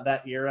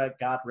era,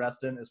 God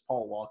rest him, is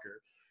Paul Walker.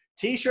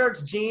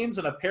 T-shirts, jeans,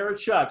 and a pair of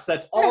Chucks.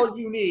 That's all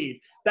you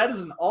need. That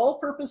is an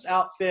all-purpose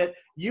outfit.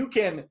 You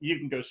can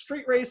go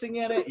street racing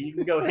in it. You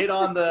can go hit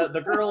on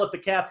the girl at the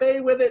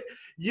cafe with it.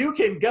 You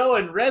can go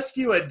and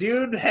rescue a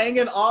dude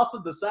hanging off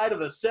of the side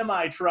of a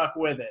semi-truck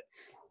with it.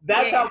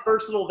 That's how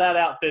versatile that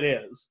outfit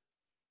is.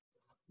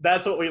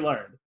 That's what we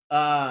learned.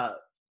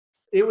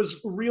 It was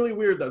really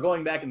weird, though,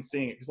 going back and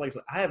seeing it. Because, like I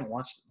said, I haven't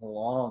watched it in a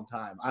long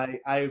time.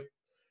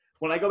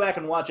 When I go back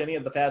and watch any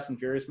of the Fast and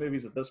Furious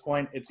movies at this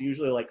point, it's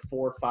usually like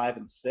 4, 5,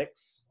 and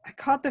 6. I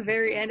caught the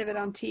very end of it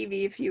on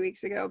TV a few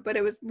weeks ago, but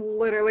it was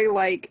literally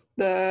like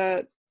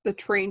the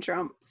train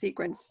jump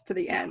sequence to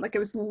the end. Like, it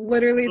was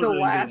literally the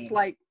last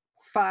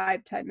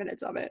 5-10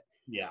 minutes of it.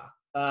 Yeah.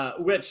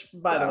 Which,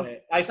 by the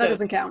way, that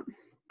doesn't count.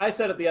 I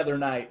said it the other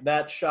night.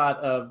 That shot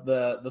of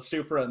the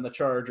Supra and the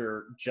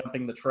Charger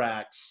jumping the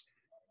tracks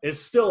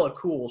is still a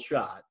cool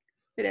shot.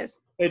 It is.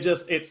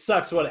 It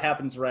sucks what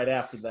happens right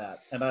after that.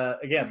 And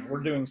again, we're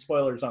doing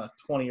spoilers on a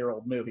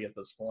 20-year-old movie at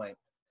this point.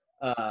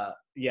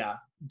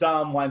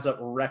 Dom winds up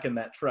wrecking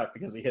that truck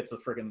because he hits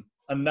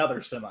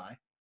another semi.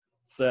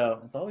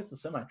 So it's always the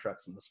semi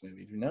trucks in this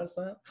movie. Do you notice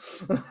that?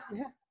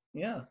 Yeah.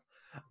 Yeah.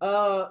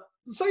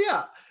 So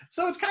yeah,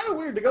 so it's kind of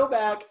weird to go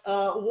back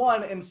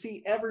one and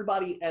see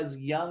everybody as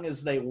young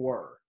as they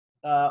were.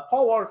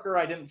 Paul Walker,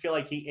 I didn't feel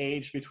like he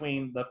aged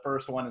between the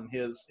first one and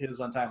his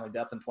untimely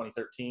death in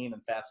 2013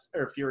 and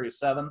Furious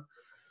 7.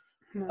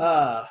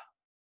 No.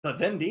 But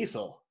Vin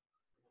Diesel,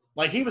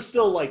 like he was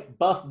still like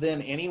buff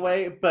then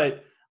anyway,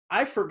 but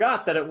I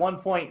forgot that at one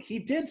point he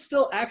did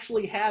still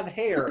actually have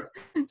hair.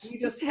 He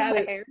just had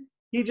it. Hair.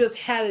 He just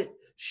had it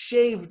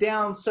shaved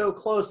down so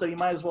close that he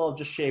might as well have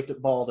just shaved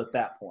it bald at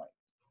that point.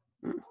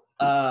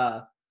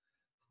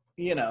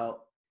 You know,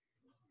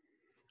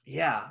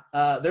 yeah.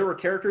 There were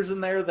characters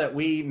in there that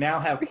we now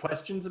have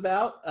questions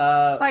about.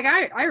 Like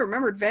I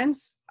remembered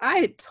Vince. I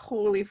had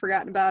totally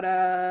forgotten about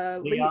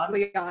Leon?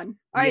 Leon.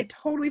 I had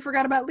totally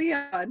forgot about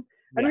Leon.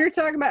 And Yeah. we were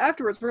talking about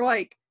afterwards. We're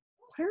like,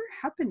 whatever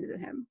happened to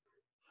him?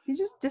 He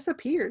just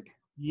disappeared.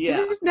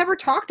 Yeah. We just never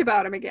talked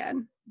about him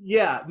again.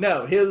 Yeah,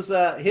 no,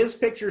 his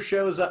picture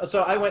shows up.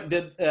 So I went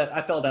and did.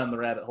 I fell down the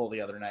rabbit hole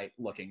the other night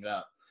looking it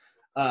up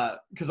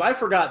because I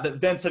forgot that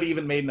Vince had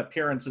even made an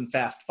appearance in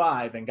Fast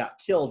 5 and got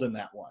killed in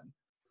that one.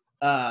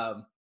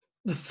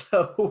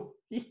 So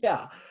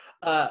yeah,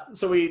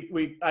 so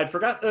I'd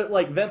forgot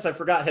like Vince. I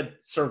forgot had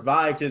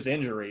survived his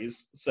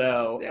injuries.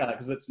 So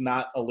because it's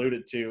not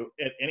alluded to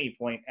at any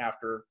point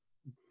after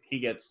he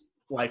gets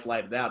life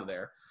lighted out of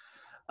there.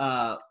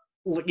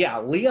 Yeah,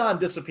 Leon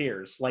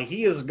disappears. Like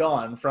he is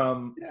gone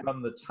from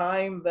the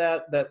time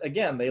that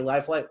again they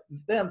lifeline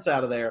Vince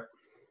out of there.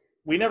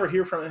 We never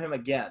hear from him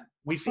again.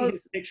 We see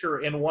his picture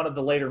in one of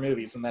the later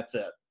movies, and that's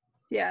it.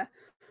 Yeah.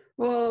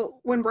 Well,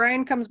 when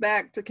Brian comes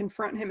back to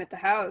confront him at the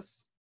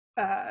house,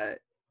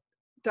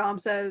 Dom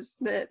says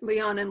that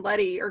Leon and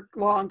Letty are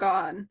long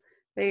gone.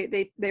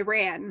 They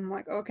ran. I'm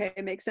like, okay,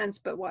 it makes sense,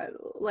 but why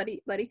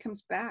Letty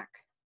comes back?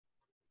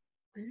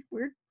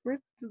 Where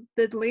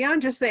did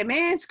Leon just say,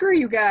 man, screw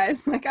you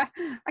guys, like I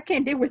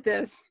can't deal with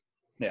this,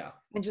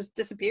 and just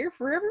disappear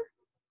forever?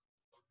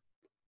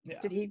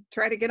 Did he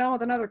try to get on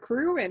with another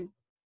crew and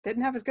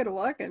didn't have as good a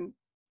luck and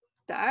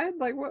died?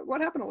 Like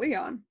what happened to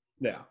Leon?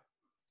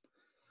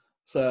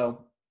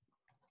 So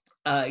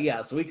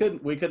so we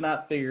could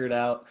not figure it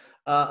out.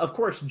 Of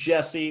course,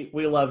 Jesse,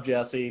 we love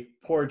Jesse.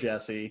 Poor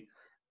Jesse.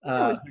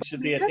 Who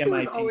should be at Jesse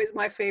MIT. was always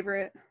my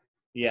favorite.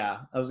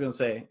 Yeah, I was gonna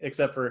say,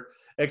 except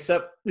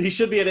he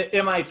should be at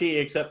MIT,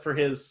 except for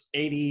his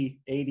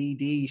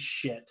ADD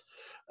shit.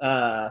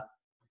 I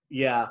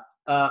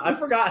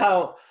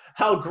forgot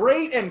how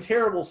great and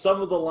terrible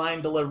some of the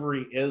line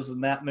delivery is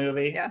in that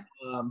movie.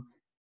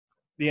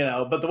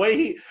 Yeah. But the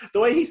way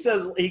he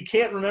says he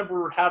can't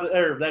remember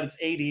that it's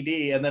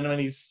ADD, and then when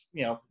he's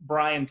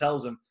Brian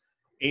tells him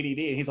ADD,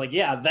 and he's like,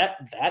 yeah,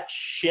 that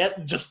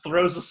shit, just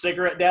throws a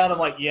cigarette down. I'm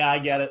like, yeah, I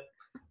get it.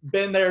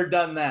 Been there,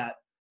 done that.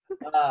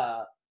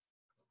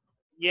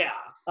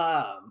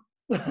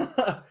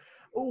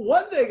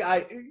 One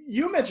thing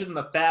you mentioned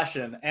the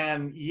fashion,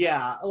 and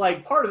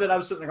like part of it I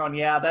was sitting there going,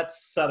 yeah,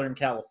 that's Southern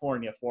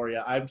California for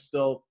you.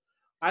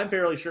 I'm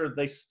fairly sure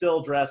they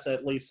still dress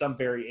at least some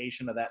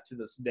variation of that to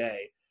this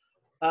day.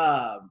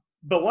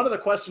 But one of the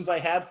questions I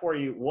had for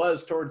you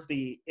was towards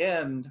the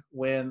end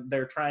when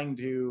they're trying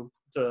to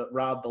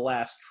rob the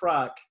last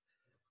truck,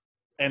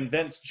 and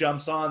Vince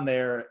jumps on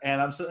there,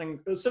 and I'm sitting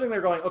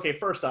there going, okay,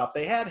 first off,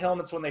 they had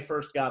helmets when they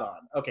first got on.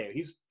 Okay,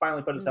 he's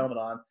finally put his helmet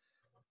on.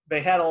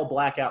 They had all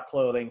blackout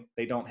clothing.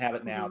 They don't have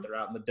it now. They're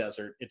out in the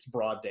desert. It's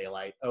broad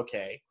daylight.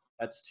 Okay,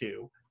 that's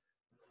two.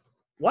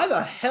 Why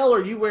the hell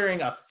are you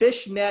wearing a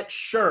fishnet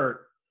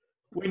shirt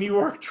when you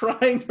are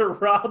trying to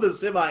rob a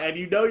semi and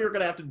you're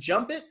going to have to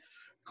jump it,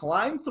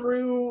 climb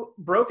through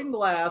broken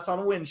glass on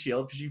a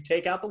windshield because you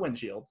take out the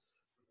windshield?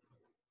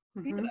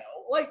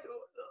 Like,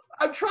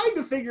 I'm trying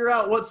to figure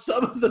out what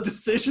some of the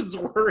decisions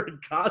were in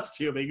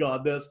costuming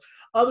on this,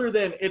 other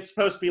than it's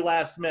supposed to be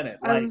last minute.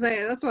 I was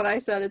saying, that's what I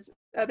said.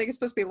 I think it's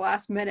supposed to be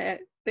last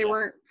minute. They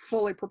weren't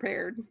fully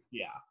prepared.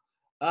 Yeah.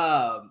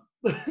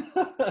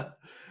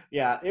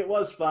 Yeah, it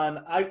was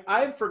fun. I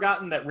had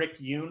forgotten that Rick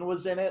Yoon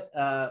was in it,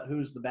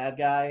 who's the bad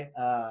guy,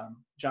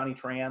 Johnny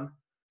Tran,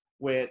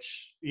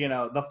 which,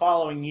 the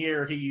following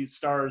year he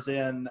stars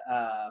in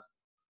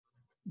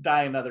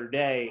Die Another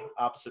Day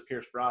opposite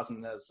Pierce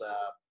Brosnan as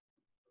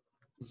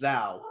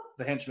Zhao,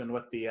 the henchman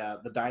with the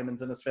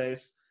diamonds in his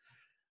face.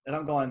 And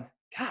I'm going,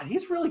 God,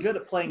 he's really good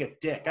at playing a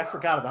dick. I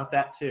forgot about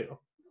that too.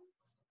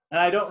 And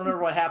I don't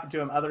remember what happened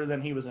to him other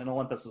than he was in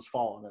Olympus Has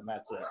Fallen, and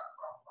that's it.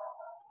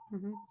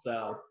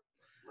 So,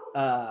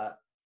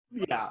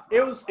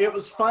 it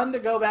was fun to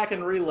go back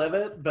and relive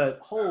it, but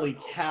holy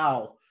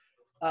cow,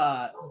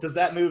 does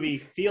that movie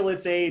feel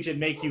its age and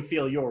make you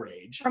feel your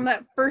age? From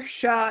that first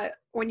shot,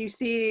 when you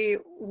see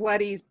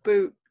Letty's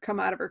boot come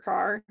out of her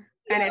car,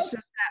 and it's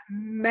just that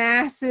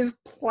massive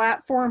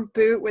platform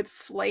boot with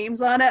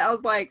flames on it, I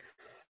was like,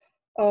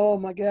 oh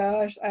my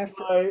gosh,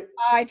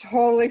 I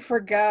totally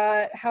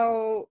forgot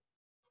how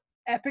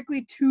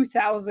epically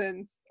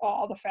 2000s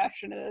all the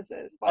fashion of this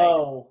is.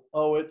 Like,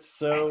 it's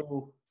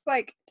so...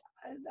 Like,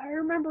 I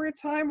remember a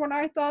time when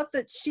I thought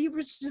that she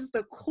was just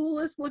the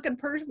coolest looking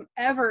person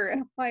ever,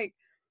 and I'm like,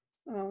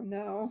 Oh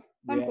no.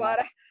 Yeah. I'm glad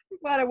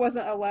I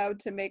wasn't allowed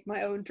to make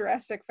my own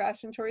drastic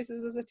fashion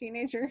choices as a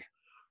teenager.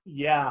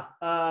 Yeah.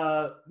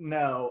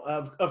 No.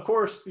 Of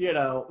course,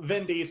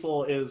 Vin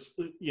Diesel is,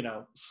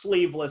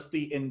 sleeveless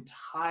the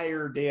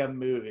entire damn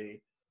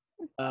movie.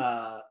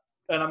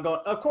 And I'm going,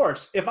 of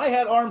course, if I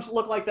had arms that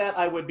look like that,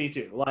 I would be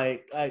too.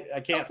 Like,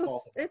 I can't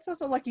fault it. It's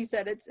also like you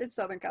said, it's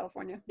Southern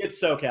California.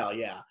 It's SoCal,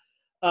 yeah.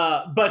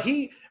 But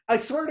I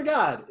swear to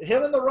God,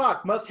 him and The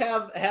Rock must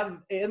have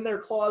in their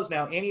clause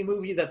now any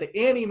movie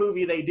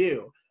they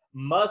do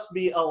must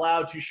be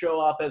allowed to show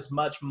off as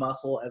much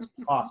muscle as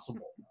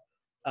possible.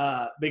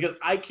 Because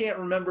I can't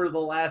remember the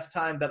last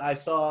time that I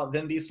saw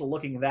Vin Diesel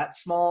looking that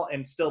small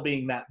and still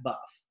being that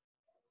buff.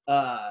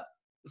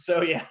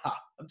 So yeah,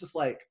 I'm just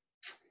like,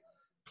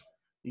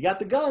 you got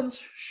the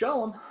guns, show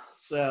them.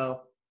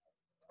 So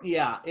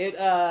yeah, it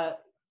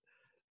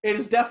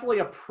is definitely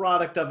a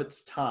product of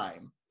its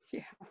time.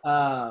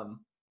 Yeah.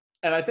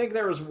 And I think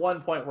there was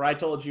one point where I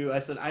told you, I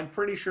said, I'm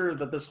pretty sure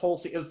that this whole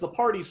scene, it was the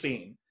party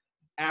scene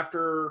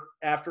after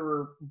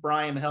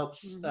Brian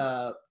helps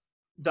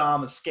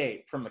Dom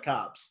escape from the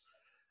cops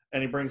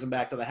and he brings him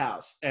back to the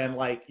house. And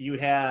like, you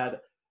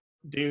had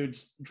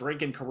dudes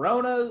drinking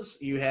Coronas,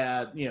 you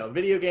had,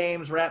 video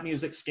games, rap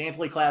music,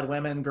 scantily clad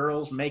women,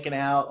 girls making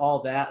out, all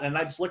that. And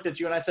I just looked at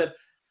you and I said,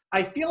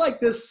 I feel like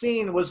this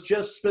scene was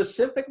just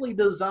specifically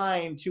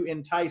designed to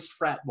entice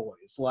frat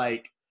boys.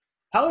 Like,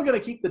 how are we going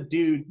to keep the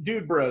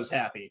dude bros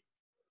happy?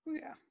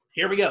 Yeah.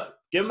 Here we go.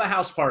 Give them a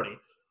house party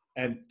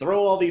and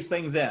throw all these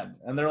things in.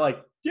 And they're like,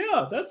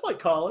 yeah, that's like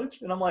college.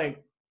 And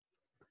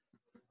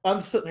I'm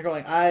sitting there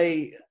going,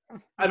 I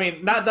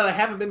mean, not that I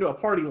haven't been to a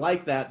party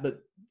like that, but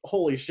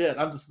holy shit.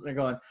 I'm just sitting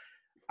there going,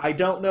 I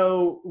don't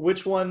know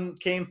which one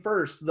came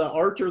first, the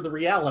art or the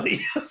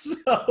reality.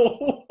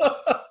 So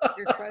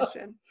Good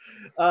question.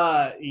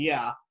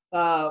 Yeah.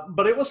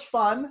 But it was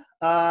fun.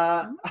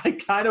 I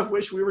kind of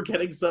wish we were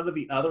getting some of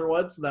the other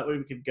ones so that way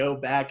we could go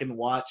back and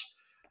watch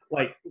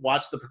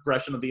the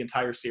progression of the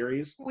entire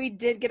series. We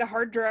did get a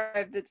hard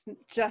drive that's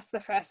just the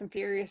Fast and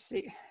Furious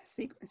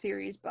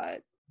series,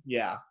 but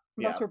yeah,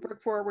 unless we're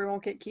booked for it, we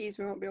won't get keys.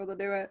 We won't be able to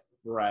do it.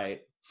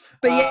 Right.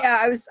 But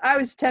yeah, I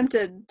was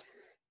tempted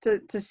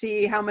to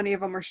see how many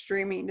of them are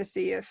streaming to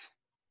see if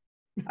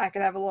I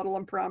could have a little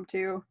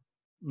impromptu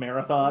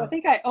marathon. I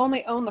think I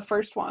only own the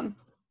first one.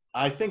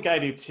 I think I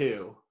do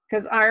too.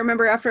 Because I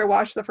remember after I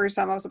watched the first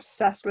time, I was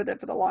obsessed with it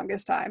for the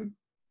longest time.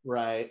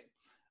 Right.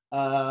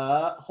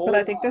 But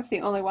I think that's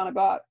the only one I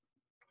bought.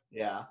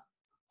 Yeah.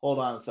 Hold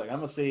on a second. I'm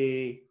gonna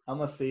see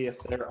if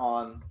they're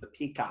on the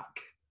Peacock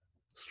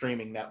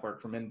streaming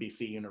network from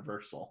NBC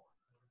Universal.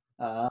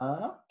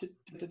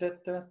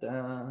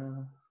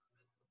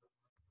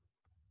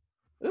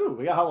 Ooh,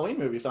 we got Halloween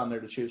movies on there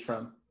to choose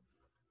from.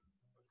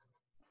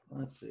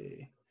 Let's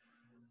see.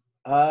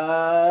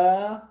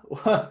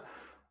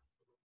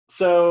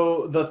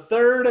 So the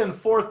third and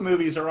fourth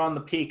movies are on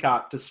the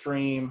Peacock to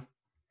stream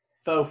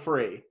for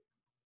free.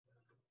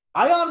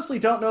 I honestly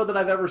don't know that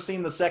I've ever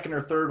seen the second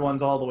or third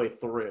ones all the way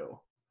through.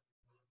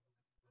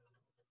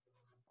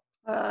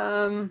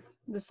 The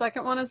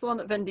second one is the one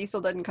that Vin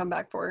Diesel didn't come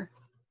back for.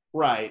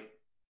 Right.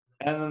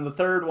 And then the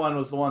third one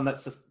was the one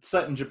that's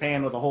set in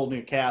Japan with a whole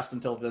new cast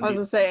until Vin Diesel. I was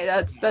gonna say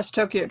that's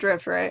Tokyo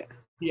Drift, right?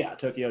 Yeah,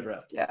 Tokyo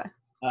Drift. Yeah.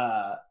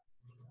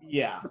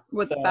 Yeah.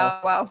 With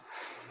Bow Wow.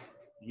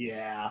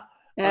 Yeah.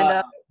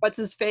 And what's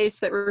his face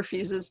that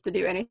refuses to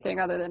do anything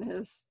other than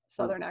his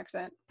southern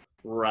accent?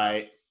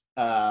 Right.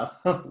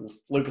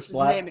 Lucas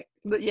Black.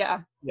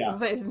 Yeah. Yeah.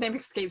 His name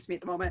escapes me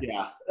at the moment.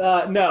 Yeah.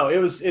 No,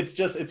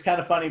 it's kind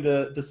of funny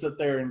to sit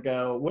there and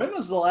go, when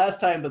was the last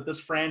time that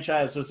this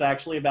franchise was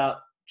actually about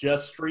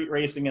just street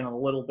racing and a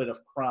little bit of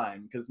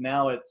crime? Because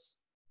now it's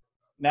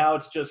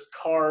just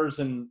cars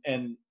and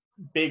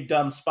big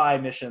dumb spy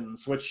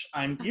missions, which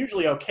I'm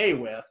usually okay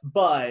with,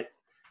 but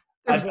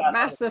there's a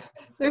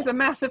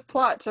massive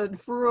plot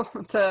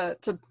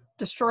to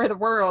destroy the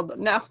world.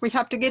 Now we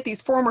have to get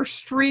these former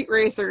street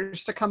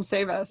racers to come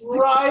save us.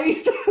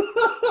 Right.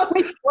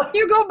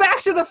 You go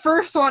back to the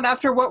first one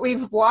after what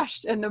we've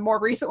watched in the more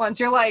recent ones,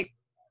 you're like,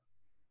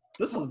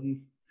 this is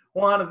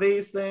one of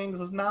these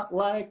things is not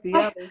like the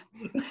other.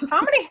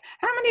 How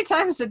many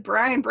times did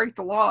Brian break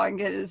the law and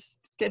get his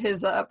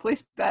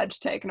police badge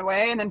taken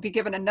away and then be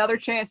given another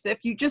chance?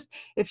 If you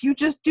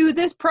just do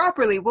this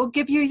properly, we'll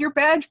give you your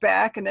badge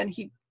back. And then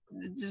he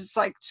just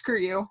like,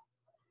 screw you.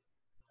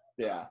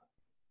 Yeah.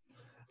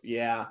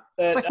 Yeah.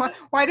 Like,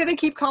 why do they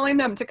keep calling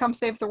them to come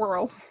save the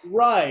world?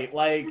 Right.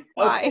 Like,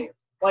 why? Okay,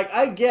 like,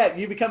 I get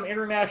you become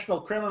international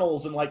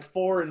criminals in like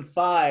 4 and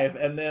 5,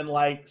 and then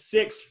like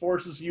 6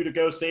 forces you to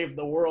go save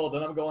the world.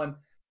 And I'm going,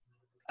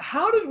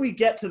 how did we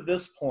get to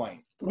this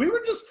point? We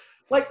were just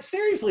like,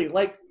 seriously,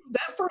 like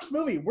that first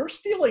movie, we're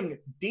stealing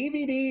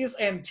DVDs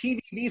and TV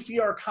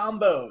VCR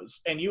combos.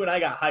 And you and I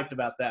got hyped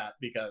about that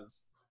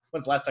because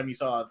when's the last time you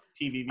saw a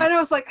TV VCR? And I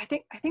was like, I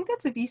think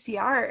that's a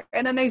VCR.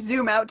 And then they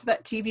zoom out to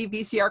that TV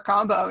VCR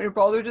combo and your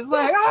both are just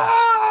like,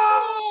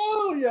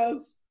 oh,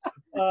 yes.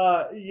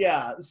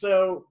 Yeah.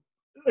 So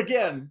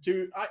again,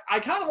 I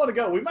kind of want to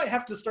go. We might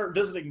have to start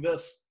visiting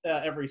this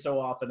every so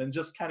often and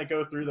just kind of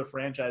go through the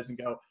franchise and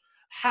go,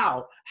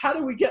 how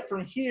do we get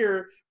from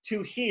here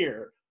to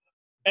here?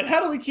 And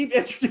how do we keep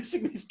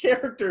introducing these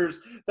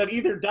characters that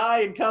either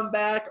die and come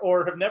back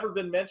or have never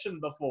been mentioned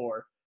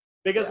before?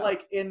 Because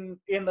like in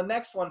the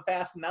next one,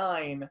 Fast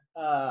 9,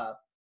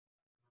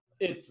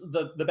 it's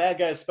the bad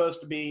guy is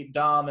supposed to be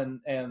Dom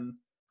and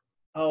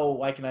oh,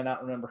 why can I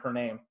not remember her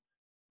name?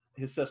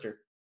 His sister.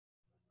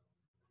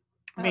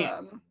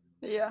 Mia.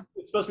 Yeah.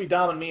 It's supposed to be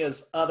Dom and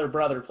Mia's other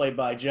brother, played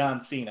by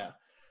John Cena.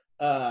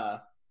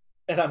 And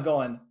I'm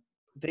going,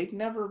 they've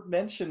never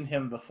mentioned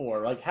him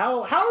before. Like,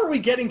 how are we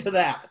getting to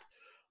that?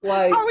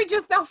 Like, How are we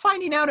just now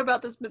finding out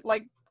about this,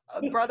 like,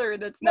 a brother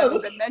that's never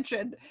been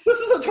mentioned? This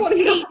is a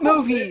 20-year-old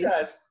movies.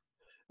 franchise.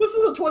 This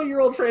is a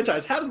 20-year-old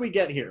franchise. How did we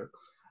get here?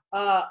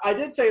 I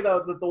did say,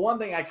 though, that the one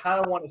thing I kind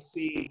of want to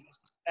see,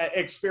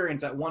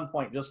 experience at one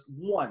point, just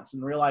once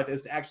in real life,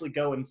 is to actually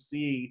go and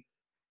see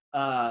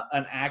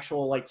an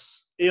actual, like,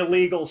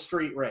 illegal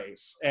street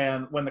race.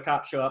 And when the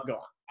cops show up, go,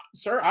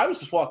 sir, I was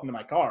just walking to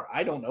my car.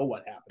 I don't know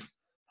what happened.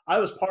 I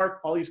was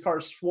parked. All these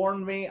cars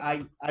swarmed me.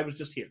 I was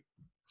just here.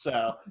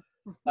 So,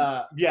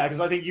 yeah,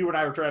 because I think you and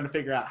I were trying to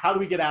figure out, how do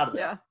we get out of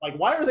there? Yeah. Like,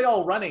 why are they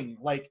all running,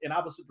 like, in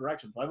opposite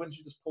directions? Why wouldn't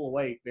you just pull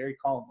away very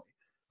calmly?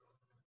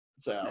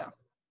 So,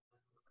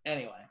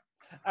 anyway.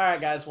 All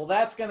right, guys. Well,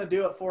 that's going to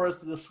do it for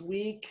us this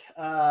week.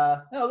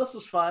 This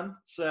was fun.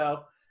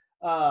 So,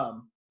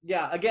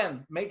 yeah,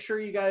 again, make sure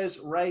you guys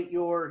write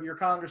your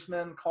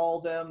congressman,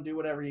 call them, do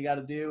whatever you got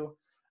to do.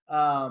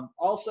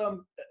 Also,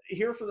 I'm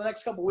here for the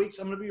next couple weeks.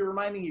 I'm going to be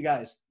reminding you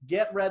guys,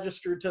 get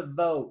registered to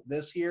vote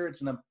this year.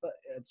 It's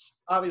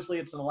obviously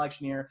an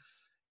election year.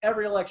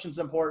 Every election's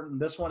important.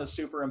 This one is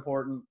super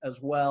important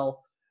as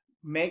well.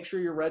 Make sure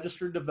you're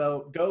registered to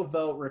vote. Go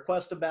vote,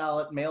 request a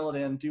ballot, mail it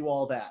in, do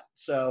all that.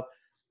 So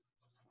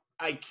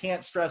I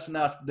can't stress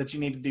enough that you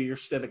need to do your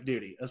civic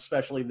duty,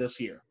 especially this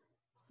year.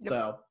 Yep.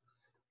 So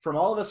from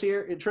all of us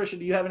here, Tricia,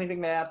 do you have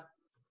anything to add?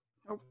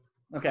 Nope.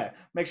 Okay.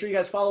 Make sure you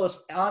guys follow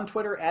us on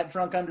Twitter at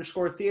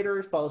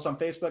 @drunk_theater. Follow us on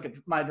Facebook at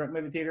My Drunk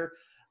Movie Theater.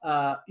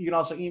 You can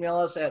also email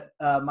us at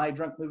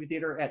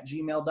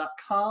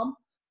mydrunkmovietheater@gmail.com.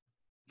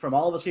 From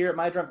all of us here at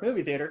My Drunk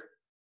Movie Theater,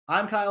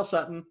 I'm Kyle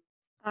Sutton.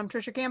 I'm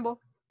Tricia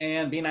Campbell.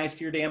 And be nice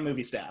to your damn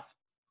movie staff.